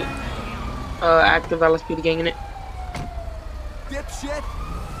Grove Street. Active LSPD gang in it. Dipshit!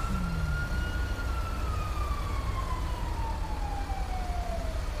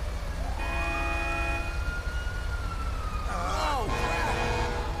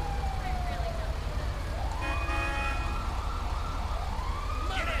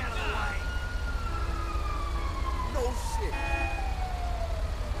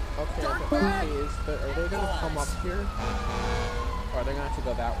 Are they gonna come up here? Or are they gonna have to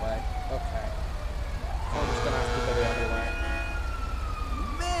go that way? Okay. So I'm just gonna have to go the other way.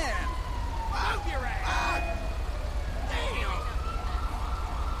 Man! Move your ass! Damn!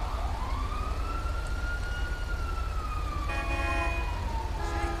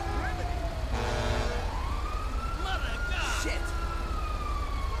 Shit!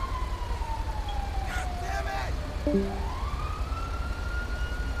 God damn it!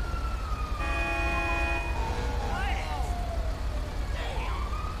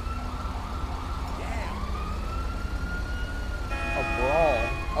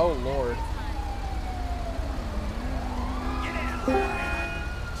 Oh Lord.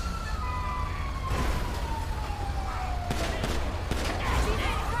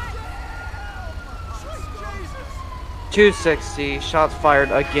 .260, shots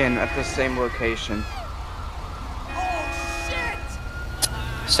fired again at the same location.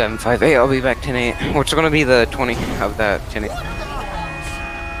 758, I'll be back 10-8. What's gonna be the 20 of that 10-8?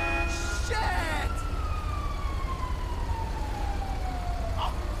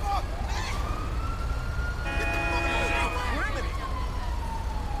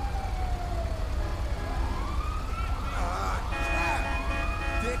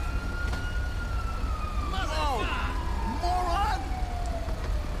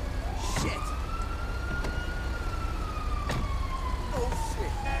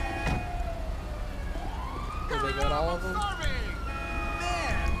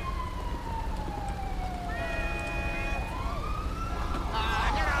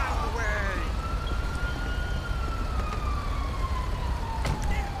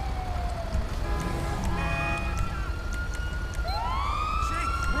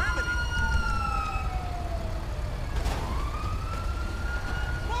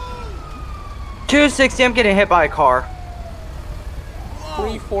 .260, I'm getting hit by a car.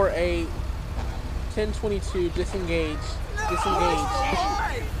 348, 1022, disengage. Disengage.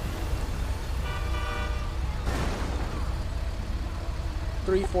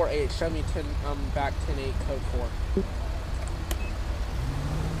 348, show me 10, back 10-8, code 4.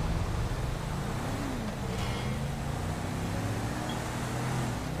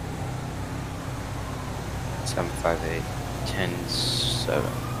 Seven 5-8, 10-7.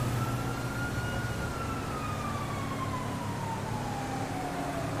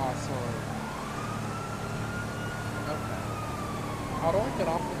 Awesome. Okay. How do I get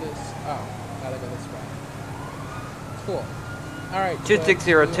off of this? Oh, gotta go this way. Cool. Alright.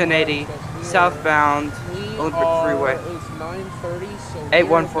 260, 1080, southbound, Olympic Freeway. It's 9:30, so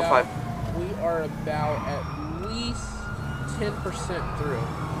 8145. We are about at least 10% through.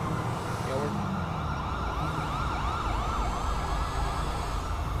 Yeah,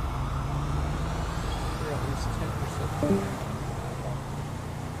 we're at least 10% through.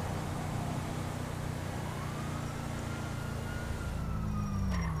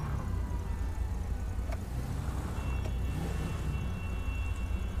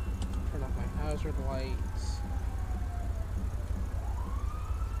 hazard lights.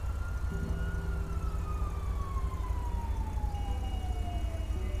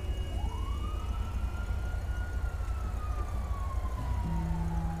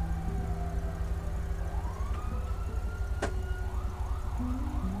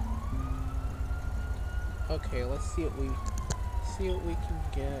 Okay, let's see what we can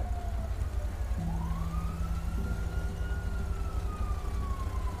get.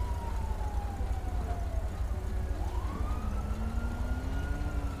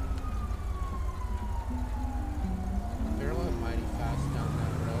 They're going mighty fast down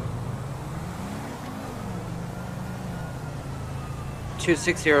that road.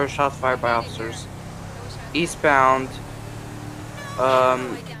 260 shots fired by officers. Eastbound.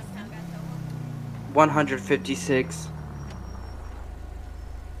 156.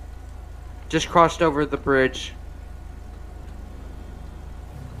 Just crossed over the bridge.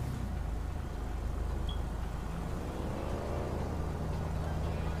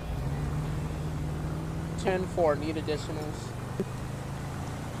 (10-4), need additionals.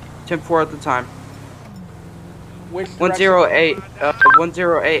 10-4 at the time. Which 108,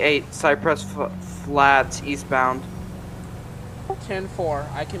 1088 Cypress Flats eastbound. 10-4,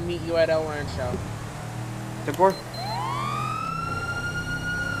 I can meet you at El Rancho. 10-4.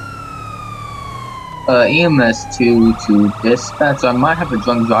 EMS 2 to dispatch. So I might have a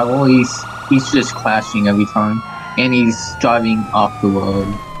drunk driver. He's just crashing every time, and he's driving off the road.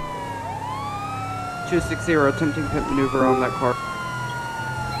 260 attempting pit maneuver on that car.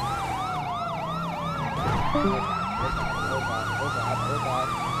 Oh god.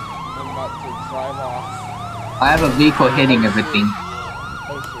 I'm about to drive off. I have a vehicle hitting everything.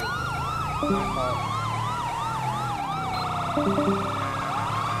 Oh shoot. My fault.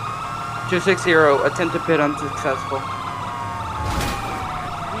 260 attempted pit unsuccessful.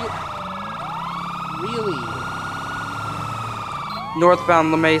 Really?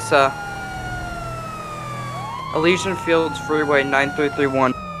 Northbound La Mesa. Elysian Fields Freeway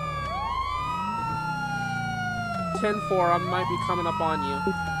 9331. 10-4, I might be coming up on you.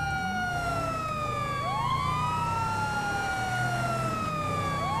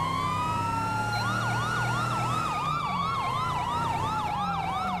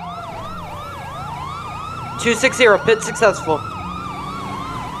 .260 pit successful.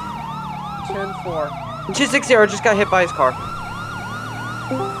 10-4. 260 just got hit by his car.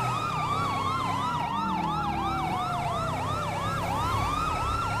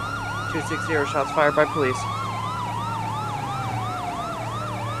 .260 shots fired by police.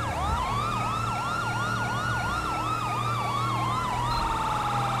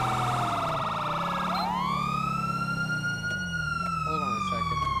 Hold on a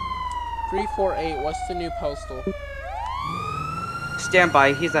second. 348, what's the new postal? Stand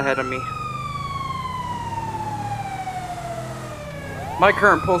by, he's ahead of me. My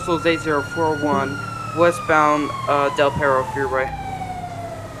current postal is 8041, westbound Del Perro Freeway.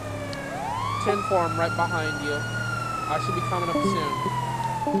 10-4, I'm right behind you. I should be coming up soon.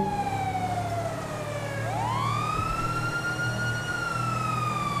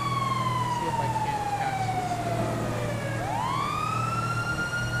 See if I can't catch this guy.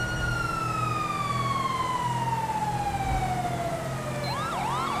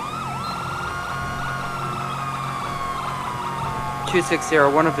 260,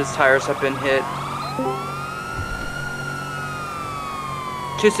 one of his tires have been hit.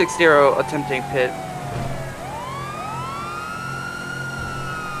 260 attempting pit.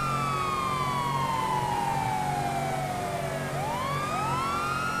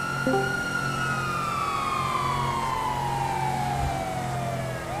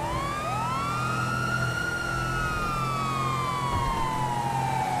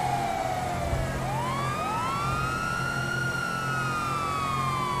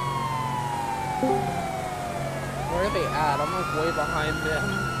 Where are they at? I'm like way behind them.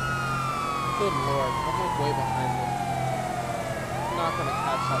 Good lord, I'm like way behind them. I'm not gonna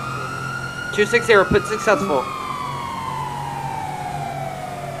catch up to them. 260 pit successful.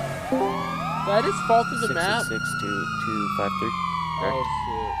 Did I just fall through the map? 662-253. Oh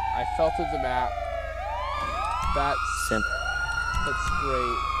shoot, I fell through the map. That's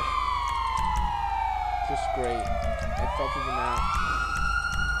great. Just great. I fell through the map.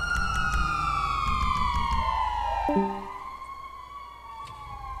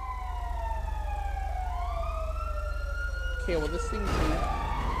 Okay, well this thing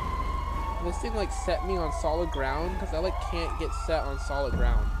like set me on solid ground because I like can't get set on solid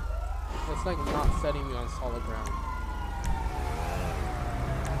ground. It's like not setting me on solid ground.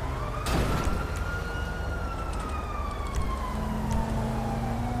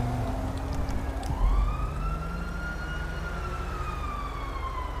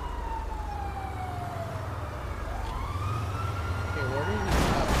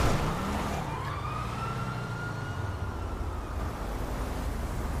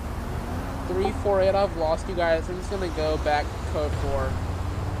 348, I've lost you guys. I'm just gonna go back to code 4.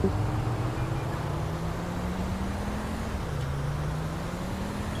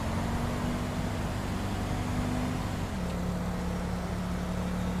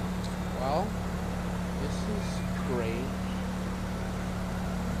 Well, this is great.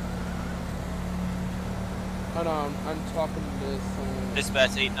 Hold on, I'm talking to this.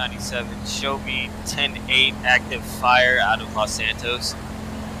 Dispatch 897, show me 10-8 active fire out of Los Santos.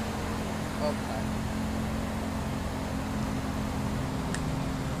 Okay.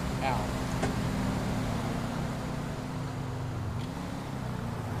 Ow.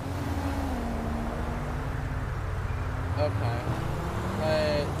 Okay.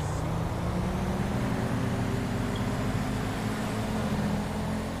 Let's...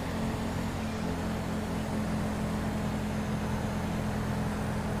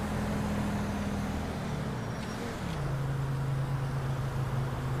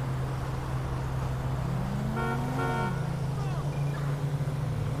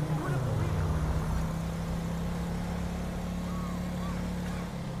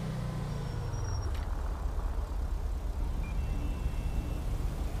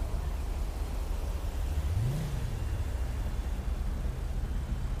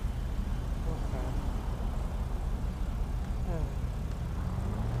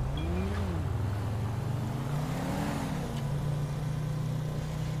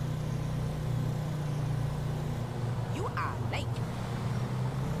 You are late.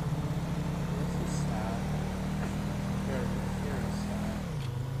 This is sad. Very sad.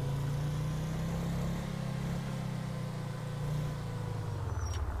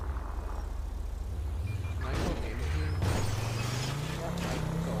 Can I go in here? Yeah, I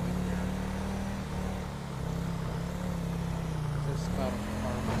can go in here. Just got a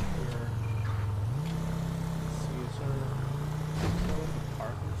car up here. See, is there a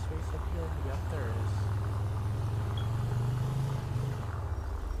parking space up here? Yep, there is.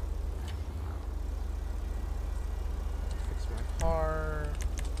 Fix my car.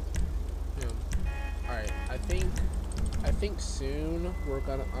 Boom. Alright, I think soon we're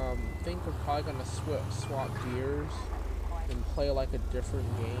gonna think we're probably gonna swap gears and play like a different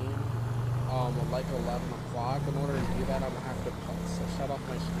game. At like 11 o'clock. In order to do that, I'm gonna have to shut off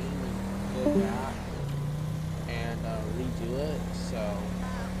my stream and go back and redo it. So,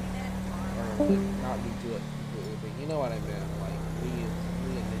 or like, not redo it completely, but you know what I meant, like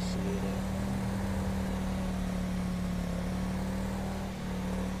reinitiate it.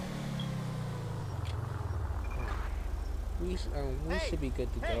 We should be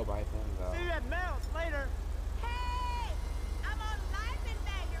good to go by then, though. See you at Mel's later. Hey, I'm on life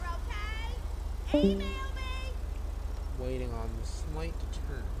invader, okay? Email me. Waiting on this light to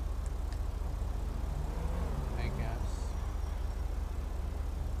turn, I guess.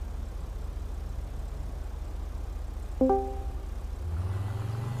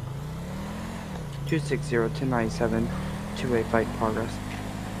 Two 1097, 2-way fight progress.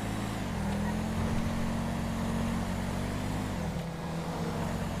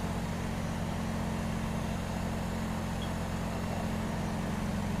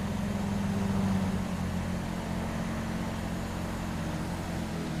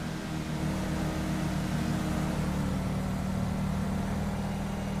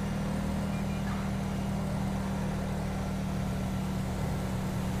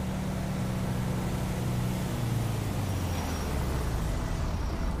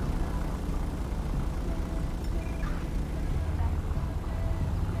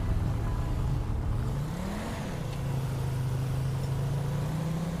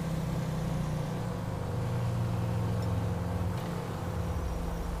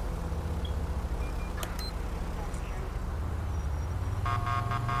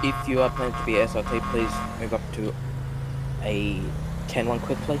 If you are planning to be SRT, please move up to a 10-1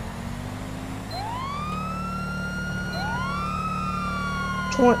 quick play.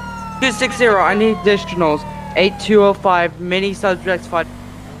 260, I need additionals. 8205, mini subjects 5.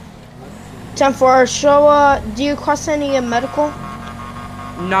 10-4, show, do you cross any medical?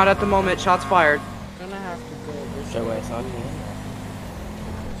 Not at the moment, shots fired. Gonna have to go this Show way. SRT.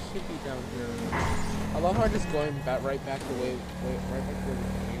 Should be down here. I love how just going back right back the way right back to the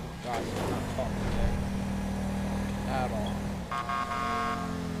game. Gosh, I'm not talking today at all.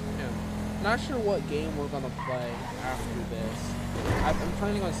 Yeah. Not sure what game we're gonna play after this. I'm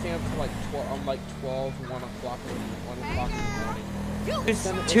planning on staying up to like 12, 1 o'clock in the morning.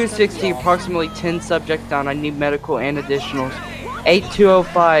 260, approximately 10 subjects down. I need medical and additionals.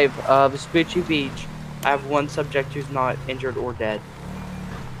 8205 of Vespucci Beach. I have one subject who's not injured or dead.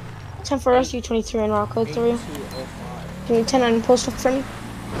 10 for rescue 23 and rock code 3. Can you 10 on postal for me?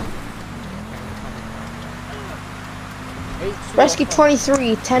 Rescue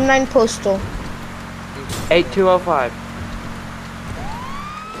 23, 10-9 postal. 8205.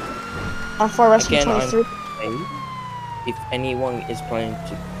 On 4 rescue Again, 23. if anyone is planning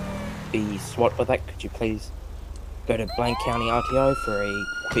to be SWAT for that, could you please go to Blank County RTO for a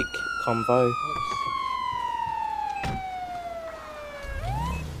quick convo?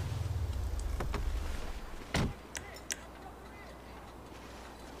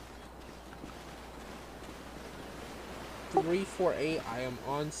 .348. I am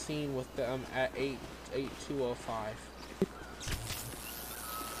on scene with them at 8205.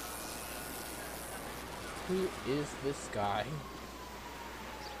 Who is this guy?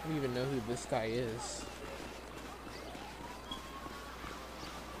 I don't even know who this guy is.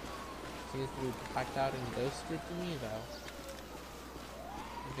 Seems to be blacked out and ghosted to me though. I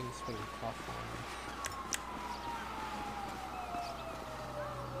think it's pretty tough on me.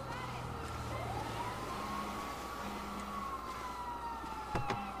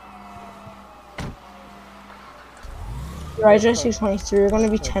 Right, rescue 23. We're gonna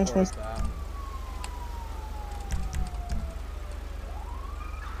be 10-23.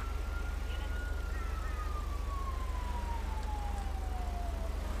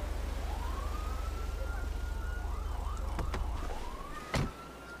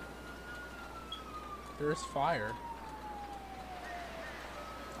 There's fire.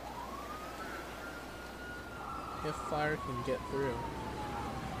 If fire can get through.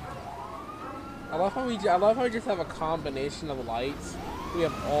 I love how we just have a combination of lights. We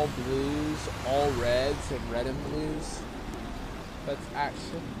have all blues, all reds, and red and blues. That's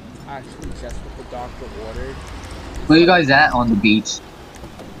actually just what the doctor ordered. Where you guys at on the beach?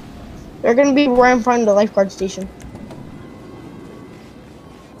 They're gonna be right in front of the lifeguard station.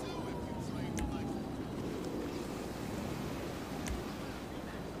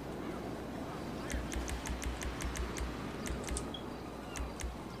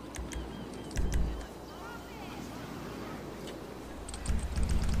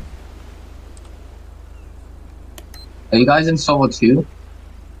 Are you guys in solo 2?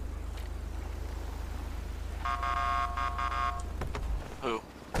 Who?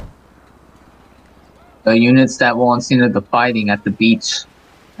 The units that were on scene of the fighting at the beach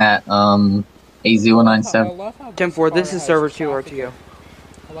at A097. 10-4, this is server 2 RTO.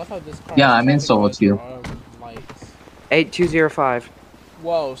 I love how this car Yeah, has I'm in traffic solo lights 2. lights. 8205.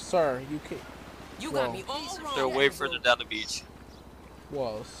 Whoa, sir, you can. You got me all wrong. They're way further down the beach.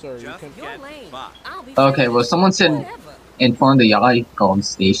 Whoa, sir, you can. Okay, well, someone said in front of the lifeguard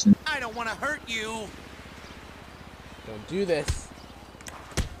station. I don't want to hurt you. Don't do this.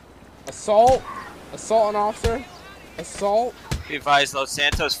 Assault. Assault an officer. Assault. Be advised, Los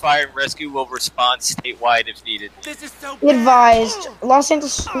Santos Fire and Rescue will respond statewide if needed. This is so Be advised, Los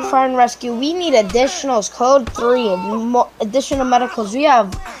Santos Fire and Rescue, we need additionals. Code 3, additional medicals. We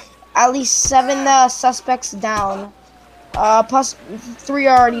have at least 7 suspects down. Plus 3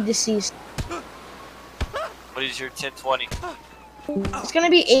 are already deceased. What is your 1020? It's gonna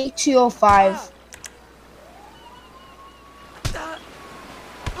be 8205. That's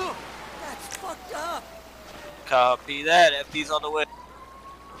fucked up. Copy that. FD's on the way.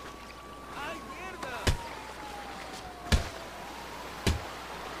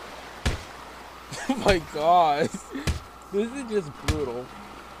 Oh my god. This is just brutal.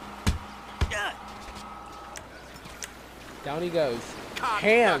 Down he goes.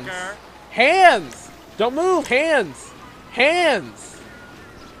 Hands! Hands! Don't move! Hands! Hands!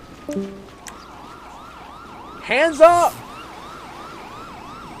 Hands up!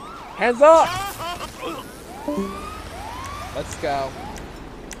 Hands up! Let's go.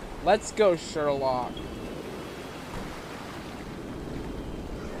 Let's go, Sherlock.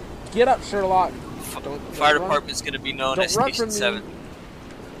 Get up, Sherlock. Fire department's going to be known as Station 7.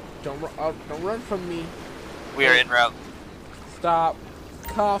 Don't run from me. We are en route. Stop.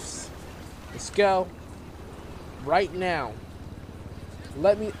 Cuffs. Let's go. Right now.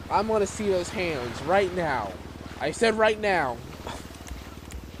 I want to see those hands right now. I said right now.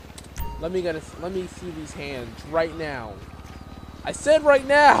 Let me see these hands right now. I said right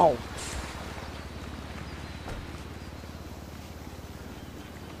now.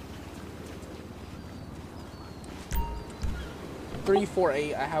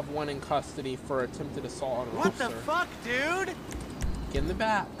 .348. I have 1 in custody for attempted assault on an officer. What the fuck, dude? Get in the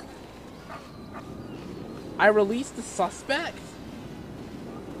back. I released the suspect?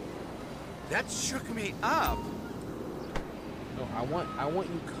 That shook me up. No, I want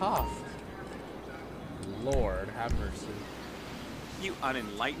you cuffed. Lord, have mercy. You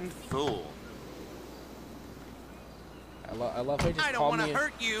unenlightened fool. I love how you just I don't call want me. to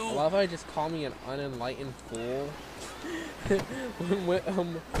hurt you. I love how you just call me an unenlightened fool.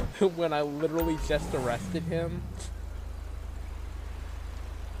 when I literally just arrested him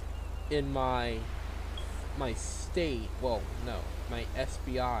in my state, well, no, my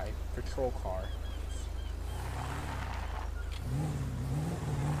SBI patrol car.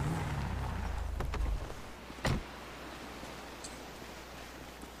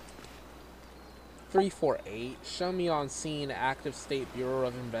 (348) Show me on scene, active State Bureau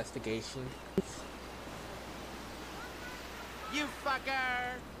of Investigation. You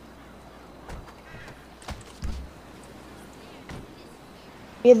fucker!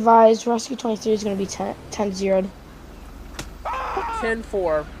 Be advised, Rescue 23 is going to be 10-0'd.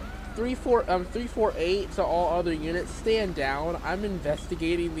 10-4. 348 to all other units, stand down. I'm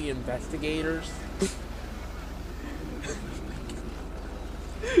investigating the investigators.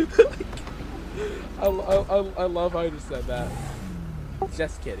 I love how I just said that.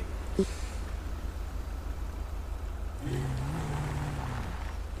 Just kidding.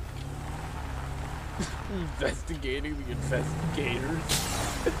 Investigating the investigators.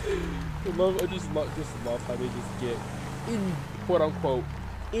 I just love how they just get quote unquote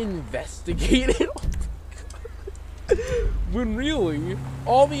investigated. When really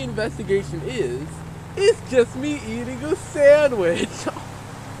all the investigation is just me eating a sandwich.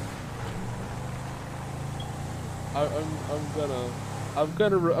 I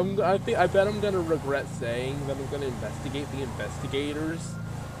bet I'm gonna regret saying that I'm gonna investigate the investigators,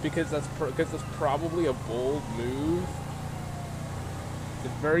 because that's probably a bold move. It's a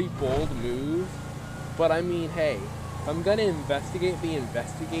very bold move, but I mean, hey, if I'm gonna investigate the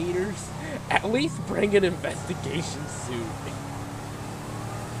investigators, at least bring an investigation suit.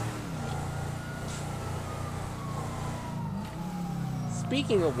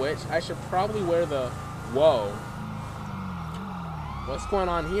 Speaking of which, I should probably wear the... Whoa. What's going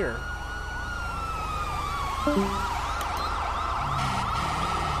on here?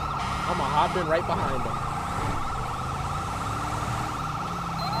 I'm gonna hop in right behind them.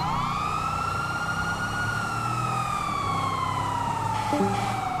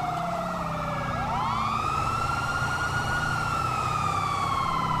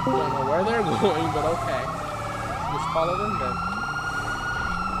 Don't know where they're going, but okay. Just follow them then.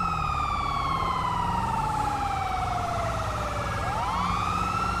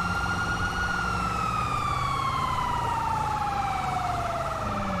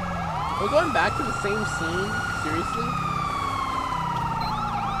 We're going back to the same scene? Seriously?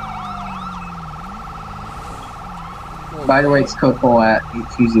 By the way, it's code 4 at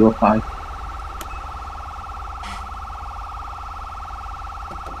 8205.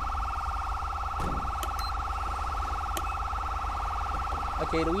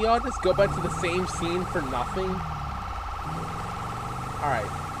 Okay, do we all just go back to the same scene for nothing? Alright,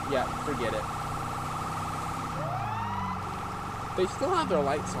 yeah, forget it. They still have their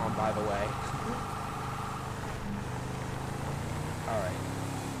lights on, by the way. Alright.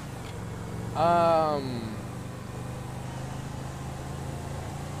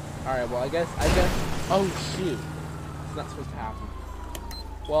 Alright, well, I guess, oh shoot. It's not supposed to happen.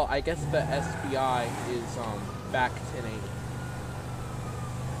 Well, I guess the SBI is, back 1080.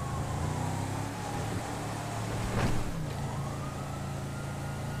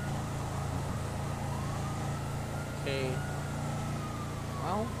 Okay.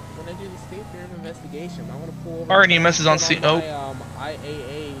 Well, when I do the State Bureau of Investigation, I want to pull over... Alright, EMS is on my, CO.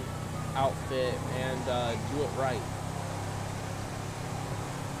 IAA outfit and, do it right.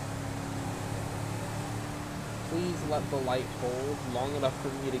 Please let the light hold long enough for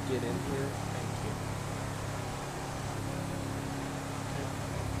me to get in here. Thank you. Okay.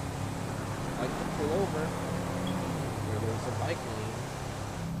 I like to pull over where there's a bike lane.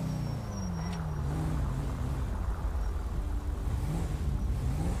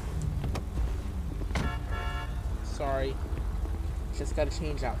 Sorry. Just gotta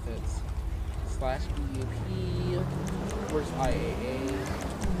change outfits. /BUP. Where's IAA?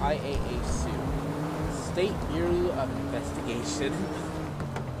 IAA suit. State Bureau of Investigation.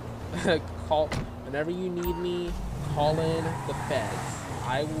 Call whenever you need me. Call in the feds.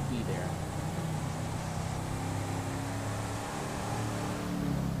 I will be there.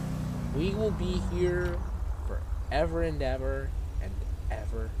 We will be here forever and ever and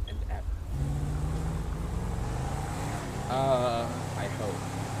ever and ever. I hope.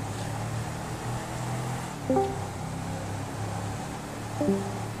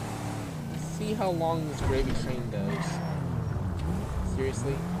 See how long this gravy train goes.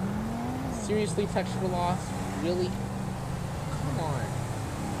 Seriously? Seriously, texture loss? Really? Come on.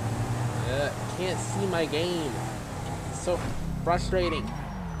 Can't see my game. It's so frustrating.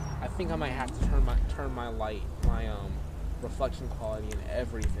 I think I might have to turn my light, my reflection quality and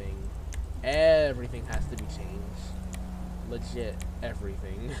everything. Everything has to be changed. Legit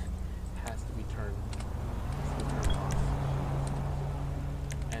everything has to be turned off.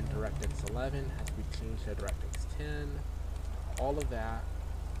 And DirectX 11 has to be changed to DirectX 10. All of that.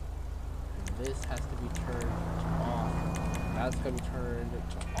 And this has to be turned to off. That's gonna be turned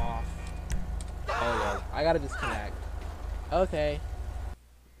to off. Oh yeah, I gotta disconnect. Okay.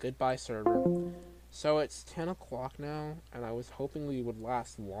 Goodbye, server. So it's 10 o'clock now, and I was hoping we would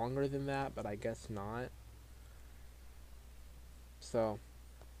last longer than that, but I guess not. So,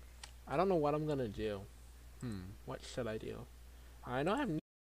 I don't know what I'm gonna do. What should I do? I know I have